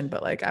question,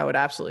 but like, I would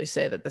absolutely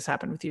say that this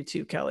happened with you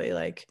too, Kelley,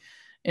 like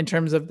in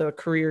terms of the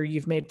career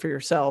you've made for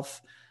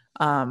yourself.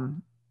 You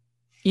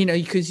know,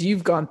 because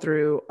you've gone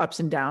through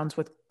ups and downs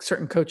with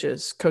certain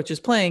coaches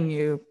playing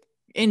you,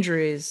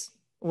 injuries,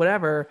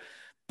 whatever,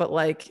 but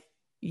like,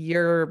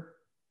 your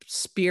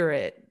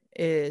spirit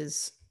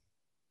is,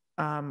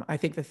 I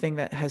think, the thing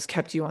that has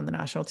kept you on the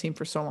national team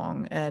for so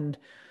long. And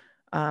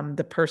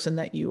the person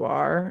that you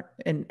are.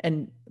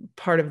 And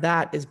part of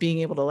that is being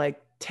able to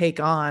like take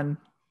on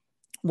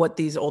what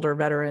these older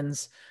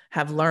veterans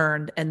have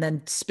learned and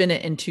then spin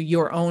it into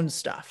your own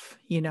stuff,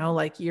 you know,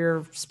 like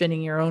you're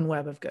spinning your own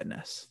web of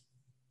goodness.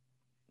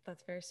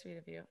 That's very sweet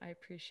of you. I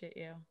appreciate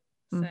you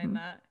saying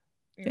that.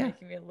 You're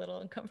making me a little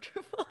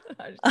uncomfortable.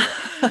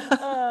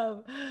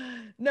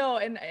 No,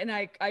 and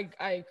I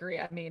agree.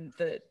 I mean,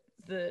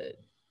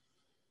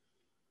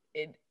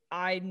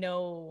 I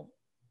know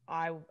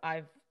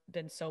I've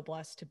been so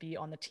blessed to be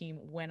on the team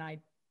when I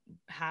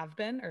have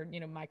been, or, you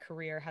know, my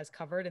career has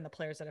covered, and the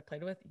players that I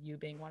played with, you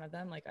being one of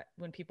them. Like,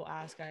 when people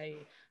ask, I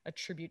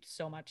attribute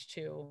so much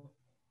to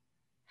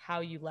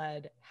how you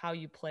led, how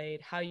you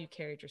played, how you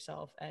carried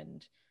yourself.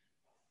 And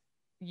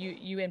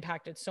you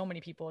impacted so many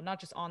people, not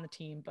just on the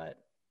team, but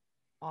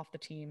off the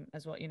team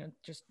as well, you know,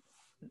 just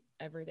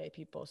everyday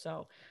people.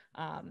 So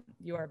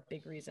you are a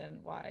big reason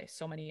why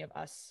so many of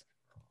us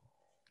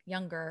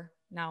younger,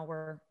 now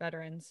we're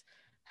veterans,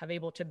 have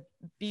able to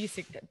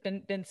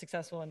been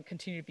successful and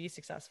continue to be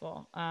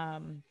successful.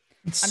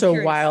 It's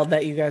so wild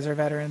that you guys are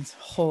veterans.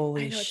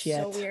 Holy shit.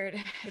 It's so weird.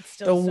 It's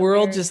still the so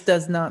world weird. Just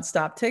does not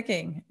stop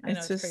ticking. I know,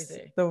 it's just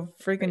crazy. The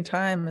freaking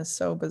time is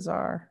so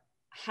bizarre.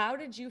 How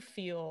did you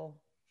feel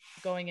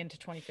going into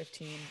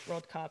 2015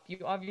 World Cup? You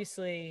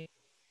obviously,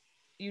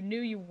 you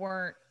knew you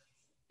were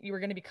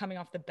going to be coming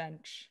off the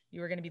bench.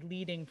 You were going to be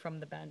leading from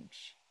the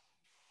bench.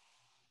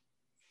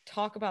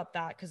 Talk about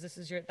that, because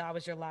that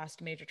was your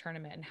last major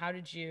tournament. And how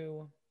did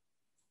you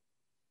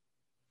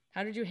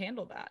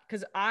handle that?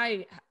 Because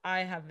I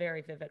have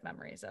very vivid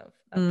memories of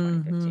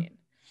 2015.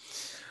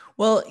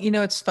 Well, you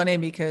know, it's funny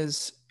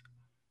because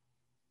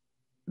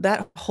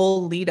that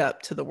whole lead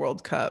up to the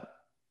World Cup,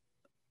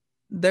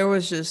 there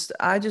was just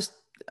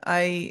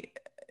I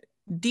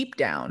deep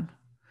down,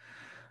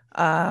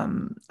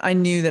 I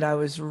knew that I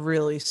was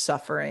really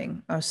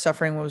suffering. I was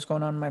suffering what was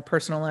going on in my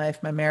personal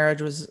life.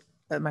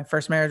 My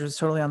first marriage was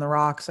totally on the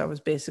rocks. I was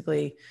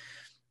basically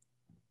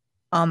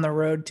on the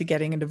road to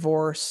getting a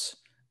divorce.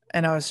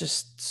 And I was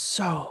just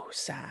so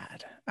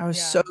sad. I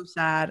was so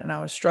sad, and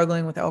I was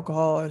struggling with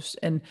alcohol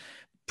and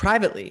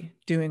privately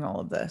doing all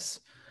of this.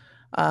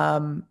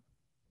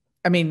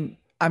 I mean,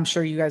 I'm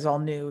sure you guys all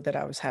knew that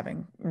I was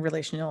having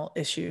relational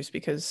issues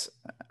because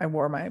I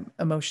wore my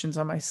emotions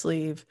on my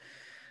sleeve.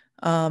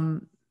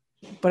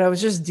 But I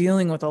was just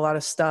dealing with a lot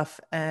of stuff,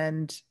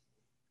 and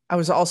I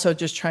was also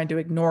just trying to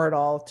ignore it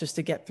all just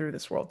to get through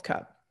this World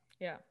Cup.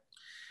 Yeah.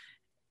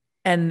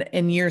 And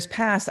in years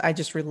past, I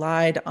just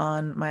relied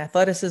on my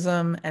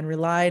athleticism and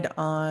relied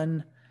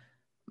on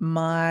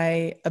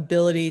my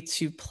ability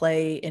to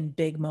play in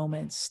big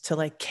moments to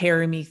like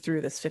carry me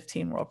through this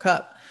 15 World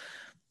Cup.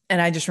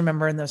 And I just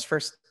remember in those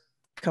first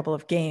couple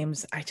of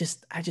games, I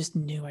just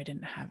knew I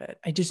didn't have it.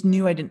 I just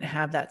knew I didn't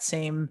have that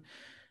same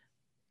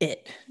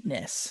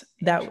itness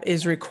that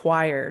is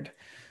required.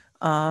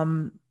 I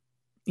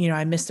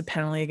missed a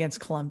penalty against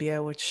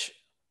Colombia, which,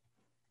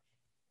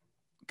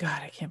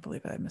 God, I can't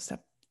believe I missed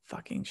that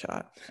fucking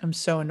shot. I'm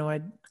so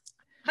annoyed.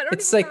 I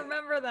don't even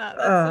remember that.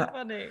 That's so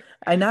funny.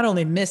 I not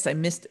only missed, I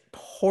missed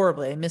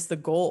horribly. I missed the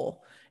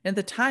goal. And at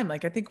the time,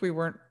 like, I think it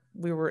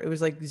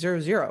was like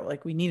 0-0.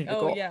 Like we needed a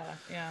goal. Oh yeah.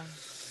 Yeah.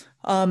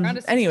 Round of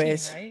 16,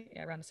 anyways. Right?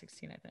 Yeah. Round of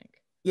 16, I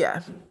think.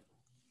 Yeah.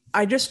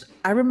 I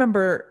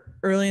remember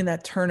early in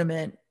that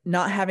tournament,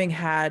 not having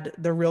had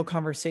the real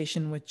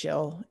conversation with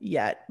Jill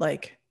yet,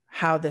 like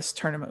how this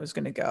tournament was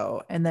going to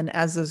go. And then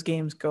as those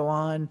games go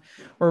on,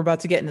 we're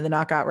about to get into the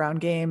knockout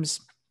round games.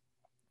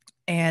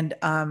 And,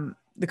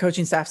 the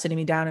coaching staff sitting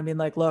me down and being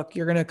like, look,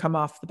 you're going to come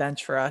off the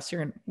bench for us.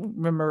 You're going to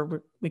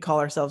remember, we call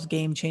ourselves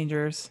game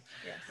changers.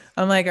 Yes.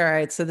 I'm like, all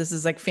right. So this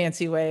is like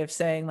fancy way of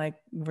saying like,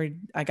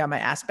 I got my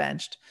ass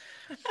benched.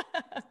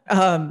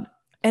 And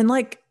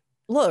like,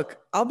 look,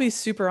 I'll be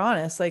super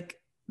honest. Like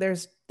there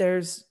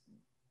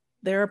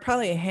are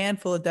probably a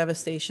handful of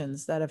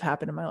devastations that have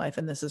happened in my life.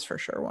 And this is for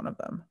sure one of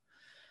them.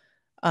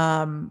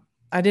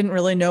 I didn't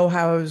really know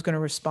how I was going to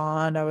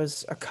respond. I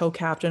was a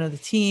co-captain of the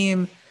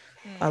team,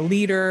 a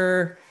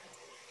leader,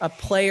 a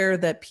player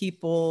that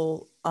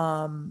people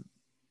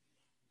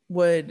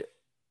would,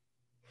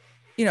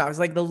 I was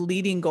like the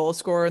leading goal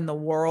scorer in the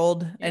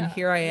world. Yeah. And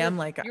here I am,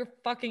 you're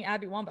fucking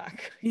Abby Wambach.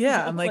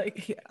 Yeah. I'm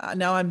like,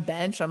 now I'm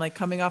benched. I'm like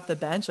coming off the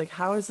bench. Like,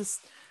 how is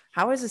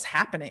this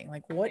happening?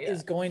 Like, what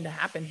is going to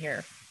happen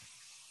here?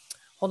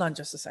 Hold on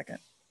just a second.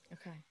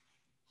 Okay.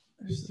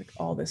 There's just like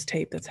all this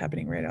tape that's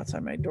happening right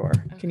outside my door.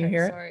 Okay, can you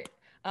hear it? Sorry.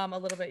 A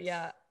little bit.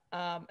 Yeah.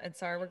 And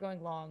sorry, we're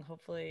going long.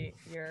 Hopefully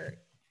you're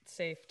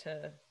safe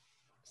to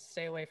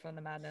stay away from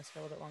the madness for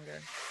a little bit longer.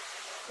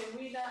 Can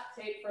we not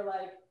tape for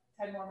like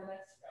 10 more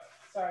minutes?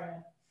 Sorry,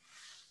 man.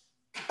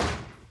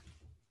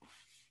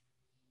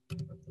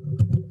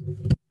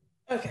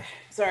 Okay,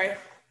 sorry.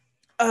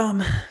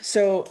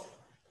 So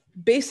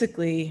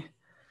basically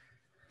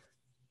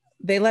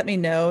they let me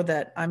know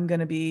that I'm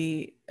going to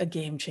be a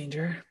game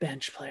changer,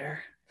 bench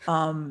player.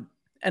 And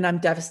I'm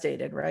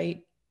devastated,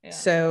 right? Yeah.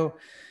 So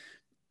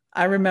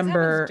I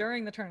remember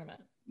during the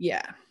tournament.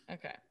 Yeah.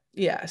 Okay.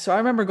 Yeah. So I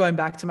remember going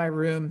back to my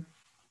room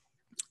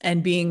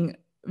and being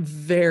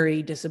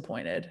very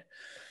disappointed.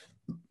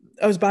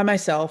 I was by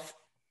myself.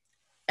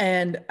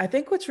 And I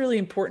think what's really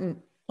important,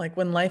 like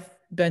when life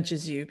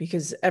benches you,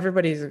 because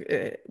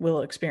everybody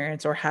will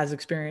experience or has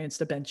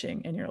experienced a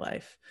benching in your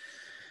life.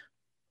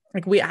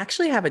 Like we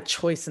actually have a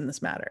choice in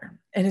this matter.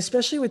 And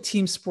especially with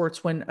team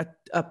sports, when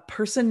a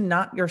person,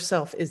 not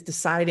yourself, is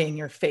deciding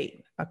your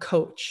fate, a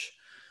coach,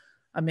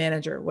 a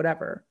manager,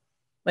 whatever,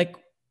 like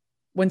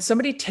when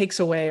somebody takes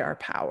away our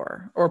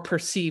power or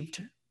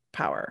perceived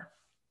power,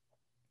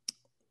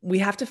 we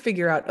have to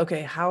figure out,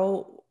 okay,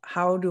 how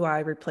do I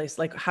replace,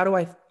 like, how do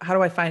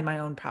I find my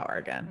own power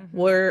again?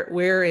 Mm-hmm.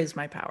 Where is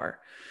my power?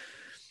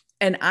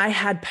 And I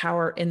had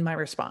power in my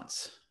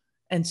response.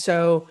 And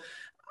so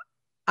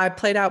I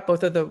played out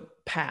both of the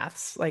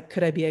paths. Like,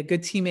 could I be a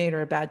good teammate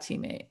or a bad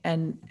teammate?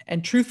 And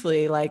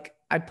truthfully, like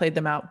I played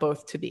them out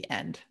both to the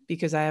end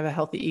because I have a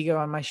healthy ego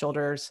on my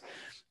shoulders.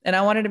 And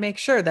I wanted to make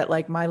sure that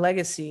like my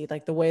legacy,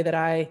 like the way that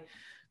I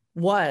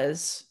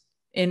was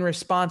in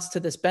response to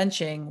this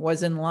benching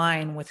was in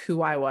line with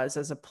who I was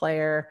as a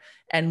player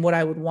and what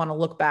I would want to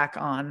look back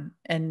on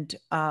and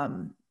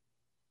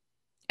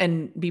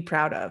be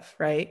proud of.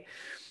 Right.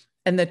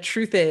 And the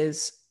truth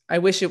is, I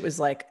wish it was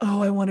like,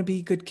 oh, I want to be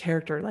a good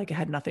character. Like it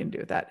had nothing to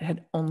do with that. It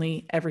had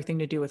only everything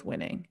to do with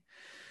winning.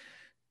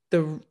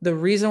 The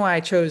reason why I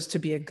chose to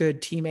be a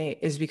good teammate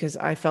is because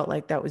I felt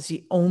like that was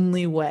the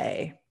only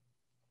way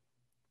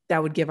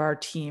that would give our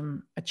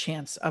team a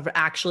chance of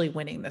actually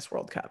winning this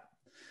World Cup.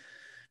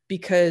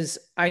 Because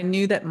I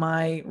knew that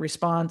my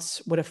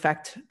response would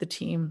affect the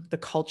team, the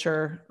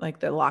culture, like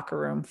the locker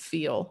room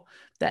feel,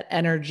 that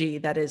energy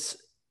that is,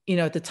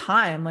 at the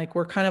time, like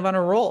we're kind of on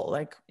a roll,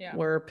 like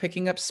we're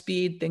picking up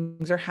speed,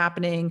 things are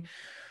happening.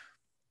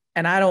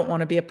 And I don't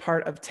want to be a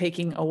part of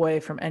taking away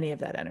from any of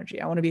that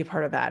energy. I want to be a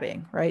part of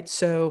adding, right?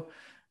 So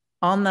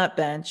on that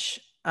bench,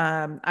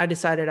 I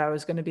decided I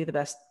was going to be the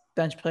best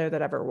bench player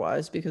that ever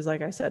was, because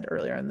like I said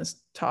earlier in this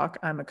talk,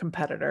 I'm a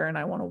competitor and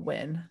I want to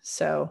win.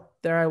 So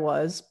there I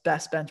was,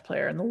 best bench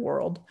player in the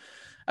world.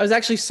 I was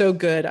actually so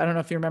good. I don't know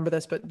if you remember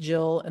this, but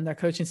Jill and their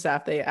coaching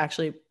staff, they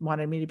actually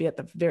wanted me to be at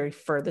the very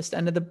furthest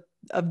end of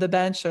the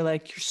bench. They're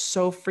like, you're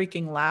so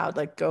freaking loud,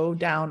 like go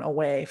down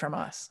away from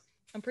us.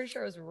 I'm pretty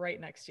sure I was right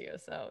next to you.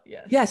 So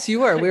yes. Yes, you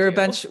were. I We were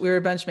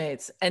do. bench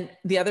mates. And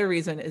the other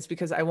reason is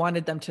because I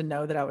wanted them to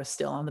know that I was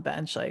still on the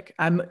bench. Like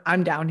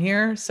I'm down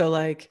here. So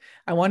like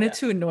I wanted Yeah.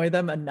 to annoy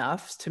them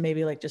enough to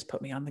maybe like just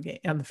put me on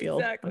the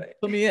field. Exactly.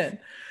 Like, put me in.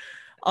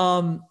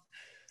 And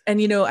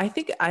you know, I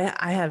think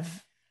I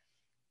have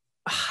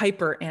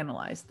hyper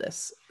analyzed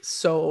this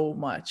so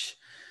much.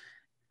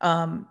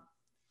 And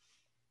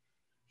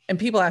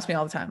people ask me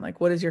all the time,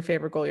 like, what is your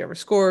favorite goal you ever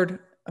scored?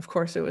 Of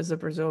course, it was the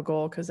Brazil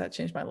goal because that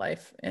changed my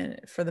life and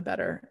for the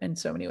better in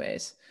so many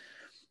ways.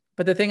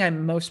 But the thing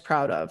I'm most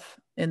proud of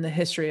in the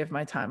history of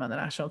my time on the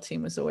national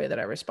team was the way that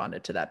I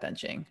responded to that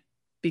benching,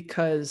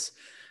 because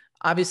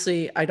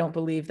obviously I don't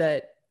believe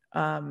that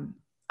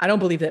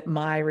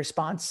my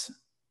response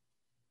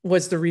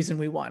was the reason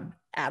we won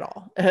at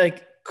all.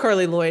 Like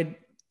Carly Lloyd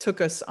took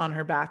us on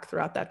her back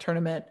throughout that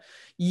tournament.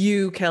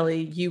 You,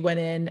 Kelley, you went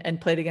in and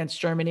played against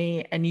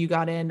Germany, and you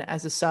got in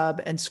as a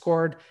sub and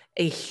scored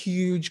a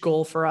huge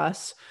goal for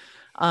us.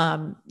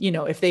 You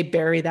know, if they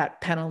bury that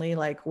penalty,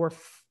 like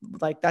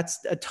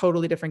that's a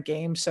totally different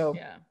game. So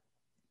Yeah.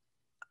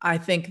 I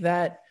think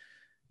that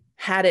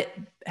had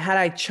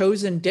I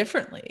chosen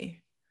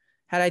differently,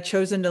 had I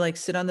chosen to like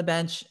sit on the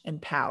bench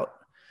and pout,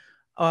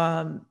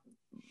 and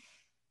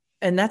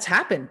that's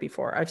happened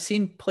before. I've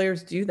seen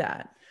players do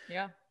that.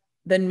 Yeah.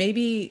 Then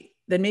maybe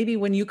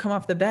when you come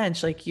off the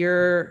bench, like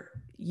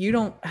you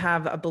don't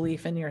have a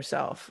belief in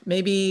yourself.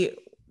 Maybe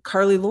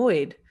Carly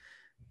Lloyd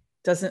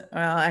doesn't,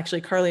 well,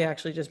 actually Carly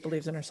actually just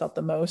believes in herself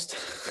the most.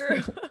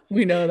 True.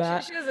 We know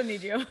that. She doesn't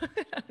need you.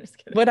 I'm just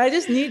kidding. But I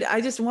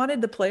just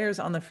wanted the players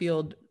on the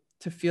field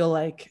to feel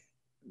like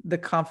the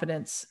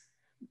confidence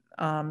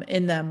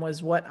in them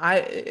was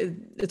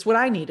it's what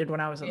I needed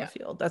when I was on the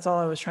field. That's all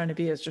I was trying to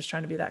be, is just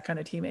trying to be that kind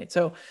of teammate.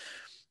 So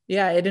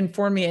yeah, it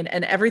informed me, and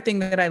everything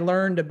that I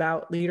learned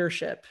about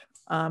leadership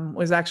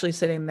was actually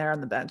sitting there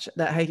on the bench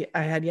that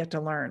I had yet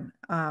to learn.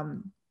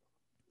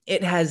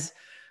 It has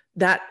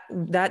that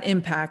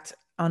impact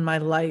on my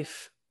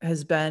life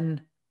has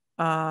been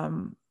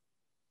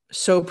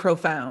so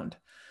profound,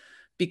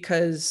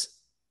 because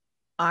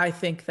I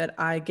think that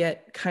I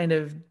get kind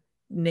of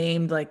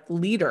named like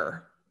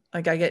leader.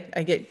 Like I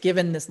get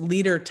given this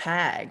leader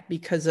tag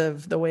because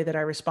of the way that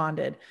I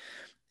responded.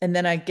 And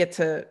then I get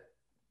to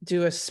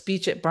do a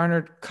speech at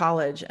Barnard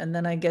College, and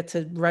then I get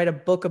to write a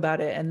book about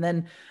it. And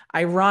then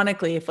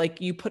ironically, if like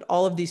you put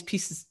all of these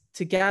pieces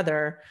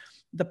together,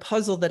 the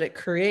puzzle that it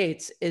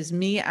creates is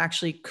me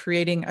actually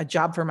creating a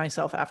job for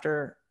myself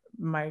after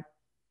my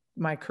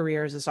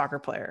career as a soccer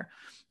player.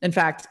 In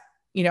fact,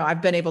 you know,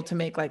 I've been able to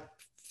make like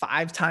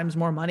 5 times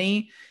more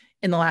money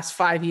in the last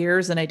 5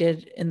 years than I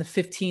did in the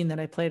 15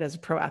 that I played as a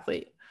pro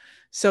athlete.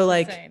 So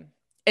like, insane.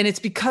 And it's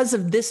because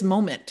of this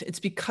moment. It's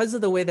because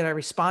of the way that I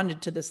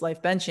responded to this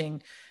life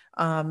benching.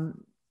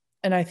 And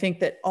I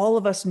think that all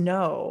of us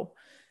know,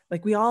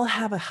 like we all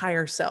have a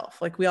higher self.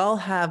 Like we all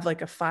have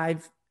like a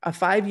 5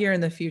 year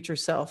in the future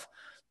self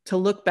to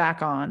look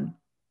back on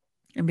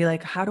and be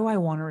like, how do I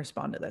want to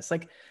respond to this?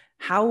 Like,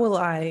 how will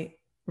I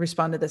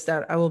respond to this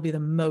that I will be the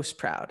most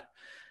proud?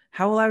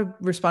 How will I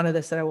respond to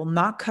this that I will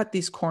not cut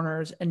these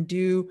corners and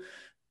do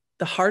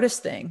the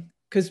hardest thing?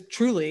 Because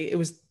truly, it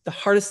was the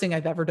hardest thing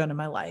I've ever done in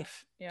my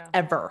life,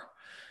 ever.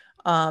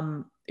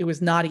 It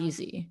was not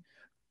easy,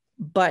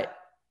 but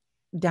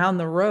down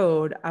the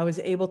road, I was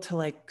able to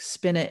like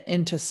spin it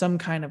into some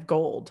kind of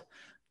gold,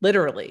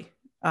 literally,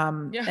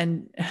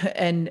 and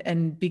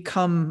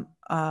become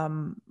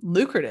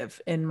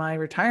lucrative in my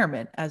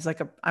retirement as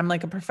like I'm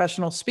like a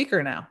professional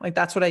speaker now. Like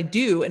that's what I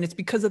do, and it's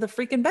because of the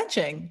freaking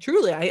benching.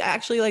 Truly, I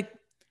actually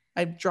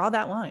I draw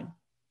that line.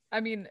 I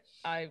mean,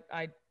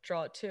 I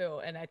draw it too,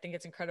 and I think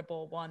it's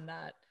incredible. One,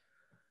 that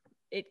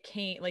it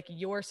came, like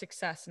your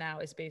success now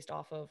is based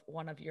off of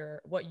one of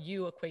what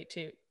you equate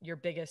to your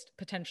biggest,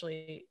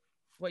 potentially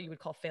what you would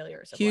call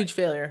failures. Huge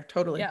failure.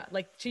 Totally. Yeah.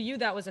 Like to you,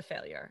 that was a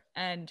failure.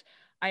 And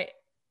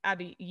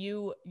Abby,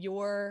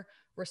 your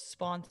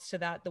response to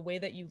that, the way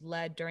that you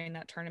led during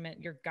that tournament,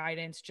 your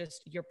guidance,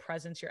 just your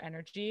presence, your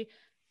energy,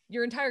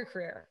 your entire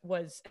career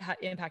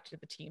impacted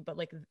the team. But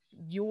like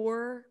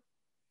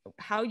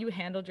how you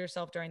handled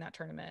yourself during that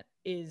tournament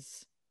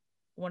is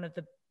one of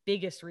the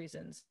biggest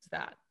reasons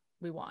that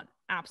we won.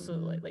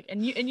 Absolutely. Mm-hmm. Like,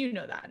 and you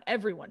know that, and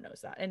everyone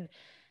knows that. And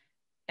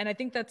I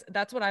think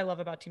that's what I love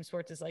about team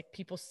sports, is like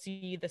people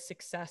see the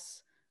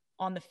success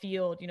on the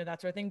field, you know,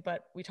 that sort of thing.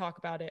 But we talk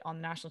about it on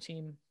the national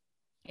team.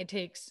 It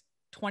takes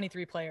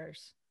 23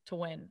 players to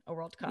win a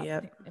World Cup. Yep. I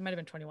think it might've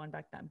been 21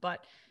 back then,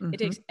 but it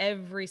takes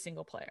every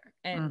single player,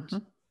 and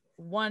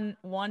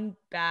one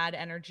bad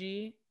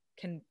energy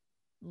can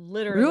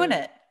literally ruin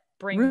it,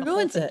 bring the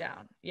whole thing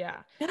down. Yeah.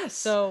 Yes.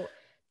 So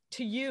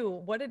to you,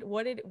 what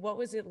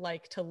was it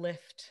like to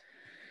lift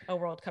a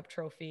World Cup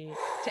trophy,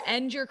 to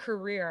end your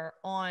career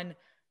on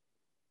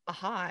a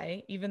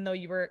high, even though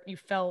you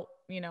felt,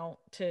 you know,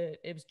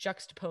 it was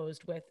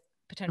juxtaposed with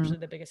potentially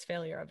the biggest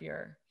failure of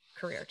your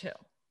career too?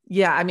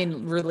 Yeah. I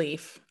mean,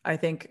 relief, I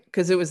think,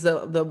 because it was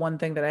the one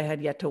thing that I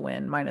had yet to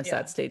win, minus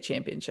that state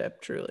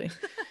championship, truly.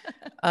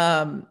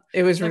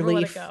 It was Never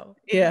relief. let it go.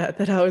 Yeah.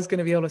 That I was going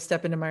to be able to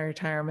step into my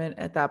retirement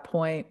at that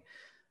point,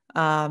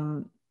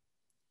 and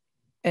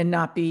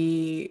not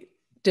be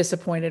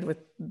disappointed with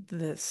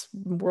this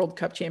World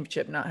Cup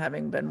championship not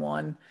having been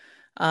won.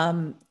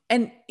 And,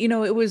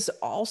 it was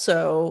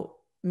also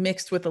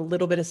mixed with a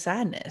little bit of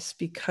sadness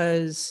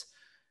because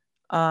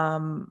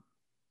the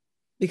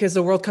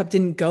World Cup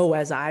didn't go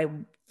as I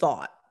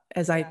thought,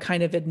 as I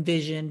kind of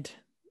envisioned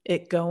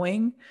it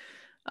going.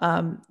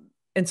 And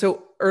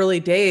so early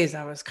days,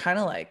 I was kind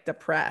of like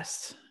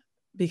depressed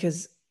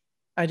because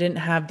I didn't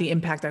have the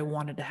impact I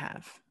wanted to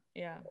have.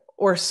 Yeah.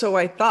 Or so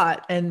I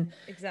thought. And,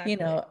 exactly.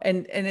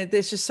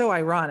 It's just so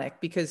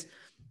ironic because,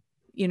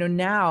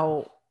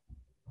 now,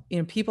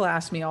 people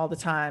ask me all the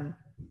time,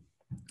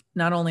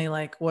 not only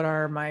like, what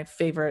are my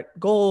favorite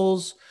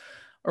goals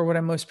or what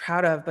I'm most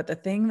proud of, but the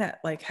thing that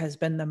like has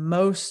been the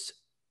most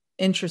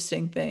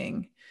interesting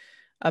thing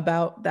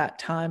about that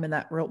time and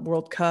that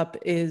World Cup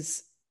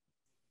is,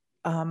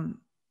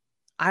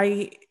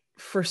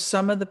 for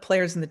some of the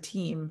players in the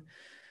team,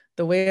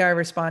 the way I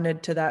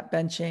responded to that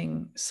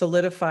benching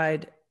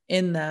solidified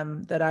in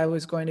them that I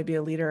was going to be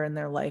a leader in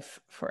their life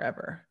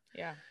forever.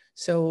 Yeah.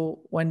 So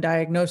when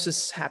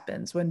diagnosis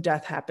happens, when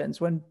death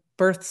happens, when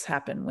births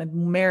happen,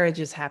 when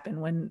marriages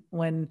happen,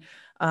 when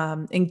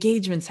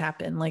engagements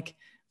happen, like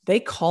they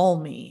call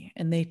me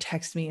and they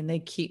text me and they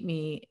keep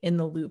me in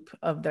the loop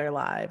of their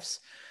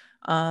lives.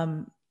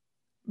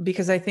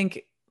 Because I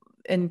think,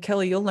 and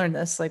Kelley, you'll learn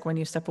this, like when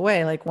you step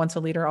away, like once a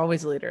leader,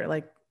 always a leader.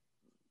 Like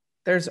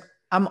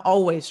I'm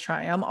always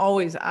trying. I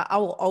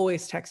will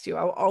always text you.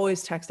 I will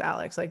always text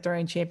Alex, like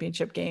during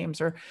championship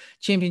games or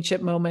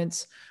championship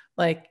moments,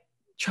 like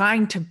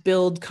trying to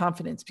build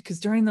confidence, because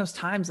during those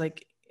times,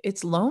 like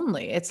it's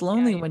lonely. It's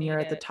lonely when you're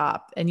at the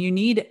top, and you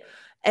need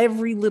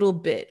every little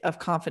bit of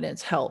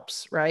confidence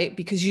helps, right?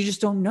 Because you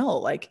just don't know,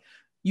 like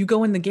you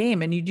go in the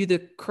game and you do the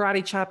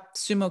karate chop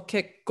sumo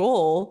kick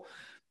goal.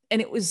 And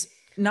it was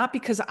not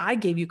because I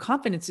gave you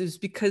confidence. It was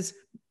because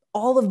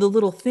all of the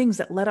little things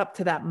that led up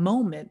to that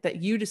moment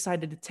that you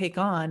decided to take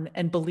on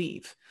and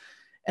believe.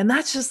 And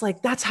that's just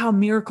like, that's how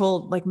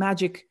miracle, like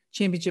magic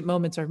championship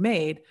moments are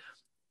made,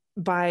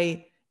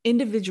 by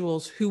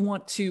individuals who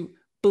want to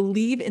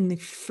believe in the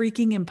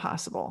freaking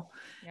impossible.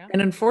 Yeah.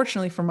 And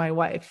unfortunately for my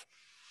wife,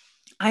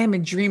 I am a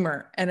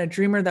dreamer, and a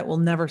dreamer that will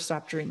never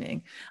stop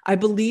dreaming. I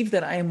believe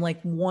that I am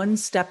like one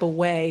step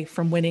away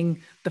from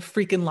winning the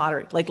freaking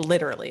lottery. Like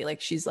literally,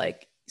 like she's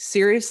like,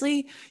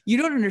 seriously, you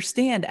don't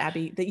understand,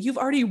 Abby, that you've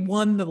already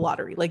won the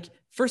lottery. Like,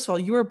 first of all,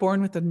 you were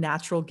born with a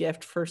natural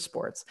gift for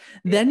sports.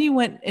 Yeah. Then you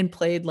went and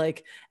played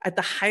like at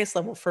the highest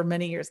level for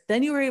many years.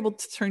 Then you were able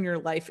to turn your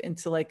life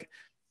into like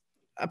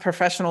a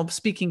professional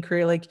speaking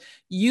career. Like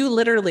you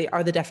literally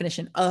are the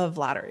definition of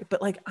lottery.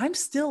 But like, I'm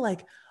still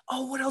like,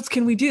 oh, what else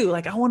can we do?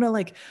 Like, I want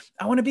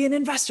to be an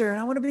investor, and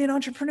I want to be an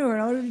entrepreneur,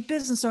 and I want to be a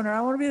business owner.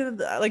 I want to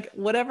be like,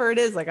 whatever it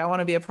is, like I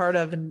want to be a part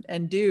of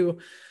and do.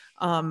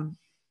 And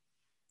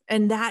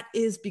that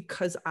is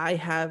because I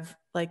have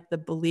like the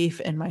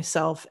belief in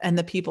myself and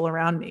the people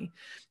around me.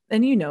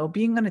 And,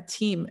 being on a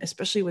team,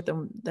 especially with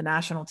the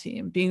national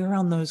team, being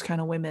around those kind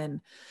of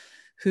women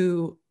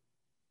who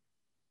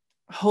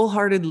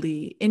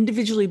wholeheartedly,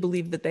 individually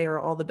believe that they are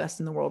all the best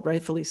in the world,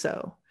 rightfully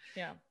so.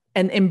 Yeah.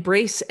 And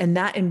embrace, and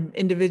that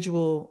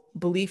individual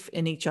belief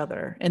in each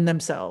other, in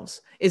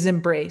themselves, is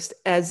embraced,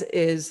 as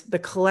is the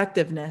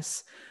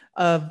collectiveness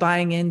of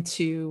buying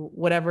into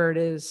whatever it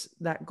is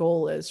that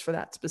goal is for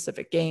that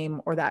specific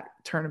game or that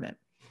tournament.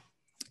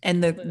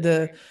 And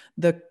the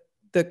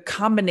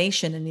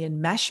combination and the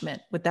enmeshment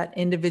with that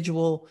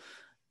individual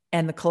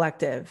and the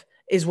collective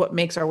is what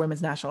makes our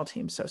women's national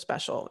team so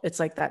special. It's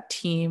like that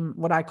team,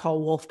 what I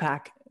call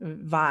Wolfpack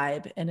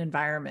vibe and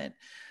environment.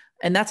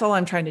 And that's all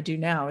I'm trying to do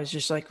now, is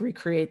just like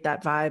recreate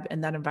that vibe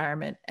and that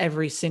environment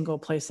every single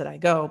place that I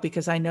go,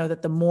 because I know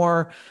that the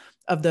more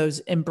of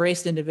those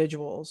embraced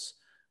individuals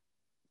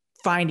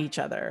find each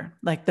other,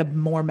 like the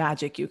more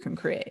magic you can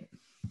create.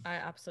 I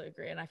absolutely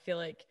agree. And I feel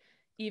like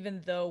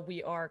even though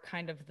we are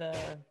kind of the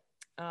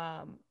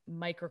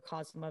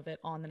microcosm of it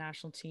on the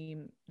national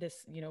team,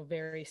 this,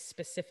 very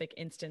specific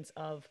instance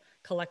of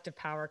collective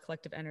power,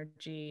 collective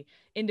energy,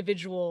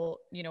 individual,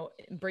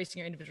 embracing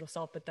your individual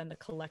self, but then the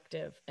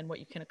collective and what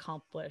you can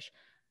accomplish,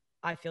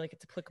 I feel like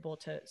it's applicable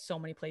to so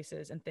many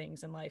places and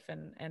things in life.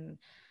 And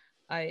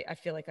I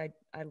feel like I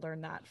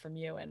learned that from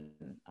you, and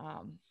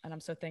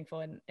I'm so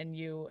thankful. And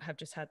you have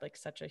just had like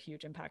such a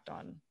huge impact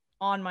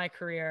on my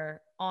career,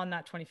 on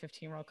that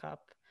 2015 World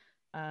Cup.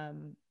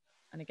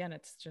 And again,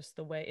 it's just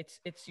the way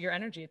it's your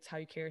energy. It's how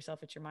you carry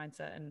yourself. It's your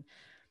mindset. And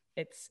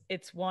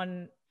it's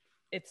one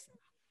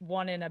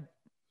in a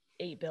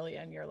 8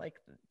 billion. You're like,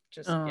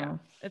 just, yeah,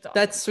 it's awesome.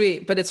 That's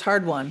sweet, but it's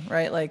hard one,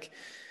 right? Like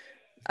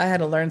I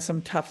had to learn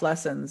some tough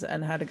lessons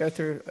and had to go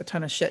through a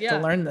ton of shit to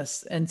learn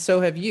this. And so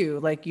have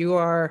you. Like you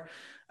are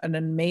an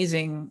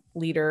amazing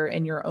leader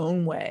in your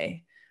own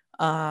way.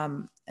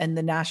 And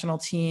the national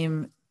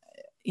team,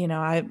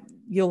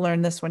 you'll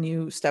learn this when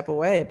you step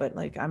away, but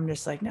like, I'm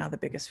just like now the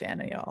biggest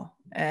fan of y'all,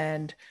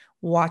 and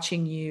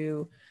watching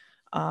you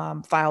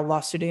filed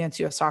lawsuit against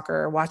U.S.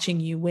 Soccer, watching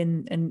you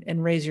win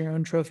and raise your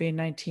own trophy in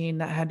 19,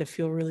 that had to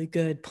feel really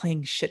good,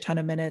 playing shit ton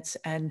of minutes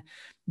and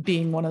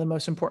being one of the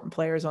most important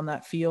players on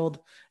that field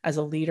as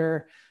a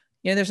leader.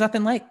 There's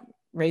nothing like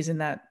raising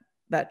that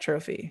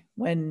trophy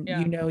when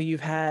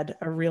you've had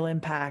a real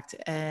impact.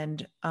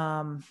 And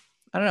I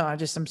don't know,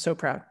 I'm so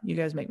proud. You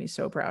guys make me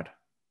so proud.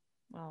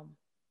 Well,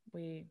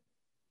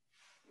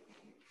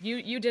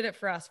 you did it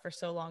for us for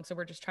so long, so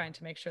we're just trying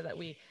to make sure that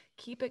we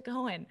keep it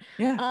going.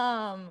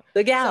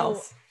 The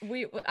gals.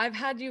 So I've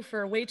had you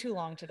for way too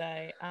long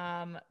today,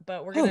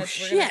 but we're gonna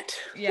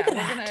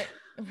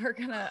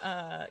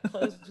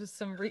close with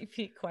some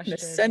repeat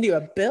questions. Send you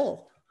a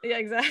bill. Yeah,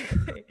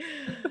 exactly.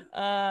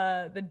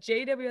 The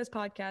JWS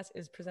podcast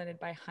is presented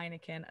by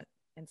Heineken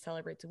and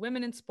celebrates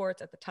women in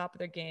sports at the top of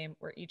their game,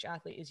 where each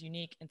athlete is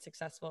unique and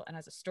successful and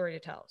has a story to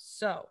tell.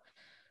 So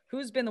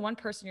who's been the one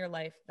person in your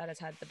life that has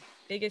had the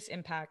biggest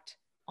impact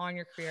on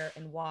your career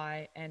and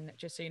why? And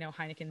just so you know,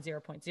 Heineken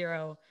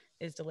 0.0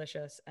 is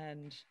delicious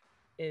and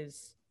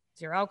is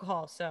 0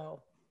 alcohol.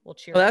 So we'll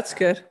cheer. Well, that's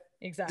good.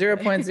 Exactly.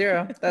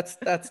 0.0.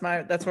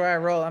 That's where I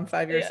roll. I'm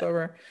 5 years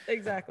sober.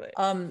 Exactly.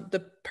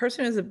 The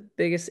person who has the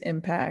biggest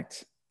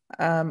impact.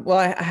 Well,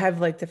 I have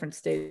like different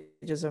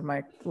stages of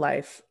my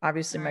life.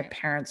 Obviously, my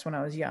parents when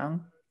I was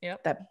young.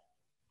 Yep. That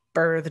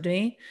birthed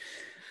me.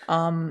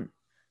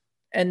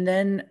 And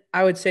then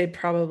I would say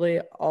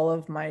probably all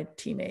of my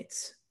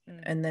teammates.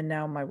 And then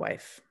now my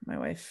wife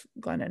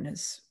Glennon,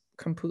 has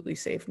completely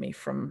saved me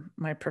from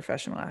my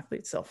professional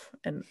athlete self.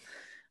 And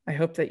I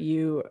hope that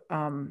you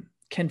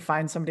can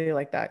find somebody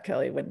like that,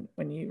 Kelley,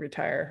 when you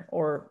retire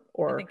or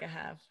I think I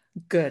have.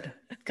 Good.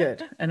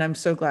 And I'm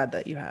so glad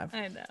that you have.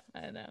 I know.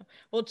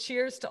 Well,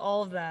 cheers to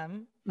all of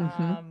them.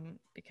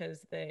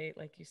 Because they,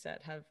 like you said,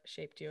 have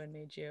shaped you and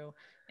made you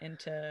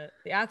into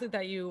the athlete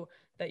that you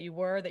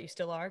were, that you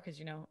still are, because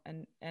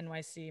an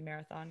NYC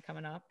marathon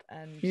coming up,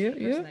 and the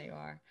person that you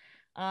are.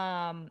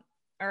 All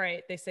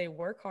right. They say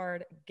work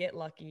hard, get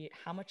lucky.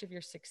 How much of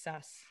your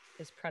success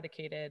is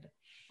predicated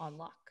on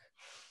luck?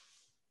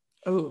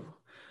 Oh,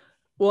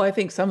 well, I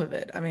think some of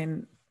it. I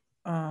mean,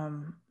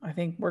 I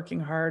think working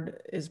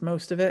hard is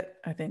most of it.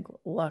 I think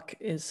luck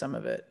is some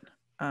of it.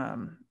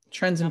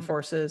 Trends and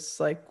forces,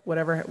 like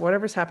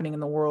whatever's happening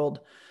in the world,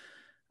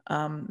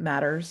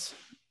 matters.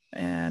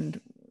 And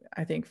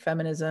I think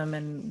feminism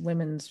and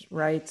women's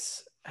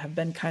rights have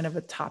been kind of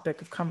a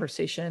topic of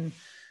conversation.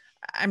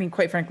 I mean,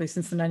 quite frankly,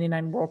 since the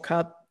 99 World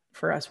Cup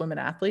for us women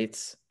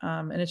athletes.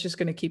 And it's just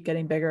going to keep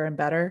getting bigger and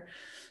better.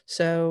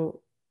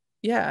 So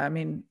yeah, I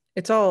mean,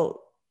 it's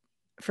all,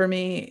 for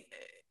me,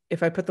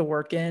 if I put the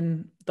work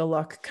in, the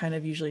luck kind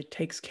of usually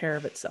takes care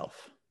of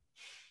itself.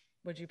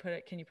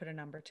 Can you put a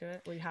number to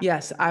it?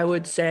 Yes, I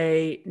would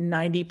say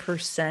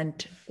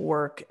 90%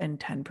 work and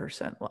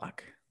 10%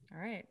 luck. All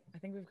right. I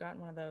think we've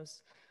gotten one of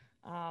those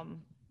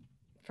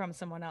from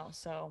someone else.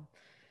 So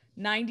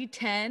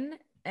 90-10.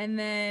 And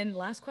then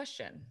last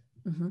question.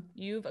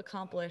 You've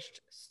accomplished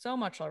so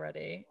much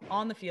already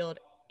on the field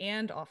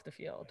and off the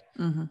field.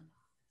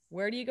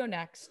 Where do you go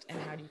next, and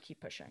how do you keep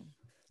pushing?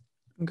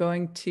 I'm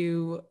going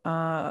to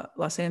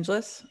Los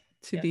Angeles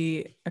to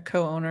be a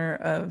co-owner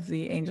of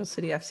the Angel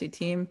City FC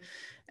team.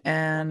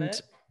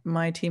 And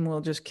my team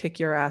will just kick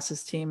your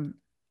ass's team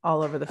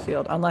all over the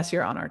field, unless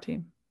you're on our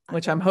team,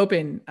 which I'm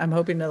hoping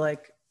to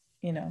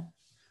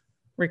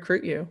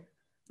recruit you.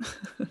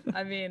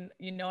 I mean,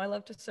 I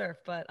love to surf,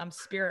 but I'm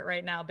Spirit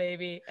right now,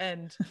 baby.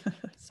 And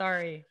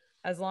sorry,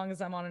 as long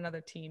as I'm on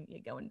another team, you're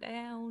going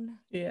down.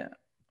 Yeah.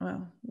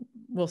 Well,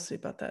 we'll see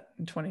about that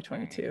in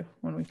 2022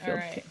 when we field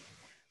the team.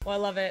 Well, I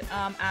love it.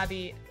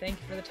 Abby, thank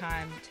you for the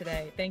time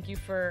today. Thank you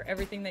for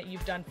everything that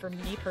you've done for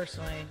me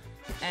personally,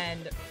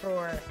 and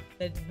for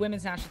the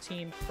women's national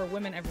team, for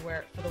women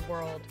everywhere, for the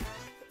world.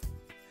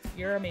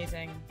 You're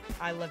amazing.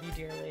 I love you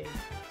dearly.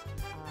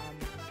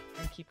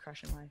 And keep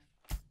crushing life.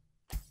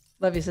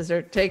 Love you,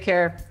 sister. Take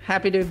care.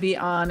 Happy to be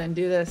on and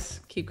do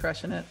this. Keep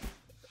crushing it.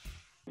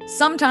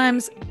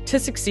 Sometimes to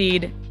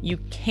succeed, you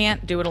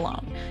can't do it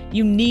alone.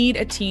 You need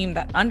a team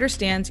that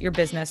understands your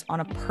business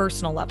on a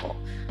personal level.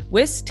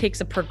 WIS takes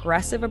a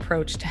progressive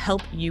approach to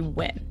help you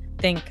win.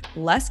 Think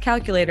less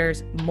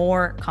calculators,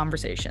 more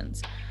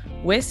conversations.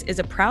 WIS is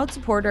a proud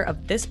supporter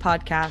of this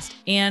podcast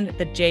and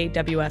the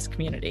JWS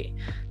community.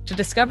 To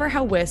discover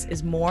how WIS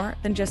is more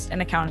than just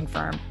an accounting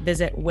firm,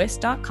 visit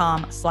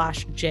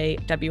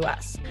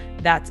wis.com/JWS.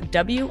 That's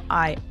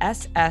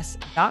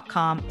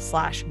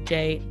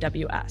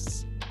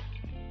WISS.com/JWS.